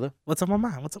mind, brother? What's on my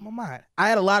mind? I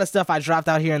had a lot of stuff I dropped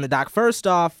out here in the doc. First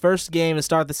off, first game to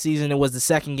start the season, it was the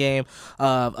second game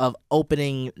of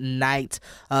opening night.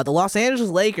 The Los Angeles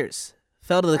Lakers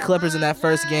fell to the Clippers in that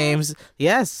first game.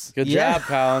 Yes. Good job,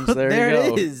 Collins. There you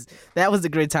go. It is. That was a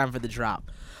great time for the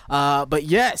drop. But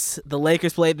yes, the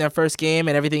Lakers played in their first game,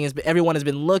 and everyone has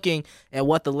been looking at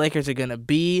what the Lakers are going to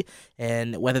be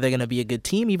and whether they're going to be a good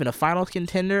team, even a finals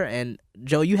contender. And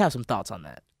Joe, you have some thoughts on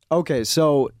that. Okay,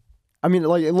 so I mean,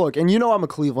 look, and I'm a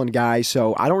Cleveland guy,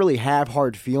 so I don't really have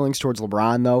hard feelings towards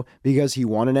LeBron though, because he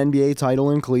won an NBA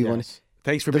title in Cleveland. Yes.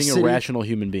 Thanks for being a rational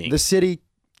human being. The city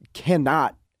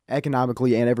cannot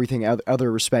economically and everything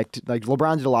other respect. Like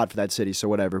LeBron did a lot for that city, so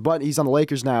whatever. But he's on the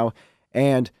Lakers now,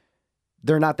 and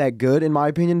they're not that good in my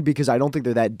opinion because I don't think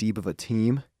they're that deep of a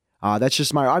team. That's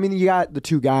just I mean, you got the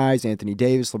two guys, Anthony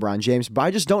Davis, LeBron James, but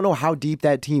I just don't know how deep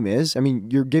that team is. I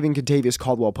mean, you're giving Kentavious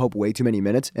Caldwell-Pope way too many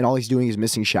minutes, and all he's doing is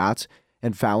missing shots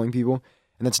and fouling people,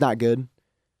 and that's not good.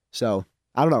 So,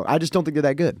 I don't know. I just don't think they're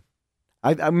that good.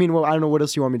 I mean, well, I don't know what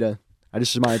else you want me to...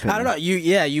 This is my opinion. I don't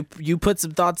know. You put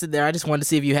some thoughts in there. I just wanted to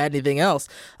see if you had anything else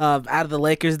out of the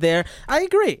Lakers there. I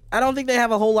agree. I don't think they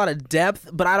have a whole lot of depth,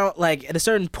 but I don't at a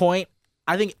certain point,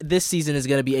 I think this season is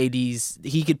going to be AD's.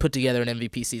 He could put together an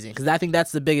MVP season because I think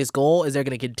that's the biggest goal. Is they're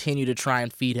going to continue to try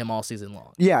and feed him all season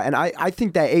long. Yeah, and I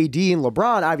think that AD and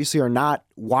LeBron obviously are not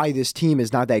why this team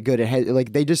is not that good.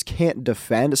 They just can't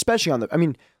defend, especially on the. I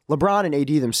mean, LeBron and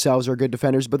AD themselves are good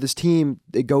defenders, but this team,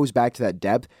 it goes back to that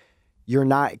depth. You're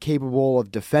not capable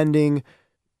of defending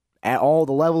at all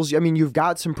the levels. I mean, you've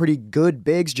got some pretty good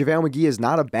bigs. JaVale McGee is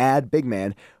not a bad big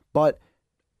man, but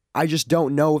I just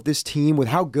don't know if this team, with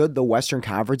how good the Western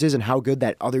Conference is and how good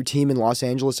that other team in Los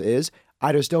Angeles is,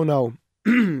 I just don't know,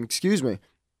 excuse me,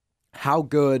 how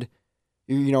good,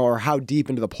 or how deep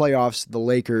into the playoffs the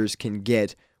Lakers can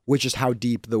get, which is how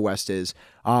deep the West is.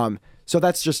 So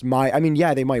that's just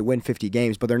they might win 50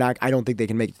 games, but I don't think they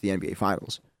can make it to the NBA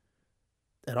Finals.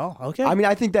 At all? Okay. I mean,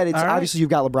 I think that it's All right. obviously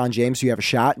you've got LeBron James, so you have a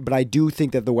shot, but I do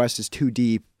think that the West is too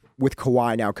deep with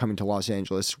Kawhi now coming to Los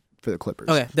Angeles for the Clippers.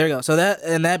 Okay, there you go. So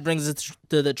that brings us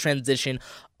to the transition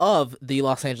of the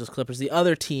Los Angeles Clippers, the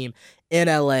other team in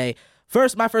LA.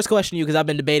 My first question to you, because I've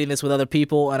been debating this with other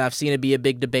people, and I've seen it be a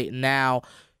big debate now.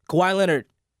 Kawhi Leonard,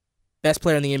 best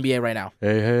player in the NBA right now.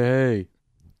 Hey.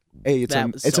 Hey,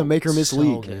 it's a make or miss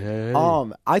league. Hey.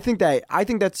 I think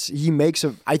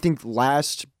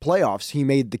last playoffs he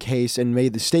made the case and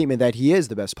made the statement that he is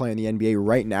the best player in the NBA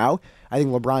right now. I think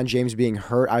LeBron James being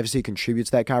hurt obviously contributes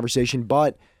to that conversation,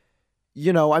 but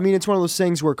it's one of those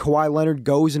things where Kawhi Leonard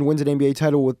goes and wins an NBA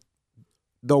title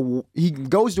he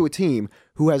goes to a team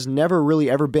who has never really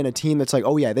ever been a team that's like,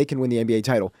 oh yeah, they can win the NBA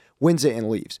title, wins it and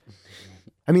leaves.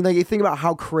 I mean, you think about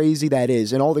how crazy that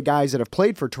is, and all the guys that have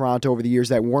played for Toronto over the years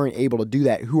that weren't able to do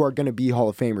that, who are going to be Hall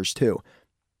of Famers too.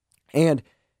 And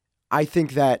I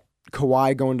think that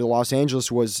Kawhi going to Los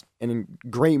Angeles was a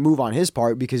great move on his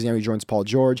part because he joins Paul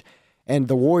George, and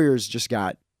the Warriors just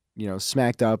got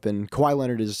smacked up, and Kawhi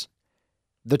Leonard is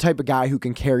the type of guy who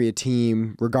can carry a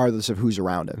team regardless of who's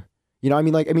around him.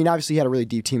 Obviously he had a really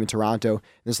deep team in Toronto, and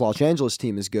this Los Angeles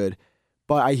team is good,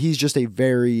 but he's just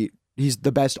he's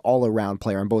the best all-around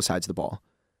player on both sides of the ball.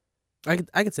 I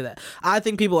could say that. I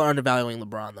think people are undervaluing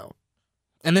LeBron, though.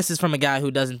 And this is from a guy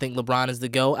who doesn't think LeBron is the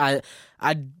GOAT.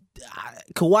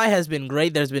 Kawhi has been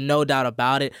great. There's been no doubt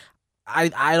about it.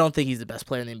 I don't think he's the best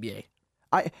player in the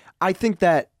NBA. I think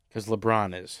that Because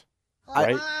LeBron is.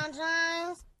 Right?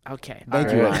 Okay.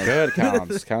 Thank you, Ryan. Good,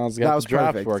 Collins. Collins That got was the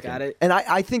drop perfect. working. Got it. And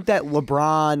I think that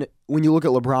LeBron, when you look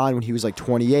at LeBron when he was like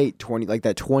 28, like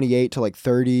that 28 to like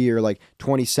 30 or like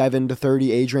 27 to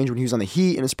 30 age range when he was on the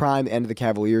Heat in his prime, end of the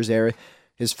Cavaliers era,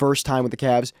 his first time with the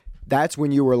Cavs, that's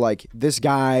when you were like, this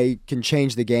guy can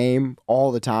change the game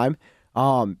all the time.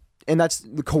 And that's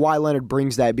Kawhi Leonard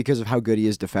brings that because of how good he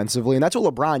is defensively. And that's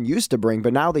what LeBron used to bring.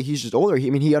 But now that he's just older,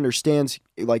 he understands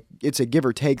like it's a give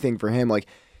or take thing for him. Like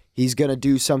he's going to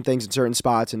do some things in certain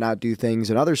spots and not do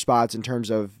things in other spots in terms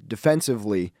of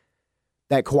defensively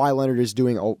that Kawhi Leonard is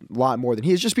doing a lot more than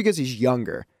he is just because he's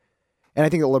younger. And I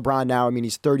think that LeBron now,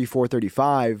 he's 34,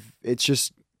 35. It's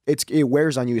just, it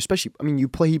wears on you, especially,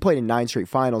 he played in 9 straight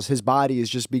finals. His body is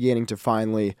just beginning to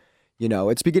finally,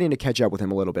 it's beginning to catch up with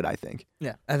him a little bit, I think.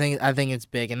 Yeah, I think it's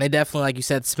big. And they definitely, like you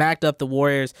said, smacked up the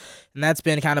Warriors. And that's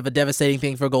been kind of a devastating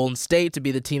thing for Golden State to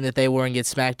be the team that they were and get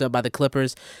smacked up by the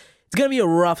Clippers. It's going to be a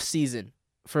rough season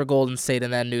for Golden State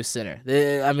in that new center.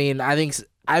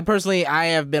 I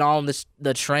have been on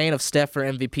the train of Steph for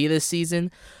MVP this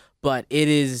season, but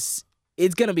it's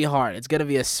going to be hard. It's going to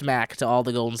be a smack to all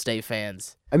the Golden State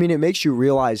fans. It makes you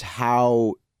realize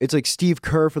how it's like Steve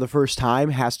Kerr for the first time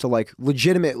has to like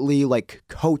legitimately like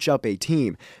coach up a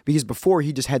team because before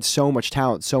he just had so much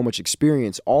talent, so much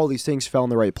experience, all these things fell in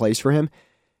the right place for him.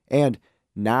 And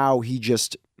now he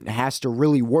just has to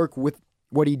really work with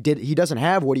what he did. He doesn't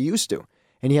have what he used to,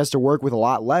 and he has to work with a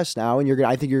lot less now. And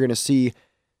I think you're going to see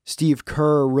Steve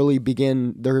Kerr really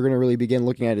begin. They're going to really begin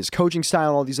looking at his coaching style.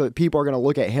 And all these other people are going to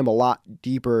look at him a lot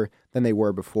deeper than they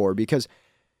were before because,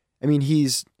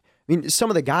 some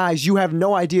of the guys, you have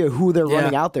no idea who they're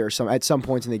running out there at some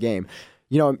points in the game.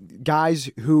 Guys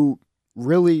who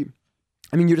really,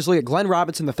 you just look at Glenn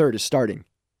Robinson III is starting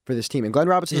for this team, and Glenn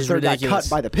Robinson III got cut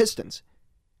by the Pistons.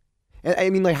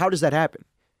 And how does that happen?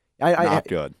 Not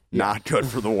good. Yeah. Not good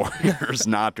for the Warriors.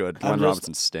 Not good. Glenn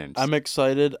Robinson stinks. I'm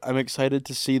excited. I'm excited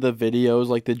to see the videos,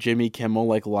 like the Jimmy Kimmel,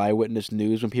 like Live Witness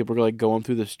News, when people are like going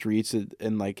through the streets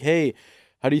and like, hey,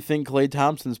 how do you think Klay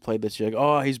Thompson's played this year? Like,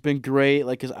 oh, he's been great.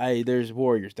 Like, there's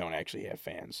Warriors don't actually have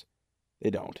fans.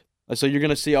 They don't. So you're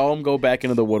gonna see all of them go back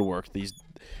into the woodwork.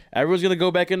 Everyone's gonna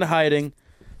go back into hiding.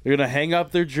 They're gonna hang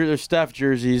up their Steph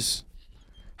jerseys.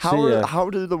 How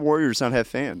do the Warriors not have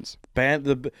fans?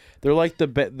 They're like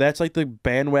that's like the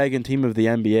bandwagon team of the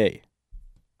NBA.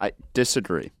 I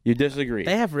disagree. You disagree?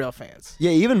 They have real fans.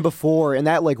 Yeah, even before and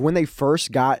that, like when they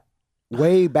first got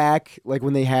way back, like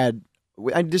when they had.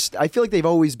 I feel like they've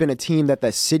always been a team that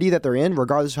the city that they're in,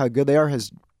 regardless of how good they are,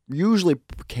 has usually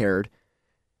cared,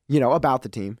 about the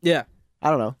team. Yeah. I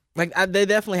don't know. Like, they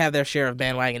definitely have their share of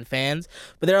bandwagon fans,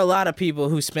 but there are a lot of people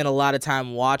who spend a lot of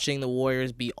time watching the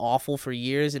Warriors be awful for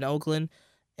years in Oakland,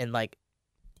 and, like,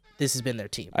 this has been their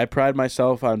team. I pride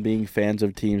myself on being fans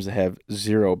of teams that have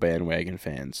zero bandwagon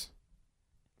fans.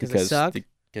 Because they suck?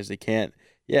 Because they can't.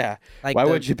 Yeah. Like why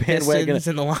would you bandwagon?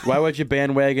 Why would you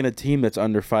bandwagon a team that's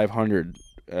under 500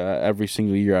 every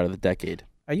single year out of the decade?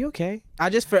 Are you okay?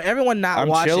 For everyone not I'm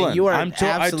watching, chilling. you are I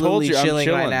told absolutely you, I'm chilling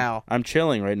right now. I'm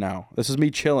chilling right now. This is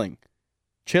me chilling.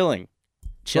 Go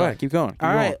ahead, keep going.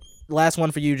 All right. Last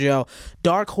one for you, Joe.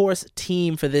 Dark horse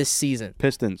team for this season.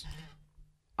 Pistons.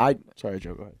 Sorry,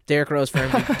 Joe. Go ahead. Derrick Rose for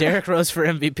MVP. Derrick Rose for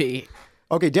MVP.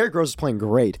 Okay, Derrick Rose is playing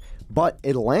great, but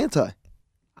Atlanta.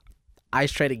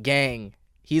 Ice traded gang.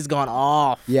 He's gone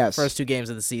off. Yes. First 2 games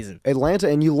of the season. Atlanta,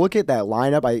 and you look at that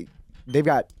lineup. They've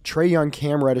got Trae Young,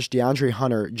 Cam Reddish, DeAndre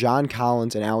Hunter, John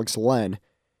Collins, and Alex Len.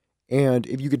 And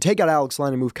if you could take out Alex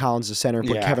Len and move Collins to center and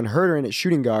put Kevin Huerter in at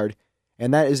shooting guard,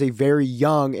 and that is a very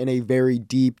young and a very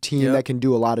deep team that can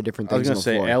do a lot of different things. I was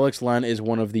going to say, Alex Len is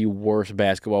one of the worst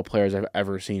basketball players I've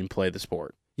ever seen play the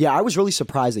sport. Yeah, I was really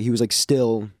surprised that he was like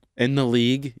still in the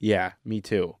league. Yeah, me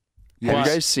too. Have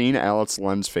you guys seen Alex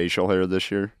Len's facial hair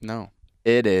this year? No.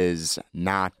 It is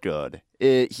not good.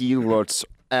 He looks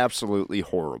absolutely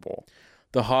horrible.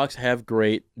 The Hawks have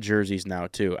great jerseys now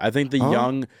too. I think the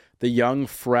young,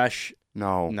 fresh.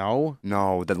 No,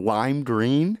 the lime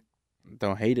green.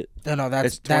 Don't hate it. No,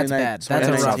 that's bad. That's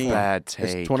a rough bad take.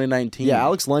 It's 2019. Yeah,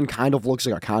 Alex Len kind of looks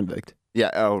like a convict.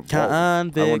 Yeah. Oh,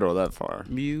 convict. I wouldn't go that far.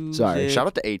 Music. Sorry. Shout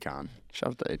out to Akon.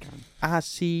 I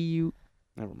see you.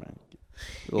 Never mind.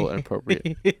 A little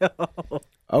inappropriate.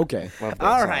 Okay.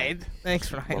 All right.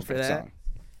 Thanks, Ryan, for that. Song.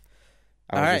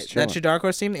 All right. That's your dark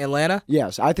horse team, Atlanta?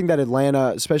 Yes. I think that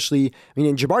Atlanta, especially,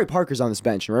 and Jabari Parker's on this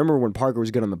bench. Remember when Parker was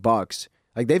good on the Bucks?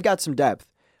 Like, they've got some depth.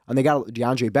 And they got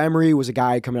DeAndre Bemery was a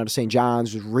guy coming out of St.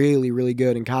 John's, was really, really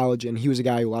good in college, and he was a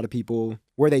guy who a lot of people,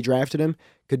 where they drafted him,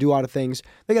 could do a lot of things.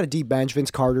 They got a deep bench.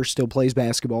 Vince Carter still plays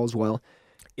basketball as well.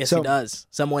 Yes, So- he does.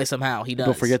 Some way, somehow, he does.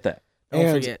 Don't forget that. Don't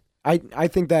And forget. I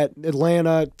think that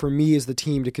Atlanta, for me, is the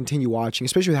team to continue watching,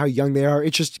 especially with how young they are.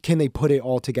 It's just, can they put it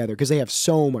all together? Because they have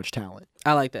so much talent.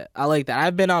 I like that.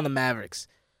 I've been on the Mavericks.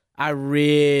 I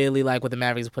really like what the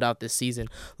Mavericks put out this season.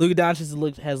 Luka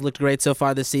Doncic has looked great so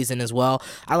far this season as well.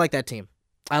 I like that team.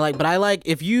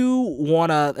 If you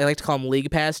wanna, I like to call them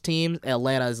league pass teams.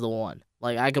 Atlanta is the one.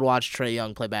 Like, I could watch Trae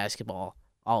Young play basketball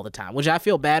all the time, which I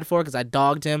feel bad for because I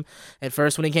dogged him at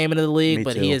first when he came into the league, Me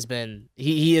but too. he has been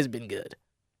good.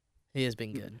 He has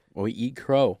been good. Well, we eat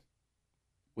crow.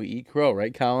 We eat crow,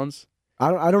 right, Collins?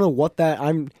 I don't know what that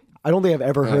I don't think I've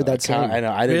ever heard that saying. I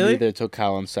know. I didn't Really? either until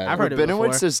Collins said I've it. heard it before.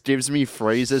 Rabinowitz just gives me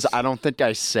phrases I don't think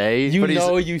I say. You but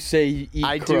know you say you eat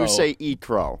I crow. do say eat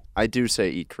crow. I do say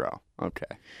eat crow.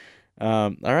 Okay.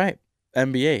 All right.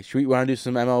 NBA. Should we want to do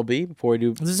some MLB before we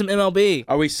do? This is some MLB.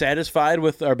 Are we satisfied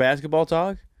with our basketball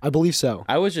talk? I believe so.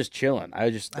 I was just chilling. I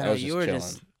was just You were chilling.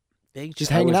 just big.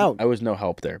 Just chub. hanging out. I was no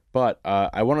help there. But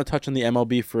I want to touch on the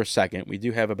MLB for a second. We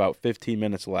do have about 15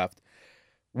 minutes left.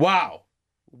 Wow.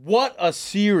 What a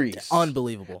series.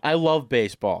 Unbelievable. I love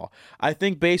baseball. I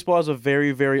think baseball is a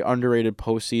very, very underrated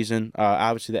postseason.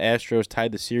 Obviously, the Astros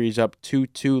tied the series up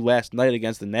 2-2 last night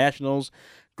against the Nationals.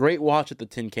 Great watch at the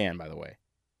Tin Can, by the way.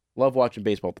 Love watching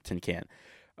baseball at the Tin Can.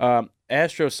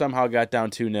 Astros somehow got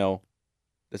down 2-0.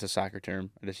 That's a soccer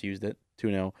term. I just used it.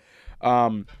 2-0.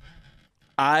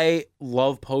 I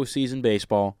love postseason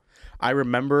baseball. I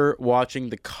remember watching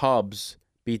the Cubs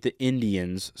beat the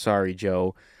Indians. Sorry,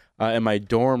 Joe. In my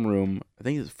dorm room, I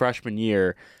think it was freshman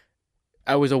year.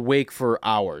 I was awake for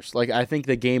hours. Like, I think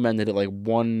the game ended at like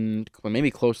 1,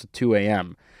 maybe close to 2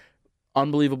 a.m.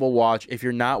 Unbelievable watch. If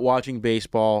you're not watching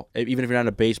baseball, even if you're not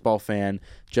a baseball fan,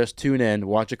 just tune in,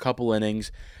 watch a couple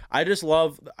innings. I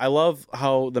love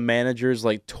how the managers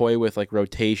like toy with like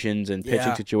rotations and pitching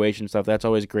Yeah. situation stuff. That's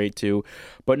always great too.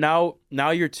 But now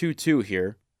you're 2-2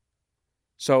 here.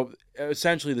 So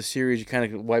essentially the series, you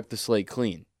kind of wipe the slate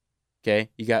clean. Okay?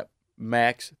 You got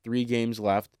max 3 games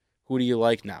left. Who do you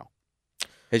like now?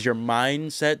 Has your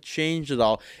mindset changed at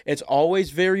all? It's always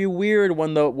very weird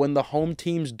when the home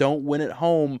teams don't win at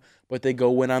home, but they go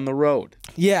win on the road.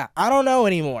 Yeah, I don't know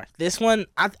anymore. This one,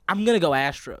 I'm gonna go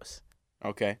Astros.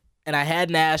 Okay. And I had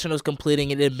Nationals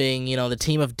completing it and being, the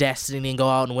team of destiny and go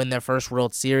out and win their first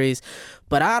World Series.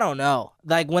 But I don't know.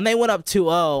 Like, when they went up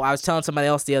 2-0, I was telling somebody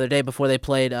else the other day before they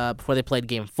played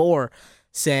Game 4,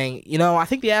 saying, I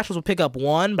think the Astros will pick up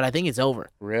 1, but I think it's over.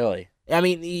 Really? I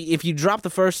mean, if you drop the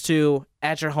first 2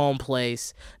 at your home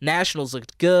place, Nationals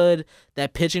looked good.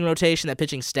 That pitching rotation, that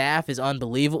pitching staff is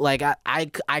unbelievable. Like,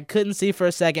 I couldn't see for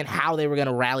a second how they were going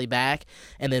to rally back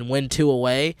and then win 2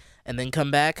 away and then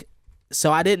come back.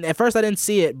 So at first I didn't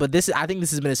see it, but I think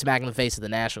this has been a smack in the face of the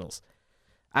Nationals.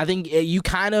 I think you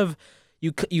kind of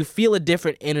you feel a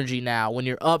different energy now when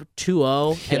you're up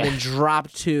 2-0 and then drop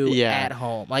 2 at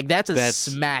home. Like, that's a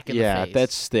smack in the face. Yeah,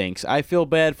 that stinks. I feel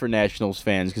bad for Nationals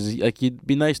fans because like it'd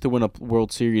be nice to win a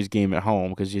World Series game at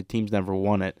home because your team's never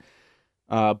won it.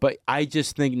 But I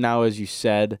just think now, as you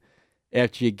said,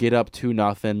 after you get up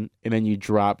 2-0 and then you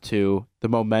drop 2, the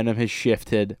momentum has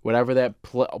shifted. Whatever that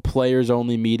players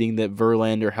only meeting that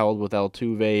Verlander held with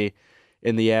Altuve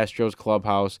in the Astros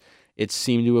clubhouse, it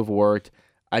seemed to have worked.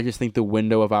 I just think the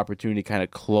window of opportunity kind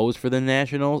of closed for the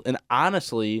Nationals. And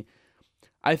honestly,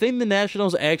 I think the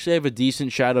Nationals actually have a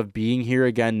decent shot of being here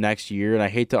again next year. And I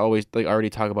hate to always already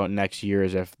talk about next year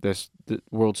as if the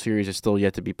World Series is still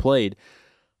yet to be played.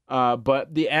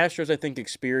 But the Astros, I think,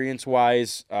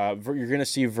 experience-wise, you're going to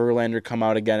see Verlander come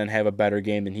out again and have a better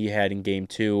game than he had in Game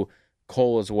 2.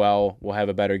 Cole as well will have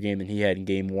a better game than he had in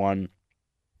Game 1.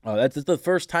 That's the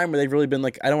first time where they've really been,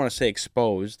 I don't want to say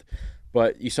exposed,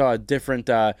 but you saw a different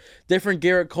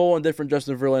Garrett Cole and different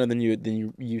Justin Verlander than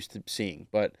you used to seeing.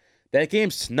 But that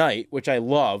game's tonight, which I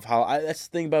love. That's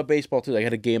the thing about baseball, too. They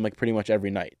had a game pretty much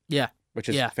every night. Yeah. Which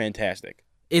is fantastic.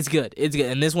 It's good. It's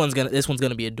good. And this one's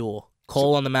gonna be a duel.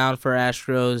 Cole on the mound for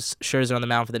Astros, Scherzer on the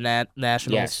mound for the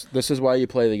Nationals. Yes, this is why you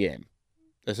play the game.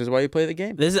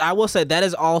 I will say that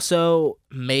has also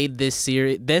made this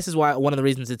series. This is why one of the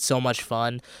reasons it's so much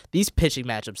fun. These pitching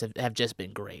matchups have just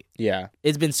been great. Yeah,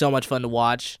 it's been so much fun to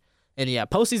watch. And yeah,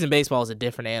 postseason baseball is a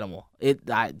different animal.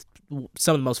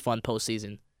 Some of the most fun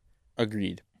postseason.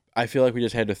 Agreed. I feel like we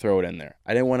just had to throw it in there.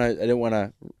 I didn't want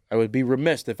to. I would be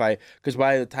remiss because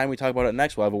by the time we talk about it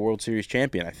next, we'll have a World Series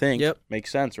champion. I think. Yep.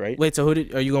 Makes sense, right? Wait, so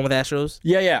are you going with Astros?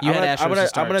 Yeah. You had Astros to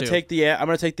start, I'm gonna too. take the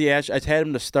Astros. I had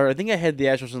them to start. I think I had the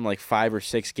Astros in like 5 or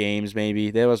 6 games,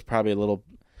 maybe. That was probably a little,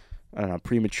 I don't know,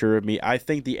 premature of me. I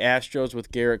think the Astros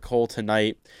with Garrett Cole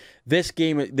tonight. This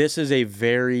is a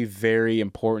very, very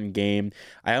important game.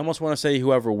 I almost want to say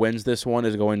whoever wins this one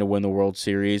is going to win the World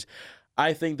Series.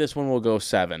 I think this one will go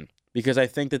 7 because I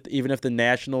think that even if the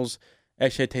Nationals,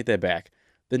 actually I take that back.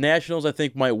 The Nationals I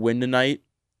think might win tonight,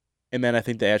 and then I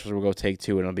think the Astros will go take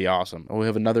 2 and it'll be awesome. We'll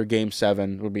have another game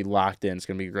 7. We'll be locked in. It's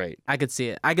gonna be great. I could see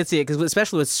it because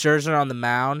especially with Scherzer on the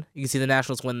mound, you can see the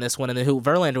Nationals win this one, and then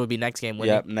Verlander would be next game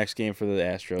winning. Yep, next game for the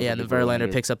Astros. Yeah, and then Verlander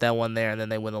picks up that one there, and then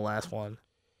they win the last one.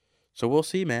 So we'll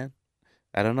see, man.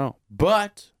 I don't know.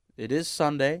 But it is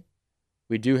Sunday.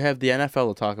 We do have the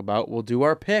NFL to talk about. We'll do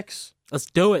our picks. Let's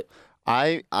do it.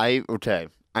 Okay.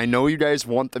 I know you guys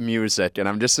want the music, and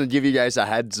I'm just gonna give you guys a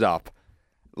heads up.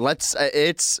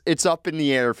 It's up in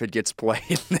the air if it gets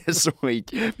played this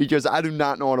week because I do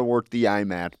not know how to work the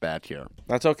iMac back here.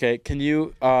 That's okay. Can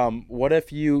you? What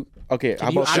if you? Okay. How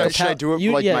about Should I do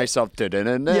it myself?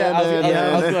 Yeah,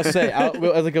 I was gonna say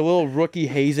like a little rookie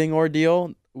hazing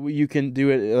ordeal. You can do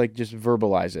it like just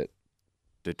verbalize it.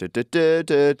 Could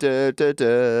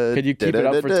you keep it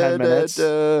up for 10 minutes?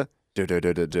 It's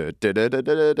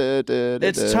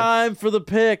time for the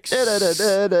picks.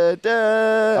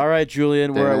 All right,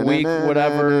 Julian, we're at week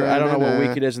whatever. I don't know what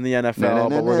week it is in the NFL,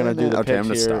 but we're gonna do the picks I'm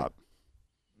gonna here. stop.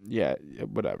 Yeah,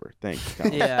 whatever. Thank you,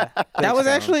 Collins. Yeah, that was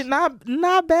actually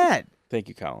not bad. Thank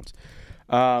you, Collins.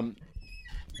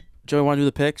 Joey, want to do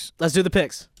the picks? Let's do the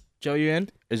picks. Joe, you in?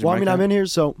 Is your Well, I mic mean, on? I'm in here,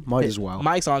 so might as well.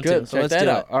 Mike's on Good. too, so Check let's that do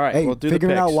out. it. All right, Hey, we'll do the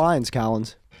figuring picks. out lines,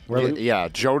 Collins. Yeah,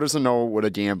 Joe doesn't know what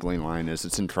a gambling line is.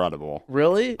 It's incredible.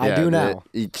 Really? I do now.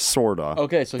 Sorta.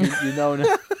 Okay, so you know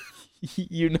now.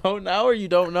 You know now, or you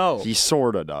don't know? He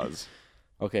sorta does.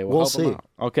 Okay, We'll help him see. out.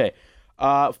 Okay,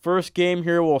 first game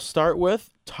here we'll start with.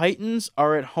 Titans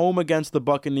are at home against the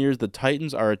Buccaneers. The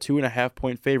Titans are a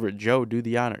 2.5-point favorite. Joe, do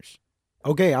the honors.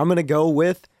 Okay, I'm gonna go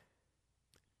with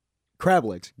crab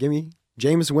legs. Give me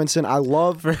Jameis Winston. I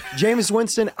love Jameis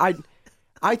Winston.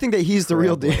 I think that he's the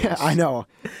real deal. I know.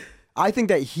 I think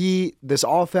that this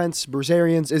offense, Bruce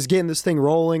Arians, is getting this thing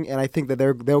rolling, and I think that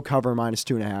they'll cover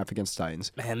 -2.5 against the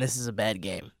Titans. Man, this is a bad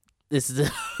game.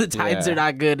 The Titans are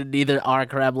not good, and neither are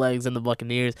crab legs and the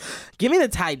Buccaneers. Give me the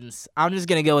Titans. I'm just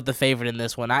gonna go with the favorite in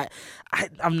this one.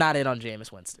 I'm not in on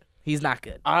Jameis Winston. He's not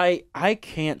good. I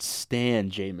can't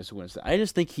stand Jameis Winston. I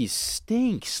just think he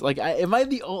stinks. Like,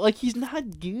 he's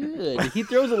not good. He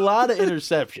throws a lot of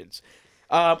interceptions.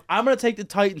 I'm going to take the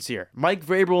Titans here. Mike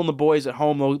Vrabel and the boys at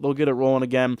home, they'll get it rolling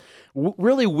again.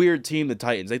 Really weird team, the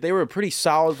Titans. Like, they were pretty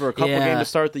solid for a couple games to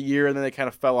start the year, and then they kind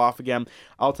of fell off again.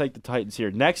 I'll take the Titans here.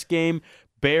 Next game,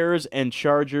 Bears and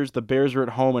Chargers. The Bears are at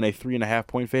home and a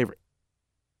 3.5-point favorite.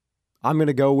 I'm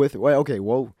gonna go with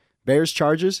Bears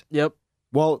Chargers. Yep.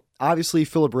 Well, obviously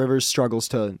Phillip Rivers is struggling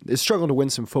to win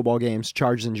some football games.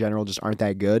 Chargers in general just aren't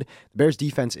that good. The Bears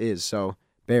defense is, so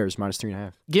Bears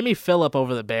 -3.5. Give me Phillip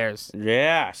over the Bears.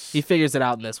 Yes. He figures it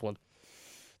out in this one.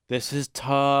 This is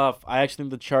tough. I actually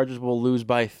think the Chargers will lose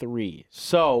by 3.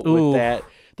 So, Ooh. with that,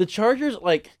 the Chargers,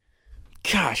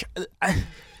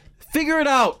 figure it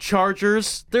out,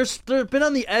 Chargers. They've been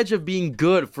on the edge of being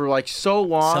good for so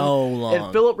long.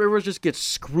 And Phillip Rivers just gets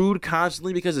screwed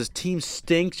constantly because his team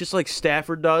stinks, just like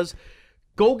Stafford does.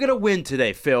 Go get a win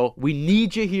today, Phil. We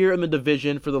need you here in the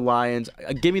division for the Lions.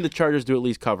 Give me the Chargers to at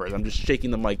least cover it. I'm just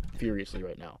shaking them furiously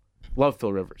right now. Love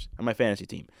Phil Rivers on my fantasy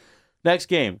team. Next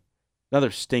game,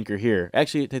 another stinker here.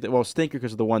 Actually, stinker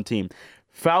because of the one team.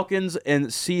 Falcons and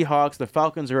Seahawks. The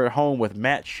Falcons are at home with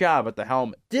Matt Schaub at the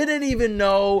helm. Didn't even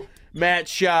know Matt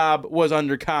Schaub was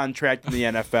under contract in the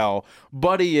NFL,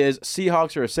 but he is.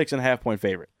 Seahawks are a 6.5-point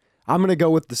favorite. I'm going to go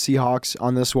with the Seahawks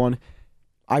on this one.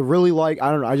 I really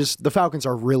the Falcons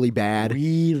are really bad.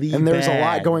 And there's a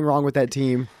lot going wrong with that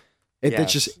team.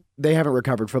 They haven't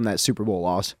recovered from that Super Bowl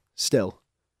loss still.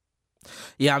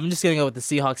 Yeah, I'm just gonna go with the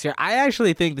Seahawks here. I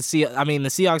actually think the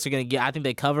Seahawks are gonna get. I think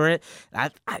they cover it.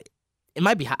 It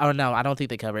might be. Oh no, I don't think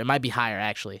they cover it. It might be higher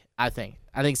actually. I think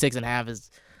 6.5 is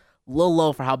a little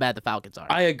low for how bad the Falcons are.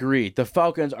 I agree. The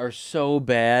Falcons are so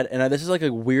bad, and this is like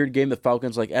a weird game. The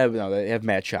Falcons no, they have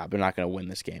Matt Schaub. They're not going to win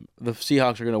this game. The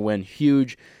Seahawks are going to win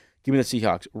huge. Give me the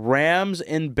Seahawks. Rams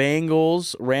and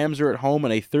Bengals. Rams are at home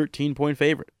and a 13-point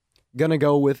favorite. Gonna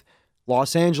go with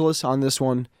Los Angeles on this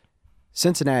one.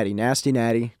 Cincinnati, nasty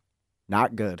natty,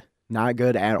 not good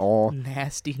at all.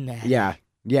 Nasty. Yeah.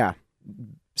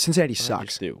 Cincinnati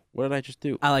sucks. What did I just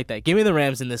do? I like that. Give me the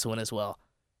Rams in this one as well.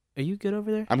 Are you good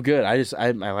over there? I'm good. I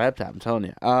had my laptop. I'm telling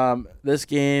you. This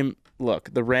game,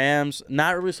 look, the Rams,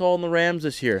 not really sold on the Rams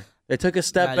this year. They took a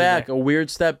step Not back, either. a weird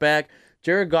step back.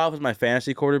 Jared Goff is my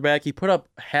fantasy quarterback. He put up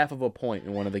half of a point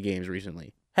in one of the games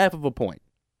recently. Half of a point.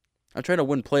 I'm trying to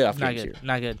win playoff Not games good. here.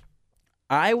 Not good.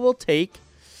 I will take.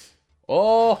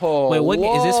 Oh, Wait, what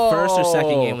is this first or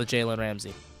second whoa. game with Jalen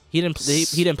Ramsey? He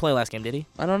didn't play last game, did he?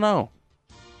 I don't know.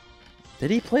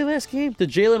 Did he play last game? Did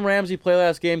Jalen Ramsey play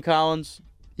last game, Collins?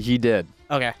 He did.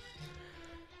 Okay.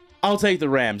 I'll take the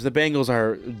Rams. The Bengals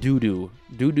are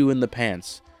doo-doo in the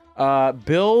pants.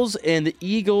 Bills and the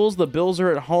Eagles. The Bills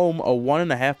are at home, a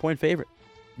 1.5-point favorite.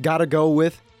 Gotta go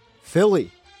with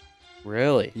Philly.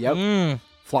 Really? Yep.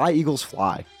 Fly, Eagles,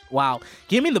 fly. Wow.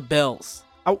 Give me the Bills.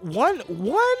 One.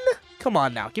 Come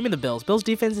on now. Give me the Bills. Bills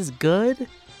defense is good.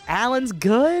 Allen's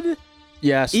good.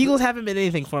 Yes. Eagles haven't been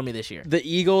anything for me this year. The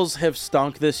Eagles have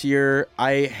stunk this year.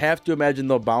 I have to imagine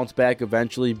they'll bounce back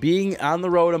eventually. Being on the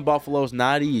road in Buffalo is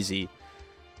not easy.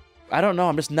 I don't know.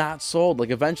 I'm just not sold.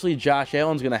 Like, eventually Josh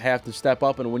Allen's going to have to step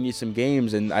up and win you some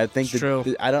games, and I think True.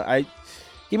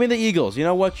 Give me the Eagles. You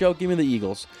know what, Joe? Give me the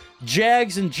Eagles.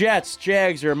 Jags and Jets.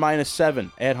 Jags are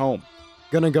 -7 at home.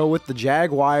 Gonna go with the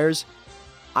Jaguars.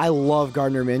 I love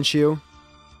Gardner Minshew,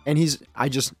 and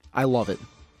I love it.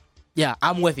 Yeah,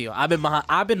 I'm with you. I've been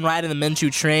riding the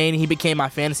Minshew train. He became my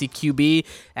fantasy QB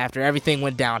after everything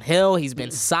went downhill. He's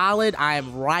been solid. I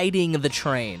am riding the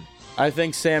train. I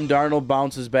think Sam Darnold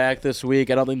bounces back this week.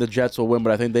 I don't think the Jets will win,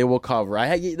 but I think they will cover.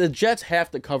 The Jets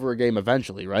have to cover a game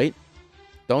eventually, right?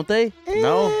 Don't they?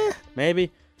 No?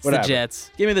 Maybe? It's the Whatever.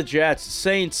 Jets. Give me the Jets.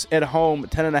 Saints at home,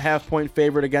 10.5-point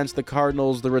favorite against the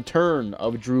Cardinals. The return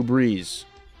of Drew Brees.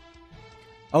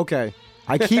 Okay.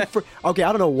 I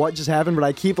don't know what just happened, but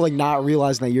I keep not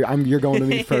realizing that you're going to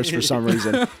me first for some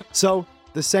reason. So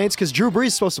the Saints, because Drew Brees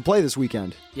is supposed to play this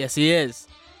weekend. Yes, he is.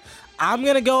 I'm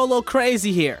going to go a little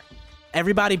crazy here.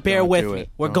 Everybody bear Don't with do me. it.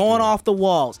 We're Don't going do it. off the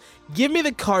walls. Give me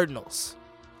the Cardinals.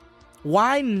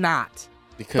 Why not?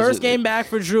 Because First game back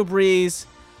for Drew Brees.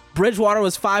 Bridgewater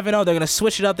was 5-0. They're going to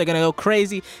switch it up. They're going to go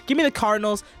crazy. Give me the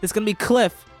Cardinals. This is going to be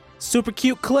Cliff. Super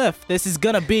cute Cliff. This is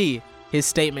going to be his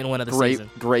statement win of the season.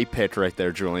 Great pitch right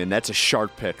there, Julian. That's a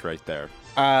sharp pitch right there.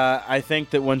 I think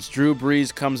that once Drew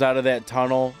Brees comes out of that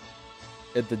tunnel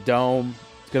at the Dome,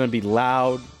 it's going to be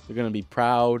loud. They're going to be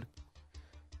proud.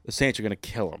 The Saints are going to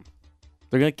kill him.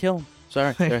 They're going to kill him.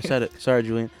 Sorry, I said it. Sorry,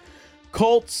 Julian.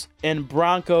 Colts and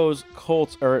Broncos.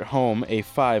 Colts are at home, a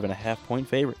 5.5-point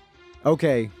favorite.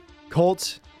 Okay,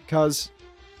 Colts, because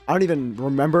I don't even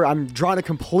remember. I'm drawing a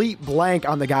complete blank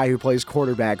on the guy who plays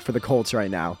quarterback for the Colts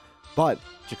right now. But,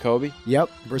 Jacoby? yep,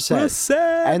 Brissett.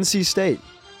 NC State.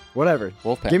 Whatever.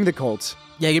 Wolfpack. Give me the Colts.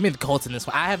 Yeah, give me the Colts in this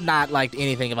one. I have not liked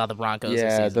anything about the Broncos this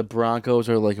Yeah, season. the Broncos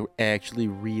are actually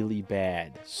really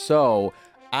bad. So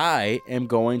I am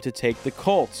going to take the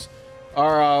Colts.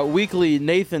 Our weekly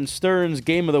Nathan Stearns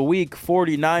game of the week,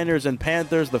 49ers and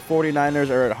Panthers. The 49ers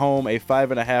are at home, a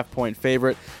 5.5-point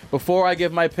favorite. Before I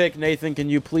give my pick, Nathan, can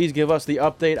you please give us the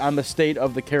update on the state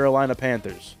of the Carolina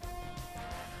Panthers?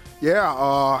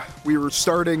 Yeah, we were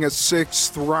starting a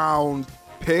 6th-round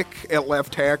pick at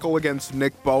left tackle against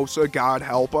Nick Bosa. God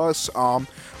help us.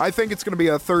 I think it's going to be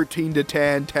a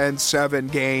 13-10,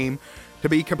 10-7 game, to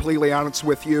be completely honest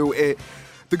with you.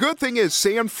 The good thing is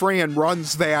San Fran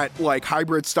runs that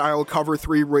hybrid style cover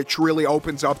 3, which really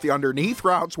opens up the underneath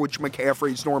routes, which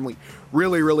McCaffrey's normally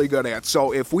really, really good at.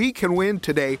 So if we can win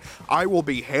today, I will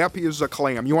be happy as a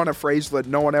clam. You want a phrase that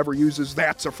no one ever uses?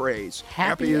 That's a phrase.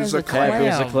 Happy as a clam. Happy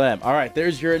as a clam. All right,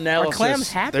 there's your analysis. clams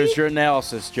happy? There's your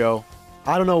analysis, Joe.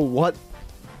 I don't know what.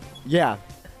 Yeah,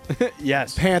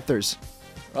 Yes. Panthers.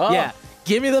 Oh. Yeah.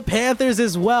 Give me the Panthers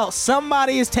as well.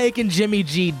 Somebody is taking Jimmy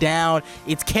G down.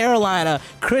 It's Carolina.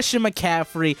 Christian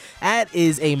McCaffrey. That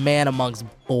is a man amongst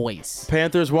boys.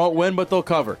 Panthers won't win, but they'll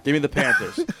cover. Give me the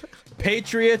Panthers.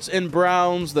 Patriots and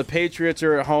Browns. The Patriots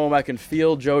are at home. I can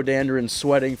feel Joe Dandrin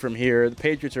sweating from here. The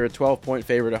Patriots are a 12-point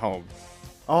favorite at home.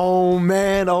 Oh,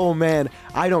 man.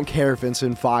 I don't care if it's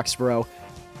in Foxborough.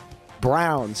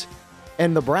 Browns.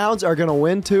 And the Browns are going to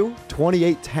win, too,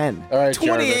 28-10. All right,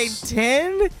 Jarvis.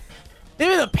 28-10? Give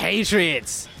me the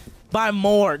Patriots. By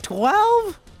more.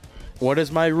 12? What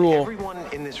is my rule? Everyone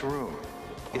in this room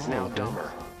is now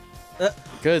dumber.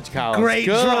 Good, Collins. Great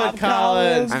Good, drop,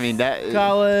 Collins. I mean, that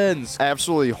Collins.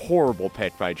 absolutely horrible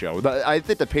pick by Joe. I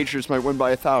think the Patriots might win by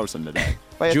 1,000 today.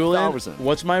 By Julian, 1,000.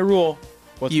 what's my rule?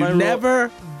 What's my You rule?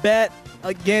 never bet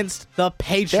against the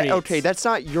Patriots. Okay, that's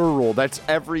not your rule. That's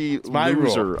every my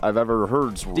loser rule. I've ever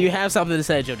heard's rule. Do you have something to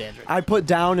say, Joe Dandridge? I put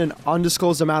down an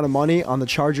undisclosed amount of money on the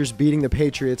Chargers beating the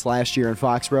Patriots last year in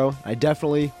Foxborough. I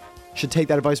definitely should take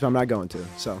that advice, but I'm not going to.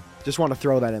 So just want to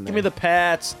throw that in there. Give me the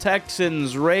Pats,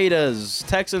 Texans, Raiders.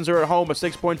 Texans are at home, a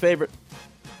 6-point favorite.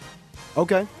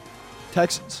 Okay.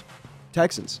 Texans.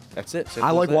 That's it.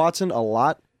 I like Watson a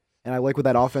lot, and I like what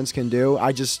that offense can do.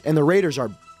 And the Raiders are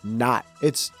not.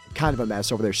 It's kind of a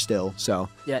mess over there still. So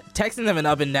Yeah, Texans have been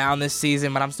up and down this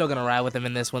season, but I'm still gonna ride with them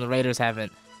in this one. The Raiders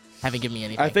haven't given me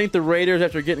anything. I think the Raiders,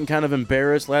 after getting kind of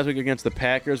embarrassed last week against the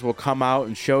Packers, will come out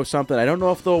and show something. I don't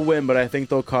know if they'll win, but I think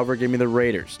they'll cover. Give me the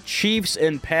Raiders. Chiefs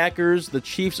and Packers. The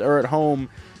Chiefs are at home.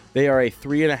 They are a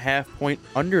 3.5-point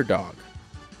underdog.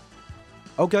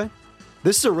 okay.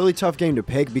 This is a really tough game to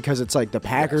pick because it's like the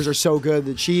Packers are so good.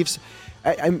 The Chiefs,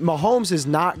 Mahomes is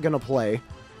not going to play.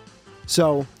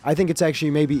 So I think it's actually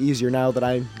maybe easier now that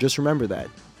I just remember that.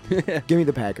 Give me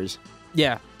the Packers.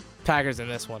 Yeah, Packers in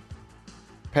this one.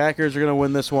 Packers are going to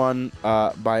win this one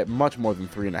by much more than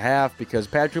 3.5 because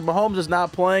Patrick Mahomes is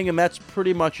not playing, and that's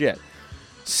pretty much it.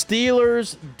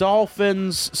 Steelers,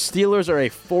 Dolphins. Steelers are a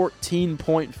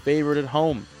 14-point favorite at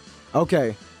home.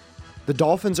 Okay. The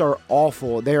Dolphins are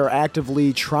awful. They are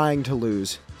actively trying to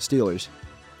lose. Steelers.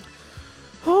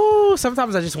 Oh,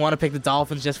 sometimes I just want to pick the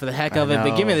Dolphins just for the heck of it,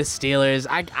 but give me know. the Steelers.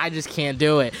 I just can't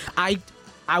do it. I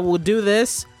will do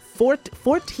this.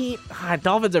 14.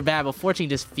 Dolphins are bad, but 14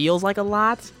 just feels like a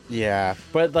lot. Yeah,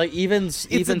 but like even the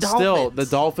still, Dolphins. the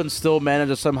Dolphins still manage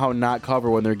to somehow not cover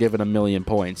when they're given 1 million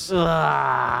points. Just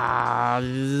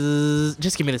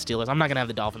give me the Steelers. I'm not gonna have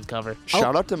the Dolphins cover.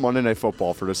 Shout out to Monday Night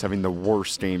Football for just having the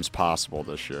worst games possible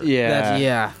this year.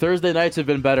 Yeah, Thursday nights have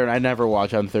been better, and I never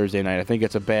watch on Thursday night. I think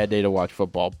it's a bad day to watch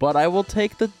football, but I will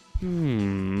take the.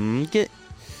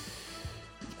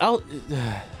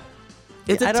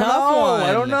 It's a I don't tough know. one.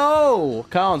 I don't know.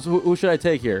 Collins, who should I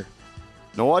take here?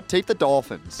 You know what? Take the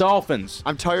Dolphins. Dolphins.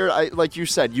 I'm tired. Like you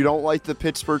said, you don't like the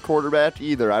Pittsburgh quarterback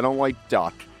either. I don't like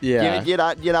Duck. Yeah. Get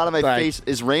out of my Right. face.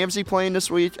 Is Ramsey playing this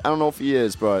week? I don't know if he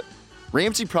is, but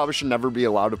Ramsey probably should never be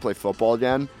allowed to play football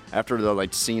again after the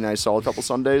scene I saw a couple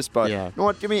Sundays. But Yeah. you know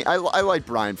what? I like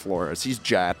Brian Flores. He's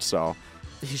jacked, so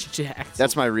He's jacked.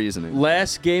 that's my reasoning.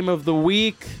 Last game of the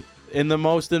week. In the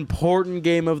most important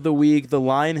game of the week, the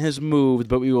line has moved,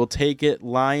 but we will take it.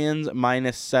 Lions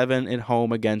 -7 at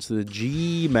home against the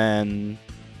G-Men.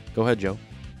 Go ahead, Joe.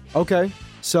 Okay.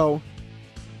 So,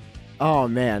 oh,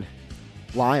 man.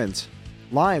 Lions.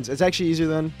 It's actually easier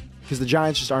then because the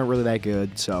Giants just aren't really that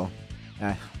good. So,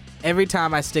 Every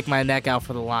time I stick my neck out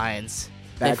for the Lions,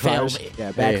 they fail backfires. me.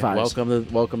 Yeah, Hey, backfires.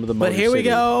 welcome to the But Motor here we City.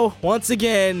 go. Once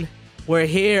again, we're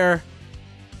here.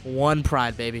 One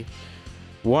pride, baby.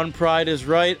 One pride is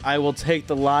right. I will take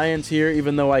the Lions here,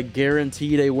 even though I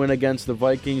guaranteed a win against the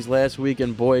Vikings last week,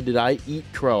 and boy, did I eat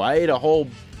crow. I ate a whole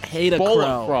Hate a bowl crow.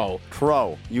 of crow.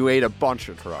 Crow. You ate a bunch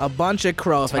of crow. A bunch of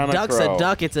crow. If Ton a of duck's crow. a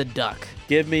duck, it's a duck.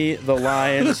 Give me the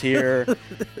Lions here,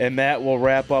 and that will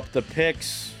wrap up the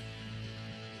picks.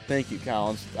 Thank you,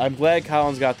 Collins. I'm glad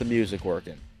Collins got the music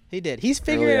working. He did. He's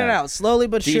figuring Really it are. out slowly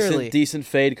but surely. Decent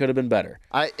fade could have been better.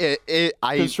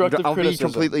 Constructive I'll be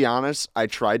criticism. completely honest. I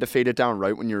tried to fade it down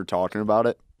right when you were talking about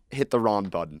it. Hit the wrong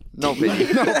button. No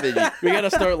biggie. No biggie. We got to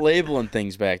start labeling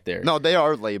things back there. No, they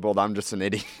are labeled. I'm just an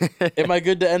idiot. Am I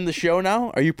good to end the show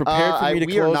now? Are you prepared for me to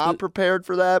we close? are not prepared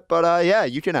for that, but yeah,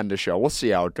 you can end the show. We'll see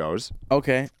how it goes.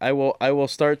 Okay, I will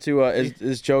start to.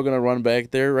 Is Joe gonna run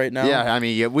back there right now? Yeah, I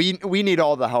mean, yeah, we need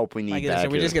all the help we My need goodness, back are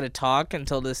we here. just going to talk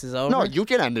until this is over? No, you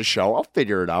can end the show. I'll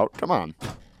figure it out. Come on.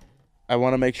 I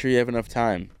want to make sure you have enough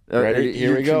time. Are Ready?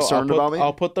 Here you we go. concerned about me?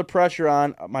 I'll put the pressure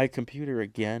on my computer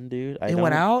again, dude. It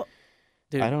went out?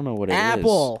 Dude, I don't know what it is.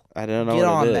 Apple. I don't know Get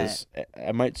what on it that. is.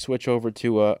 I might switch over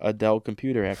to a Dell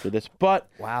computer after this. But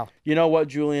Wow. you know what,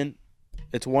 Julian?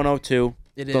 It's 1:02.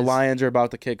 It The is. Lions are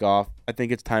about to kick off. I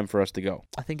think it's time for us to go.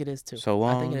 I think it is too. So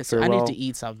I long, think it is too. I farewell. need to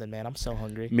eat something, man. I'm so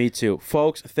hungry. Me too.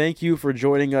 Folks, thank you for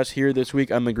joining us here this week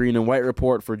on the Green and White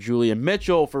Report. For Julian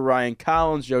Mitchell, for Ryan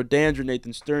Collins, Joe Danger,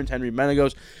 Nathan Stearns, Henry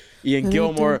Menegos, Ian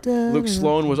Gilmore, Luke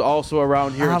Sloan was also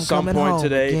around here at some point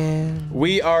today.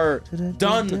 We are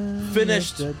done,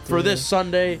 finished for this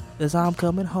Sunday. As I'm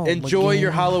coming home. Enjoy again.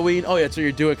 your Halloween. Oh, yeah, so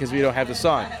you're doing it because we don't have the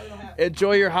song.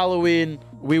 Enjoy your Halloween.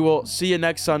 We will see you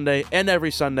next Sunday and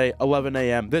every Sunday, 11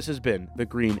 a.m. This has been the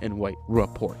Green and White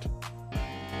Report.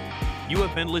 You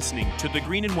have been listening to the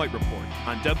Green and White Report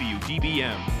on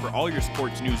WDBM. For all your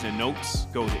sports news and notes,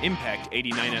 go to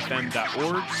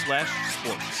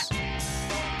impact89fm.org/sports.